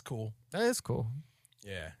it. It's cool. That is cool.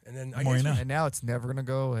 Yeah, and then More you know. And now it's never gonna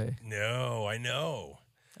go away. No, I know.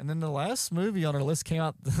 And then the last movie on our list came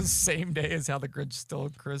out the same day as How the Grinch Stole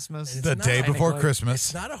Christmas. It's The not day before technically- Christmas.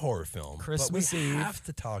 It's not a horror film, Christmas but we Eve. have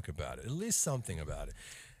to talk about it. At least something about it.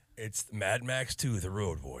 It's Mad Max 2: The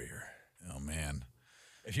Road Warrior. Oh man.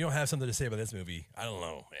 If you don't have something to say about this movie, I don't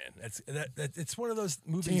know, man. It's one of those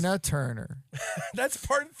movies. Tina Turner. That's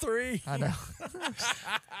part 3. I know.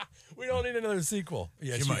 We don't need another sequel.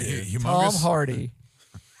 Yes, you do. Tom Humongous. Hardy.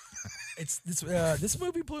 It's this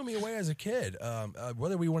movie blew me away as a kid.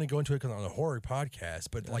 Whether we want to go into it on a horror podcast,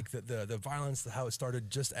 but like the violence, how it started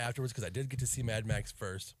just afterwards, because I did get to see Mad Max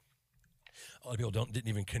first. A lot of people didn't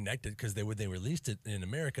even connect it because they released it in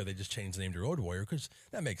America, they just changed the name to Road Warrior, because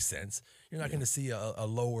that makes sense. You're not going to see a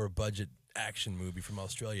lower budget action movie from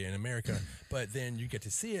Australia in America, but then you get to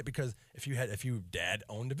see it because if your dad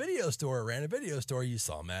owned a video store or ran a video store, you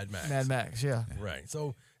saw Mad Max. Mad Max, yeah. Right.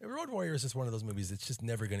 So Road Warrior is just one of those movies that's just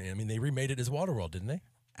never going to end. I mean, they remade it as Waterworld, didn't they?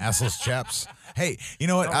 Assless chaps. Hey, you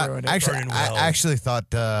know what? Don't ruin it. I actually thought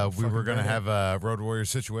we were going to have a Road Warrior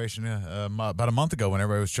situation about a month ago when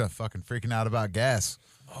everybody was fucking freaking out about gas.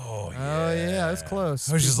 Oh, Oh yeah, it's close.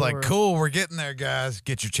 I was just People like, were- cool, we're getting there, guys.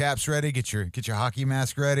 Get your chaps ready. Get your hockey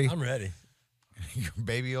mask ready. I'm ready. Your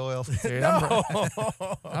baby oil. Dude,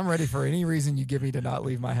 I'm ready for any reason you give me to not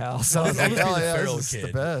leave my house. I was I'm like, just oh, being a yeah, feral this is the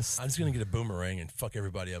kid. best. I'm just going to get a boomerang and fuck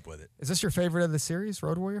everybody up with it. Is this your favorite of the series,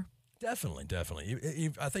 Road Warrior? Definitely.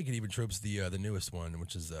 I think it even trumps the newest one,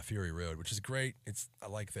 which is Fury Road, which is great. I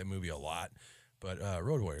like that movie a lot, but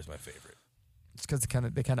Road Warrior is my favorite. It's because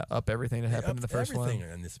they kind of up everything that happened in the first one. Everything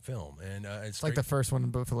in this film, and It's like the first one,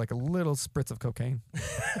 but for like a little spritz of cocaine.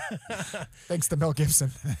 Thanks to Mel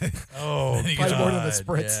Gibson. oh, Then you Probably get more than the God,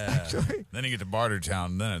 spritz, yeah. actually. Then you get to Bartertown,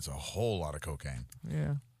 and then it's a whole lot of cocaine.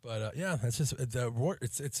 Yeah. But yeah, that's just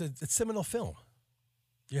it's a seminal film.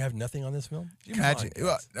 You have nothing on this film? Can you imagine?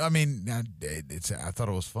 Well, I mean, I thought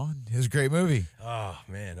it was fun. It was a great movie. Oh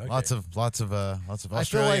man, okay. Lots of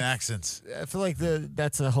Australian like- accents. I feel like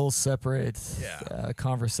that's a whole separate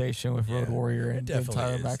conversation with Road Yeah, Warrior it and the definitely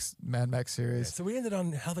entire is. Mad Max Yeah, series. so we ended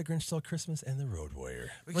on How the Grinch Stole Christmas and The Road Warrior.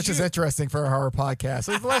 Which is interesting for a horror podcast.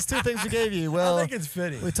 So the last two things we gave you. Well, I think it's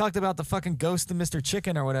fitting. we talked about the fucking ghost of Mr.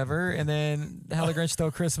 Chicken or whatever, and then How the Grinch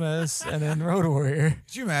Stole Christmas, and then Road Warrior.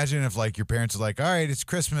 Could you imagine if like your parents were like, "All right, it's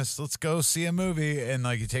Christmas, let's go see a movie," and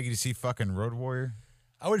like you take you to see fucking Road Warrior?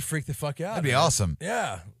 I would freak the fuck out. That'd be man. awesome.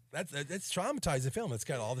 Yeah, it's traumatizing film. It's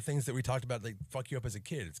got all the things that we talked about, like fuck you up as a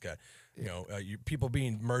kid. It's got people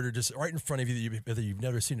being murdered just right in front of you, whether you've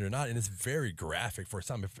never seen it or not, and it's very graphic for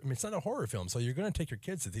some. I mean, it's not a horror film, so you're going to take your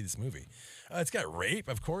kids to see this movie. It's got rape,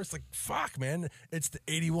 of course. Like fuck, man. It's the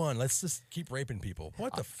 81. Let's just keep raping people.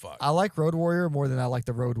 What the fuck? I like Road Warrior more than I like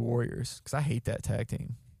the Road Warriors because I hate that tag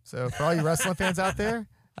team. So for all you wrestling fans out there,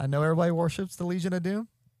 I know everybody worships the Legion of Doom.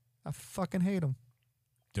 I fucking hate them.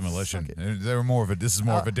 Demolition. Suck They were more of a. This is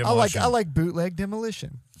more of a demolition. I like bootleg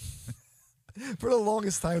Demolition. For the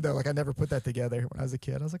longest time though, like I never put that together when I was a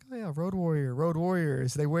kid. I was like, oh yeah, Road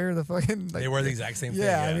Warriors. They wear the fucking. Like, they wear the exact same thing.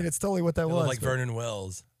 Yeah, I mean it's totally what that They was. look like but Vernon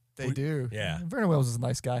Wells. They do. Yeah. Vernon Wells is a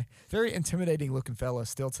nice guy. Very intimidating looking fella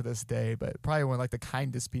still to this day, but probably one of like the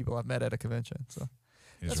kindest people I've met at a convention. So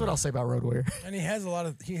that's what I'll say about Road Warrior. And he has a lot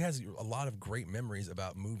of great memories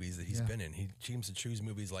about movies that he's been in. He seems to choose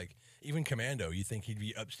movies like even Commando. You think he'd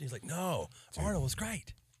be up? He's like, no, Arnold was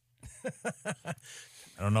great.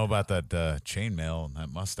 I don't know about that chainmail and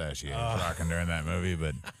that mustache he was rocking during that movie,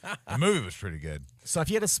 but the movie was pretty good. So if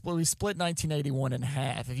you had to we split 1981 in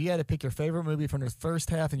half. If you had to pick your favorite movie from the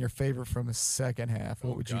first half and your favorite from the second half,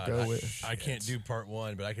 what would you go with? I can't do part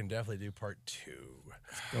 1, but I can definitely do part 2.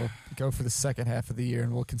 Go for the second half of the year,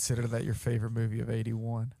 and we'll consider that your favorite movie of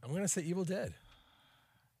 81. I'm going to say Evil Dead.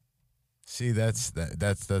 See, that's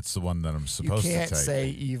the one that I'm supposed to take. You can't say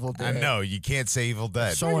Evil Dead. I know, you can't say Evil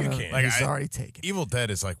Dead. Sure you can. Like, he's already taken. Evil Dead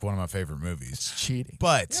is like one of my favorite movies. It's cheating.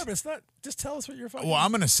 But it's not. Just tell us what you're fucking. Well,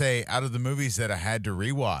 I'm going to say out of the movies that I had to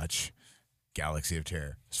rewatch, Galaxy of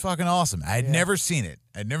Terror. It's fucking awesome. I had never seen it.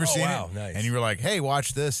 I'd never seen it. Nice. And you were like, "Hey,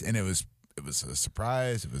 watch this." And it was a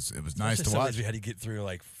surprise. It was nice to watch. We had to get through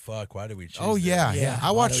like, fuck, why did we choose this? Yeah.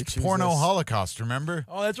 I watched Porno Holocaust, remember?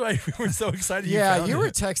 Oh, that's right. We were so excited. You were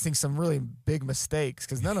texting some really big mistakes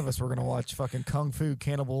because none of us were going to watch fucking Kung Fu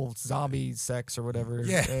Cannibal Zombie Sex or whatever.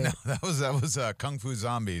 Yeah, no, that was Kung Fu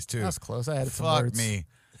Zombies too. That was close. I had some Fuck words. me.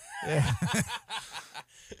 Yeah.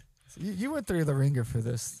 So you went through the ringer for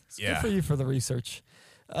this. It's good for you for the research.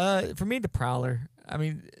 For me, The Prowler. I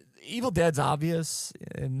mean, Evil Dead's obvious,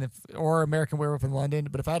 or American Werewolf in London.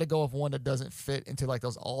 But if I had to go with one that doesn't fit into like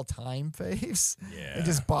those all-time faves and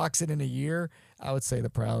just box it in a year, I would say The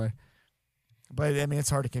Prowler. But I mean,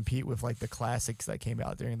 it's hard to compete with like the classics that came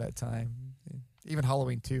out during that time. Even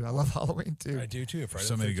Halloween 2. I love Halloween 2. I do too. Friday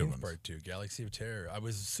so the many 13th good ones. Part 2, Galaxy of Terror. I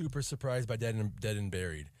was super surprised by Dead and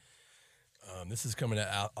Buried. This is coming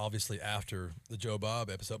out obviously after the Joe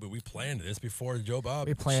Bob episode, but we planned this before the Joe Bob.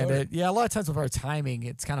 We planned it. Yeah, a lot of times with our timing,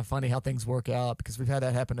 it's kind of funny how things work out because we've had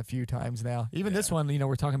that happen a few times now. Even this one,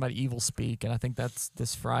 we're talking about Evil Speak, and I think that's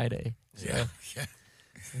this Friday. So. Yeah.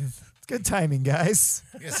 It's good timing, guys.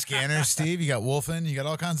 You got Scanners, Steve. You got Wolfen. You got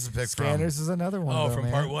all kinds to pick Scanners is another one. Oh, though, from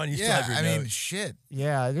man. part 1. You still have your I mean, notes. shit.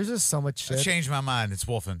 Yeah, there's just so much shit. I changed my mind. It's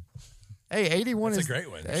Wolfen. Hey, 81 That's is a great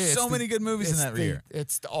one. Hey, So many good movies in that year.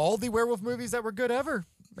 It's all the werewolf movies that were good ever.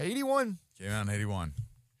 81. Came out in 81.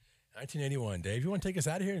 1981. Dave, you want to take us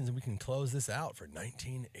out of here and then we can close this out for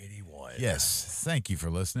 1981? Yes. Thank you for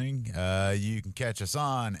listening. You can catch us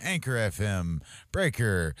on Anchor FM,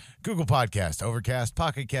 Breaker, Google Podcast, Overcast,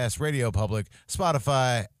 Pocket Cast, Radio Public,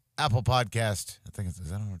 Spotify, Apple Podcast. I think is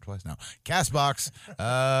that on twice? No. Castbox.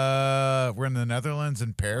 We're in the Netherlands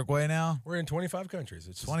and Paraguay now. We're in 25 countries.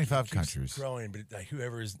 It's 25 keeps countries. growing, but like,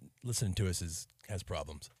 whoever is listening to us has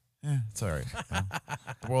problems. Yeah, it's all right.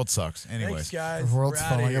 The world sucks. Anyways. Thanks, guys. The world's We're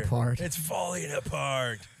outta falling here. apart. It's falling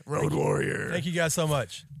apart. Road Warrior. Thank you guys so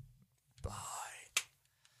much. Bye.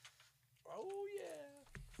 Oh,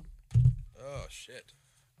 yeah. Oh, shit.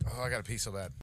 Oh, I got to pee so bad.